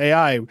camera's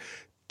AI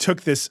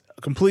took this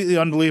completely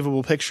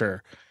unbelievable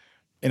picture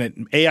and it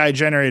AI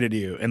generated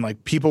you. And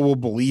like people will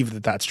believe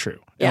that that's true.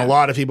 And a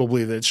lot of people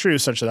believe that it's true,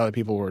 such that other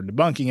people were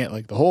debunking it,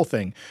 like the whole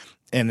thing.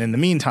 And in the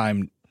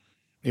meantime,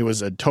 it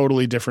was a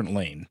totally different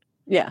lane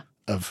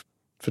of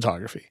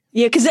photography.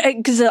 Yeah,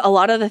 because a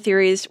lot of the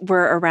theories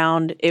were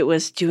around it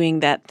was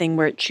doing that thing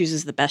where it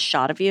chooses the best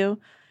shot of you.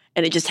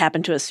 And it just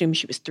happened to assume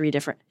she was three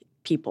different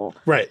people.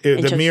 Right.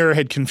 The mirror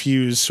had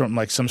confused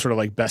some sort of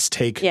like best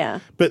take. Yeah.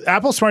 But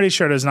Apple Smart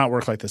HDR does not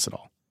work like this at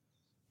all.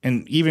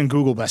 And even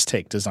Google Best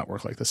Take does not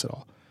work like this at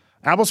all.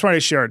 Apple Smart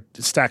HDR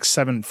stacks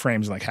 7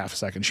 frames in like half a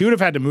second. She would have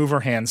had to move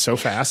her hand so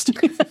fast.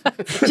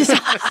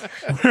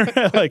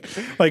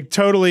 like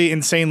totally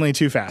insanely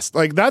too fast.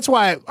 Like that's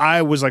why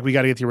I was like, we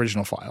got to get the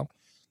original file.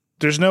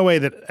 There's no way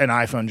that an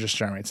iPhone just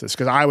generates this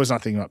because I was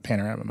not thinking about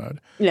panorama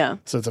mode. Yeah.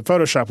 So it's a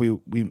Photoshop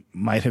we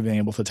might have been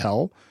able to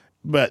tell.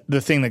 But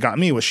the thing that got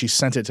me was she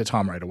sent it to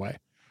Tom right away.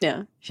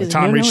 Yeah. Like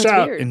Tom reached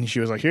out and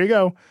she was like, here you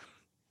go.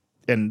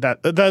 And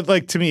that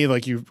like to me,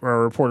 like you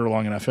are a reporter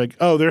long enough, like,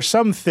 oh, there's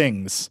some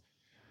things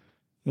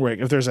where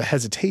if there's a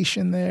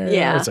hesitation there,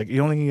 it's like you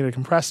don't think you get a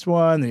compressed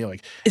one, then you're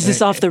like, is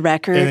this off the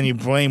record? And then you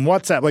blame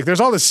WhatsApp. Like there's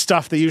all this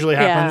stuff that usually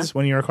happens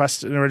when you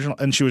request an original.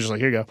 And she was just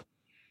like, here you go.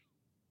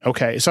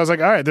 Okay. So I was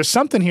like, all right, there's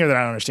something here that I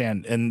don't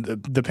understand. And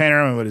the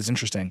panorama mode is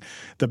interesting.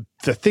 The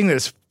thing that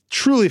is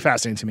truly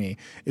fascinating to me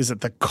is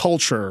that the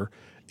culture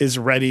is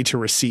ready to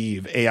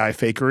receive AI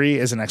fakery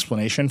as an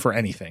explanation for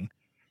anything.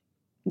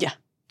 Yeah.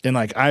 And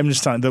like, I'm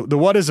just telling the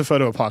what is a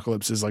photo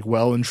apocalypse is like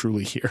well and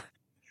truly here.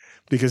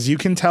 Because you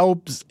can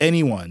tell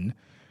anyone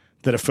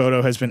that a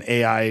photo has been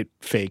AI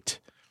faked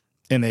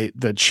and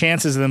the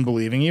chances of them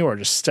believing you are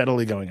just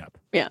steadily going up.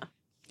 Yeah.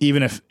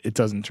 Even if it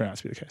doesn't turn out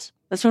to be the case.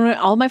 That's when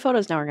all my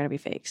photos now are going to be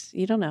fakes.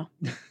 You don't know.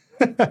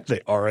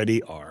 They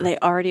already are. They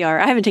already are.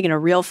 I haven't taken a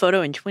real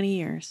photo in 20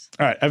 years.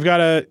 All right. I've got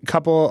a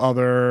couple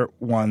other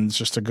ones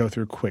just to go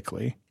through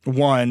quickly.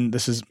 One,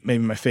 this is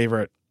maybe my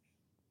favorite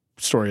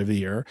story of the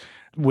year.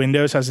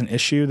 Windows has an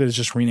issue that is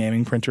just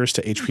renaming printers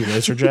to HP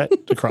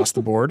LaserJet across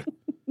the board.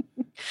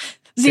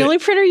 It's the only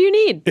printer you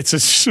need. It's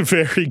just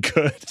very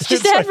good. It's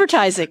just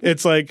advertising.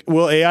 It's like,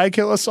 will AI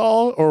kill us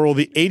all, or will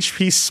the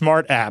HP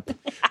Smart app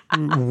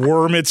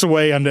worm its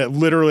way onto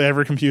literally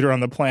every computer on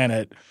the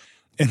planet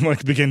and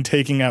like begin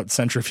taking out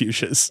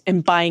centrifuges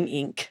and buying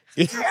ink?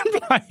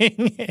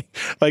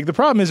 Like the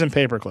problem isn't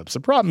paper clips.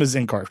 The problem is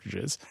ink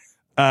cartridges.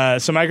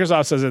 So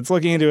Microsoft says it's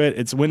looking into it.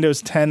 It's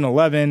Windows 10,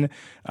 11.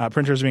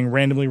 Printers are being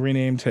randomly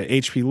renamed to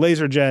HP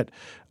LaserJet.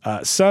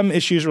 Some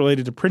issues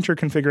related to printer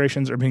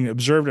configurations are being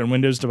observed on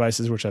Windows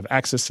devices which have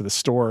access to the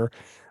store.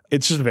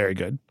 It's just very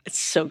good. It's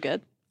so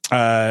good.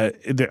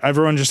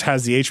 Everyone just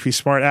has the HP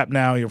Smart app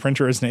now. Your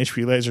printer is an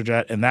HP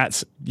LaserJet, and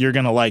you're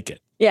going to like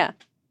it. Yeah.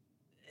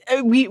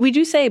 We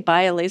do say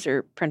buy a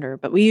laser printer,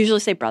 but we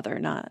usually say brother,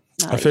 not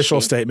official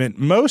HP. Statement.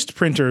 Most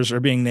printers are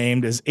being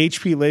named as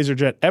HP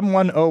LaserJet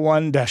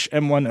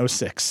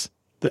M101-M106.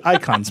 The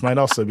icons might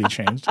also be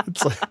changed.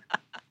 It's like,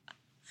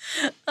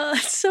 oh,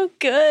 it's so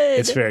good.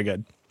 It's very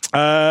good.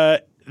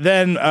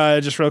 Then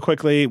just real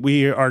quickly,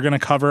 we are going to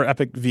cover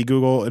Epic v.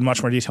 Google in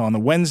much more detail on the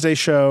Wednesday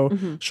show.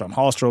 Mm-hmm. Sean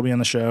Hollister will be on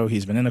the show.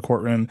 He's been in the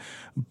courtroom.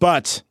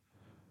 But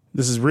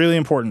this is really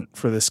important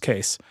for this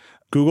case.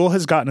 Google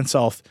has gotten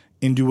itself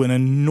into an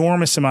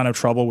enormous amount of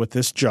trouble with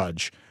this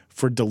judge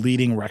for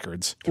deleting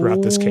records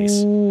throughout this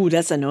case. Ooh,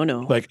 that's a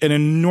no-no. Like an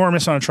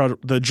enormous amount of trouble.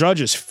 The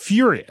judge is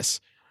furious.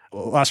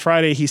 Last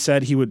Friday, he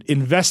said he would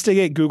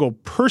investigate Google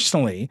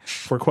personally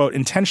for, quote,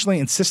 intentionally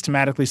and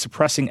systematically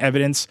suppressing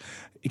evidence.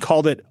 He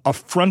called it a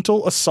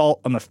frontal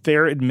assault on the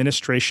fair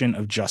administration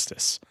of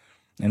justice.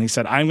 And he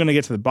said, I'm going to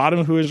get to the bottom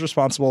of who is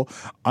responsible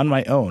on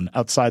my own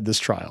outside this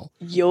trial.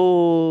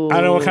 Yo. I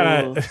don't know what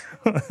kind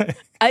of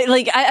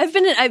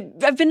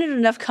I've been in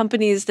enough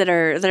companies that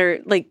are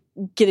like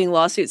getting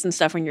lawsuits and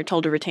stuff when you're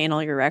told to retain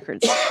all your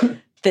records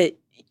that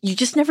you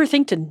just never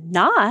think to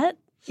not.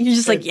 You're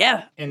just like,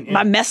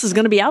 my mess is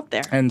going to be out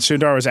there. And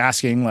Sundar was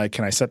asking, like,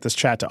 can I set this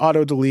chat to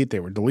auto-delete? They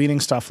were deleting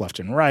stuff left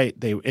and right.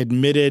 They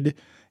admitted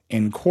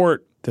in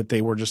court that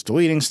they were just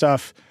deleting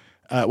stuff.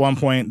 At one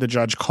point, the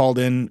judge called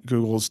in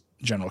Google's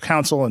general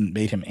counsel and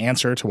made him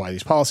answer to why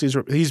these policies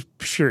were – he's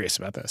furious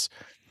about this.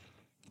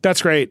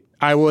 That's great.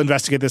 I will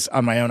investigate this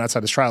on my own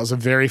outside this trial. It's a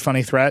very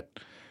funny threat.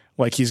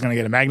 Like he's going to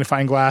get a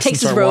magnifying glass.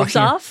 Takes his robes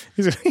off.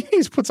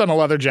 He puts on a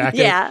leather jacket.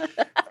 Yeah.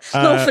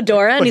 Little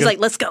fedora. And he's like,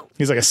 let's go.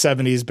 He's like a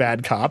 70s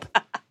bad cop.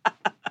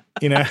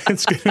 You know,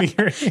 it's going to be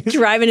great.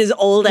 Driving his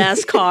old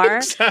ass car.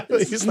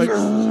 Exactly. He's like,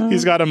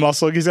 he's got a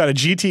muscle. He's got a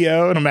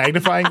GTO and a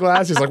magnifying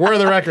glass. He's like, where are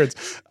the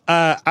records?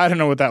 I don't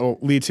know what that will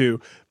lead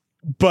to.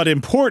 But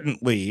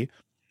importantly,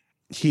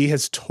 he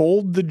has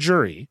told the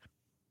jury,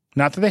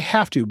 not that they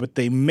have to, but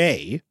they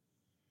may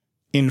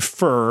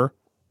infer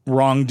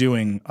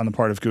wrongdoing on the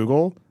part of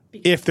Google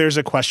if there's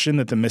a question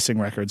that the missing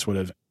records would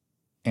have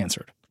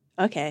answered.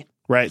 Okay.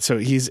 Right. So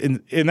he's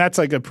in, and that's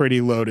like a pretty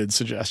loaded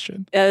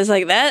suggestion. I was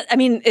like that. I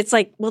mean, it's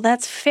like, well,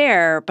 that's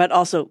fair, but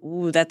also,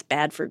 ooh, that's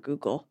bad for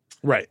Google.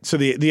 Right. So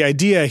the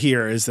idea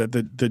here is that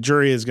the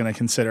jury is going to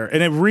consider,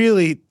 and it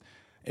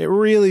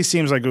really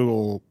seems like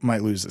Google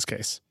might lose this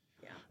case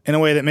in a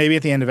way that maybe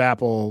at the end of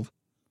Apple,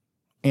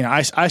 you know,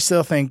 I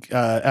still think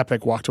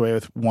Epic walked away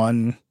with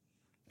one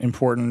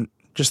important,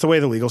 just the way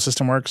the legal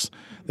system works.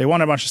 They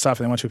won a bunch of stuff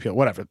and they went to appeal,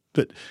 whatever.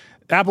 But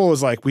Apple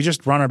was like, we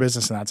just run our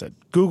business and that's it.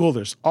 Google,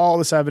 there's all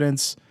this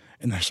evidence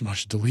and there's so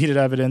much deleted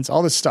evidence,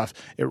 all this stuff.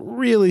 It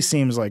really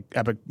seems like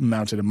Epic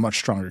mounted a much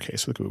stronger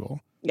case with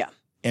Google. Yeah.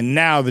 And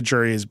now the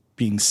jury is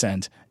being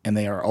sent and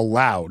they are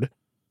allowed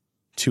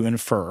to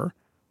infer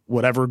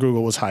whatever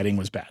Google was hiding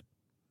was bad,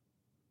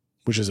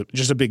 which is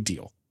just a big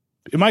deal.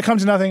 It might come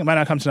to nothing. It might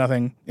not come to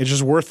nothing. It's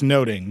just worth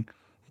noting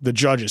the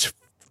judge is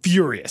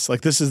furious.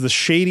 Like this is the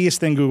shadiest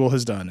thing Google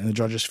has done, and the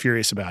judge is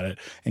furious about it,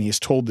 and he has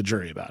told the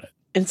jury about it.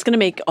 And it's going to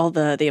make all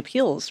the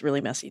appeals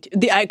really messy, too.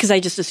 Because I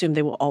just assume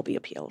they will all be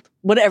appealed,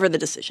 whatever the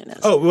decision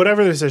is. Oh,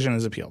 whatever the decision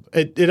is appealed.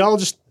 It all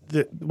just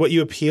what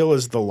you appeal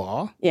is the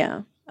law.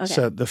 Yeah. Okay.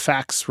 So the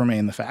facts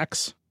remain the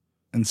facts,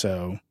 and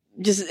so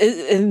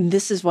and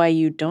this is why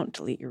you don't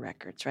delete your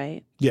records,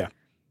 right? Yeah.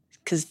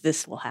 Because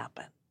this will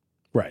happen.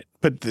 Right.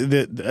 But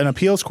an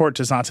appeals court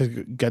does not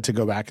get to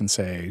go back and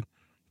say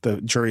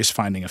the jury's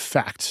finding of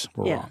fact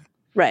were wrong.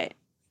 Right.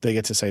 They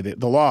get to say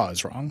that the law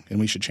is wrong and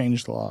we should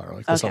change the law or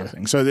like this other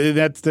thing. So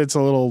that's a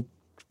little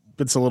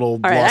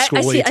law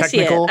school-y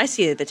technical. I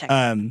see the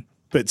technical.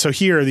 But so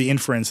here the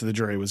inference of the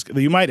jury was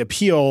you might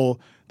appeal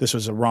this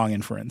was a wrong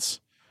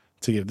inference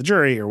to give the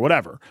jury or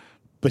whatever.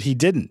 But he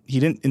didn't. He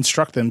didn't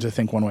instruct them to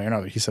think one way or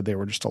another. He said they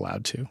were just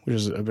allowed to, which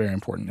is a very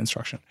important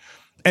instruction.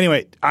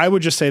 Anyway, I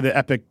would just say the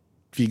Epic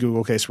v.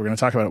 Google case, we're going to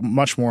talk about it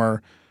much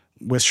more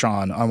with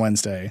Sean on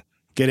Wednesday.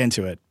 Get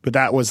into it. But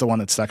that was the one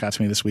that stuck out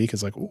to me this week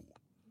is like, ooh,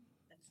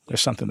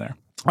 there's something there.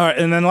 All right.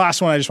 And then the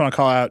last one I just want to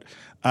call out,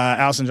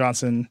 Allison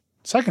Johnson,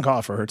 second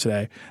call for her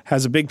today,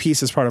 has a big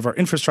piece as part of our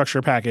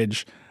infrastructure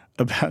package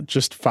about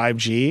just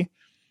 5G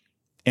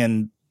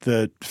and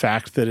the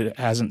fact that it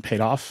hasn't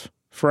paid off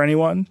for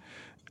anyone.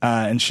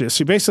 And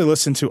she basically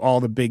listened to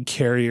all the big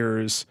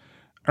carriers'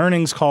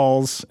 earnings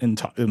calls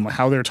and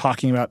how they're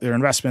talking about their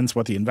investments,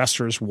 what the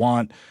investors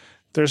want.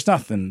 There's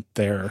nothing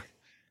there.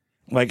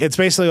 Like it's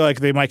basically like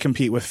they might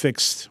compete with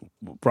fixed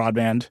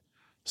broadband.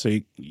 So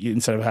you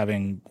instead of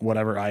having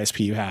whatever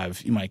ISP you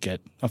have, you might get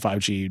a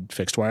 5G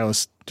fixed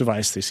wireless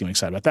device. They seem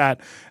excited about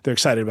that. They're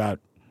excited about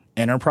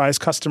enterprise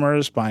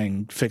customers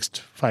buying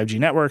fixed 5G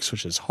networks,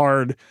 which is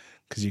hard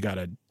because you got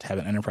to have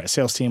an enterprise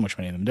sales team, which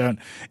many of them don't.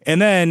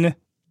 And then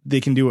they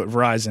can do what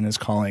Verizon is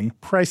calling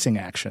pricing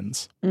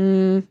actions.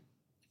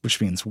 Which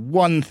means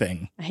one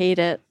thing. I hate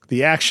it.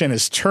 The action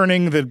is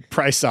turning the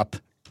price up.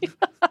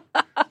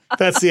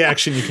 That's the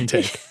action you can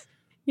take.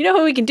 You know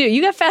what we can do?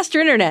 You got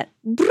faster internet.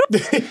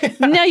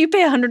 Now you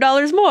pay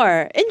 $100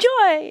 more.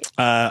 Enjoy.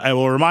 I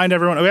will remind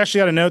everyone, we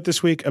actually got a note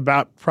this week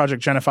about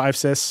Project Jenna 5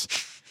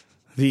 Sys,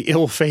 the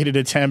ill-fated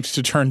attempt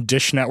to turn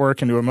Dish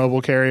Network into a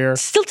mobile carrier.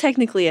 Still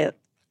technically it.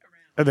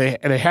 They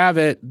have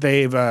it.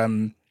 They've,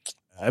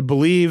 I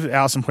believe,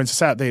 Allison points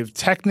this out, they've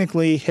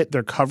technically hit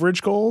their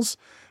coverage goals,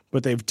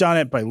 but they've done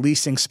it by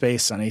leasing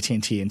space on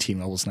AT&T and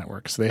T-Mobile's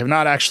network. So they have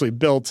not actually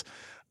built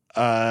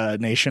a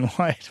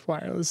nationwide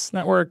wireless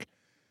network.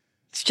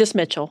 It's just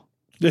Mitchell.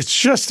 It's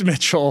just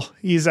Mitchell.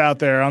 He's out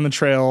there on the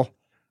trail.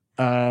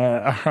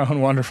 Our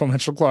own wonderful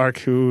Mitchell Clark,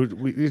 who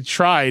we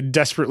tried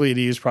desperately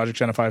to use Project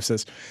Genify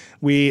Sys.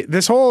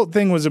 This whole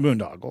thing was a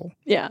boondoggle.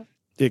 Yeah.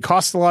 It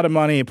cost a lot of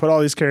money. It put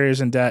all these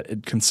carriers in debt.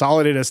 It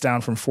consolidated us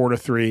down from 4 to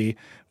 3.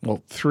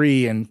 Well,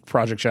 3 in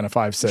Project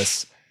Genify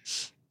Sys.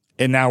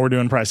 And now we're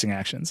doing pricing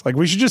actions. Like,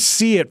 we should just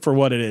see it for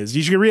what it is.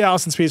 You should read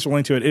Allison's piece. We'll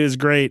link to it. It is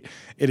great.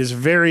 It is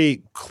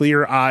very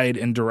clear-eyed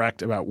and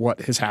direct about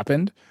what has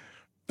happened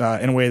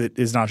in a way that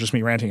is not just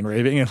me ranting and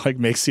raving. It like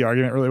makes the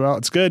argument really well.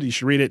 It's good. You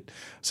should read it.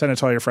 Send it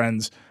to all your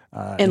friends.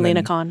 And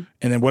Lena Khan.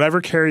 And then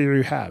whatever carrier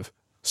you have,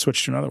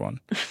 switch to another one.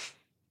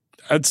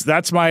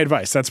 That's my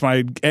advice. That's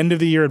my end of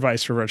the year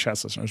advice for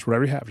Vergecast listeners.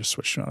 Whatever you have, just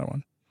switch to another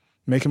one.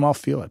 Make them all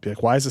feel it. Be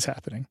like, why is this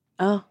happening?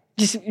 Oh,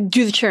 just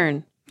do the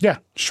churn. Yeah,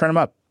 just turn them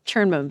up.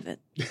 Churn moment.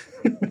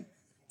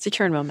 It's a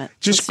churn moment.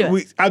 I'm just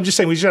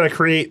saying we just got to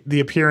create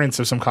the appearance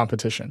of some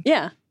competition.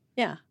 Yeah,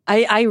 yeah.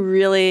 I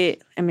really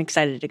am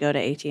excited to go to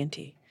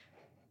AT&T.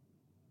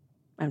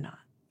 I'm not.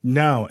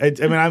 No,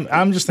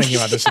 I'm just thinking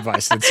about this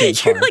advice. That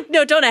seems You're hard. like,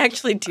 no, don't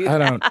actually do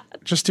that. I don't.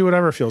 Just do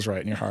whatever feels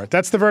right in your heart.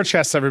 That's the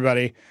Vergecast,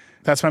 everybody.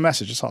 That's my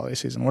message this holiday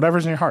season.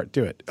 Whatever's in your heart,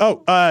 do it.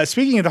 Oh,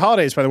 speaking of the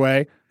holidays, by the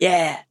way.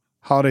 Yeah.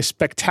 Holiday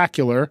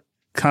Spectacular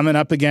coming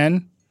up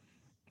again.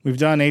 We've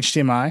done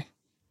HDMI.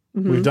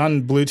 Mm-hmm. We've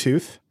done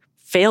Bluetooth.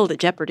 Failed at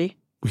Jeopardy.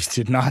 We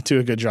did not do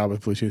a good job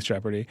with Bluetooth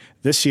Jeopardy.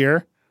 This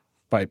year,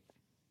 by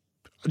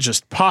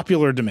just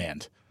popular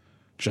demand,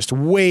 just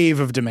wave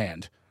of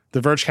demand,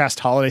 the Vergecast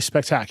Holiday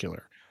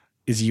Spectacular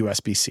is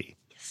USB-C.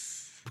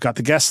 Yes. We've got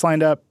the guests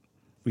lined up.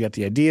 We got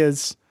the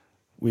ideas.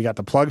 We got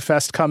the Plug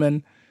Fest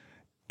coming.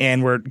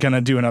 And we're going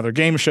to do another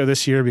game show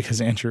this year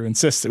because Andrew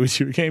insists that we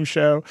do a game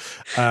show.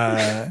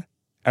 I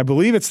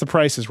believe it's The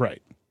Price is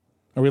Right.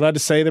 Are we allowed to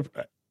say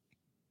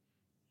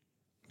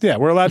Yeah,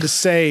 we're allowed to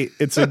say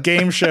it's a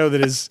game show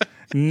that is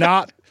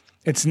not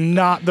 – it's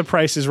not The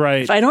Price is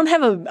Right. If I don't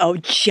have a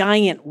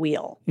giant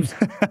wheel.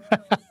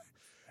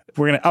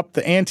 We're going to up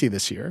the ante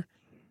this year.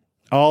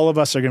 All of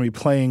us are going to be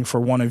playing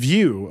for one of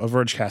you, a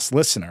Vergecast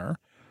listener,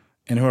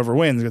 and whoever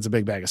wins gets a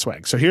big bag of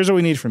swag. So here's what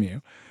we need from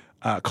you.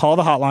 Call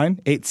the hotline,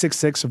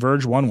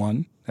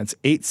 866-VERGE11. That's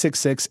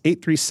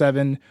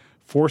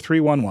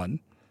 866-837-4311.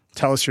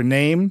 Tell us your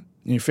name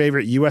and your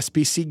favorite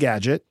USB-C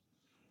gadget.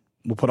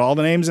 We'll put all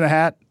the names in a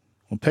hat.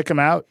 We'll pick them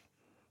out.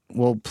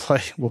 We'll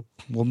play. We'll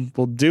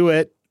do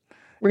it.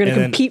 We're going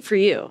to compete for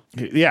you.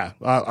 Yeah.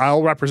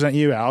 I'll represent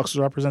you. Alex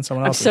will represent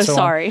someone else. I'm so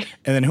sorry.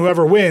 And then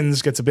whoever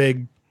wins gets a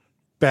big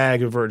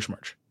bag of Verge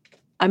merch.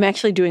 I'm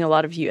actually doing a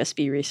lot of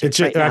USB research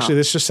right now. Actually,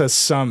 this just says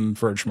some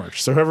Verge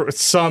merch. So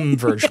some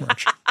Verge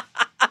merch.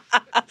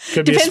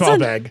 Could be Depends a small on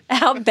bag.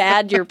 How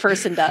bad your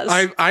person does.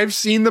 I've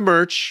seen the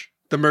merch.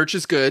 The merch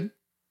is good.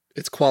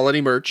 It's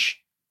quality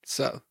merch.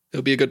 So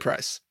it'll be a good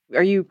price.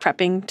 Are you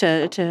prepping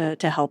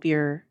to help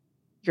your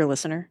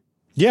listener?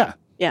 Yeah.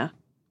 Yeah.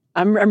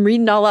 I'm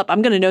reading all up.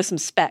 I'm going to know some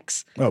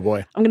specs. Oh,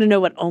 boy. I'm going to know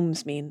what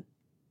ohms mean.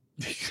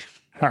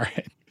 All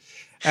right.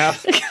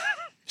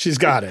 She's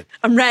got it.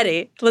 I'm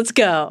ready. Let's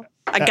go.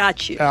 I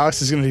got you.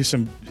 Alex is going to do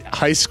some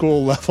high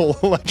school level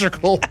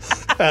electrical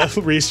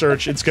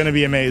research. It's going to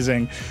be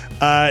amazing.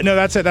 No,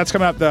 that's it. That's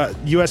coming up. The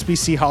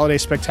USB-C Holiday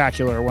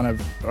Spectacular, one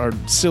of our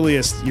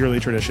silliest yearly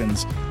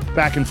traditions.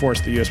 Back and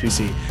forth to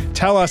USB-C.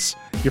 Tell us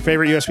your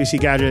favorite USB-C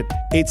gadget,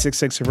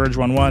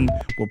 866-VERGE11.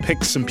 We'll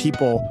pick some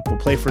people. We'll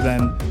play for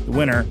them. The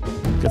winner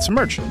gets some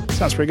merch.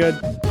 Sounds pretty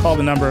good. Call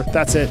the number.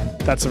 That's it.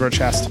 That's the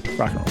Vergecast.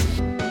 Rock and roll.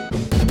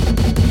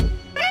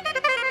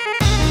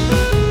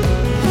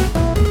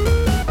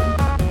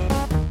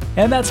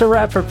 And that's a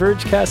wrap for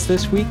Vergecast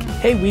this week.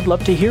 Hey, we'd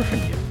love to hear from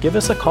you. Give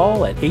us a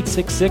call at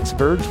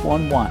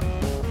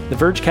 866-VERGE11. The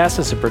Vergecast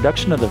is a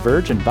production of the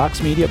Verge and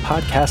Vox Media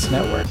Podcast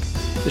Network.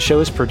 The show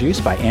is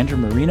produced by Andrew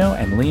Marino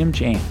and Liam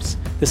James.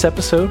 This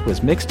episode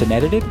was mixed and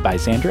edited by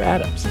Xander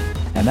Adams.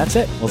 And that's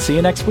it. We'll see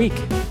you next week.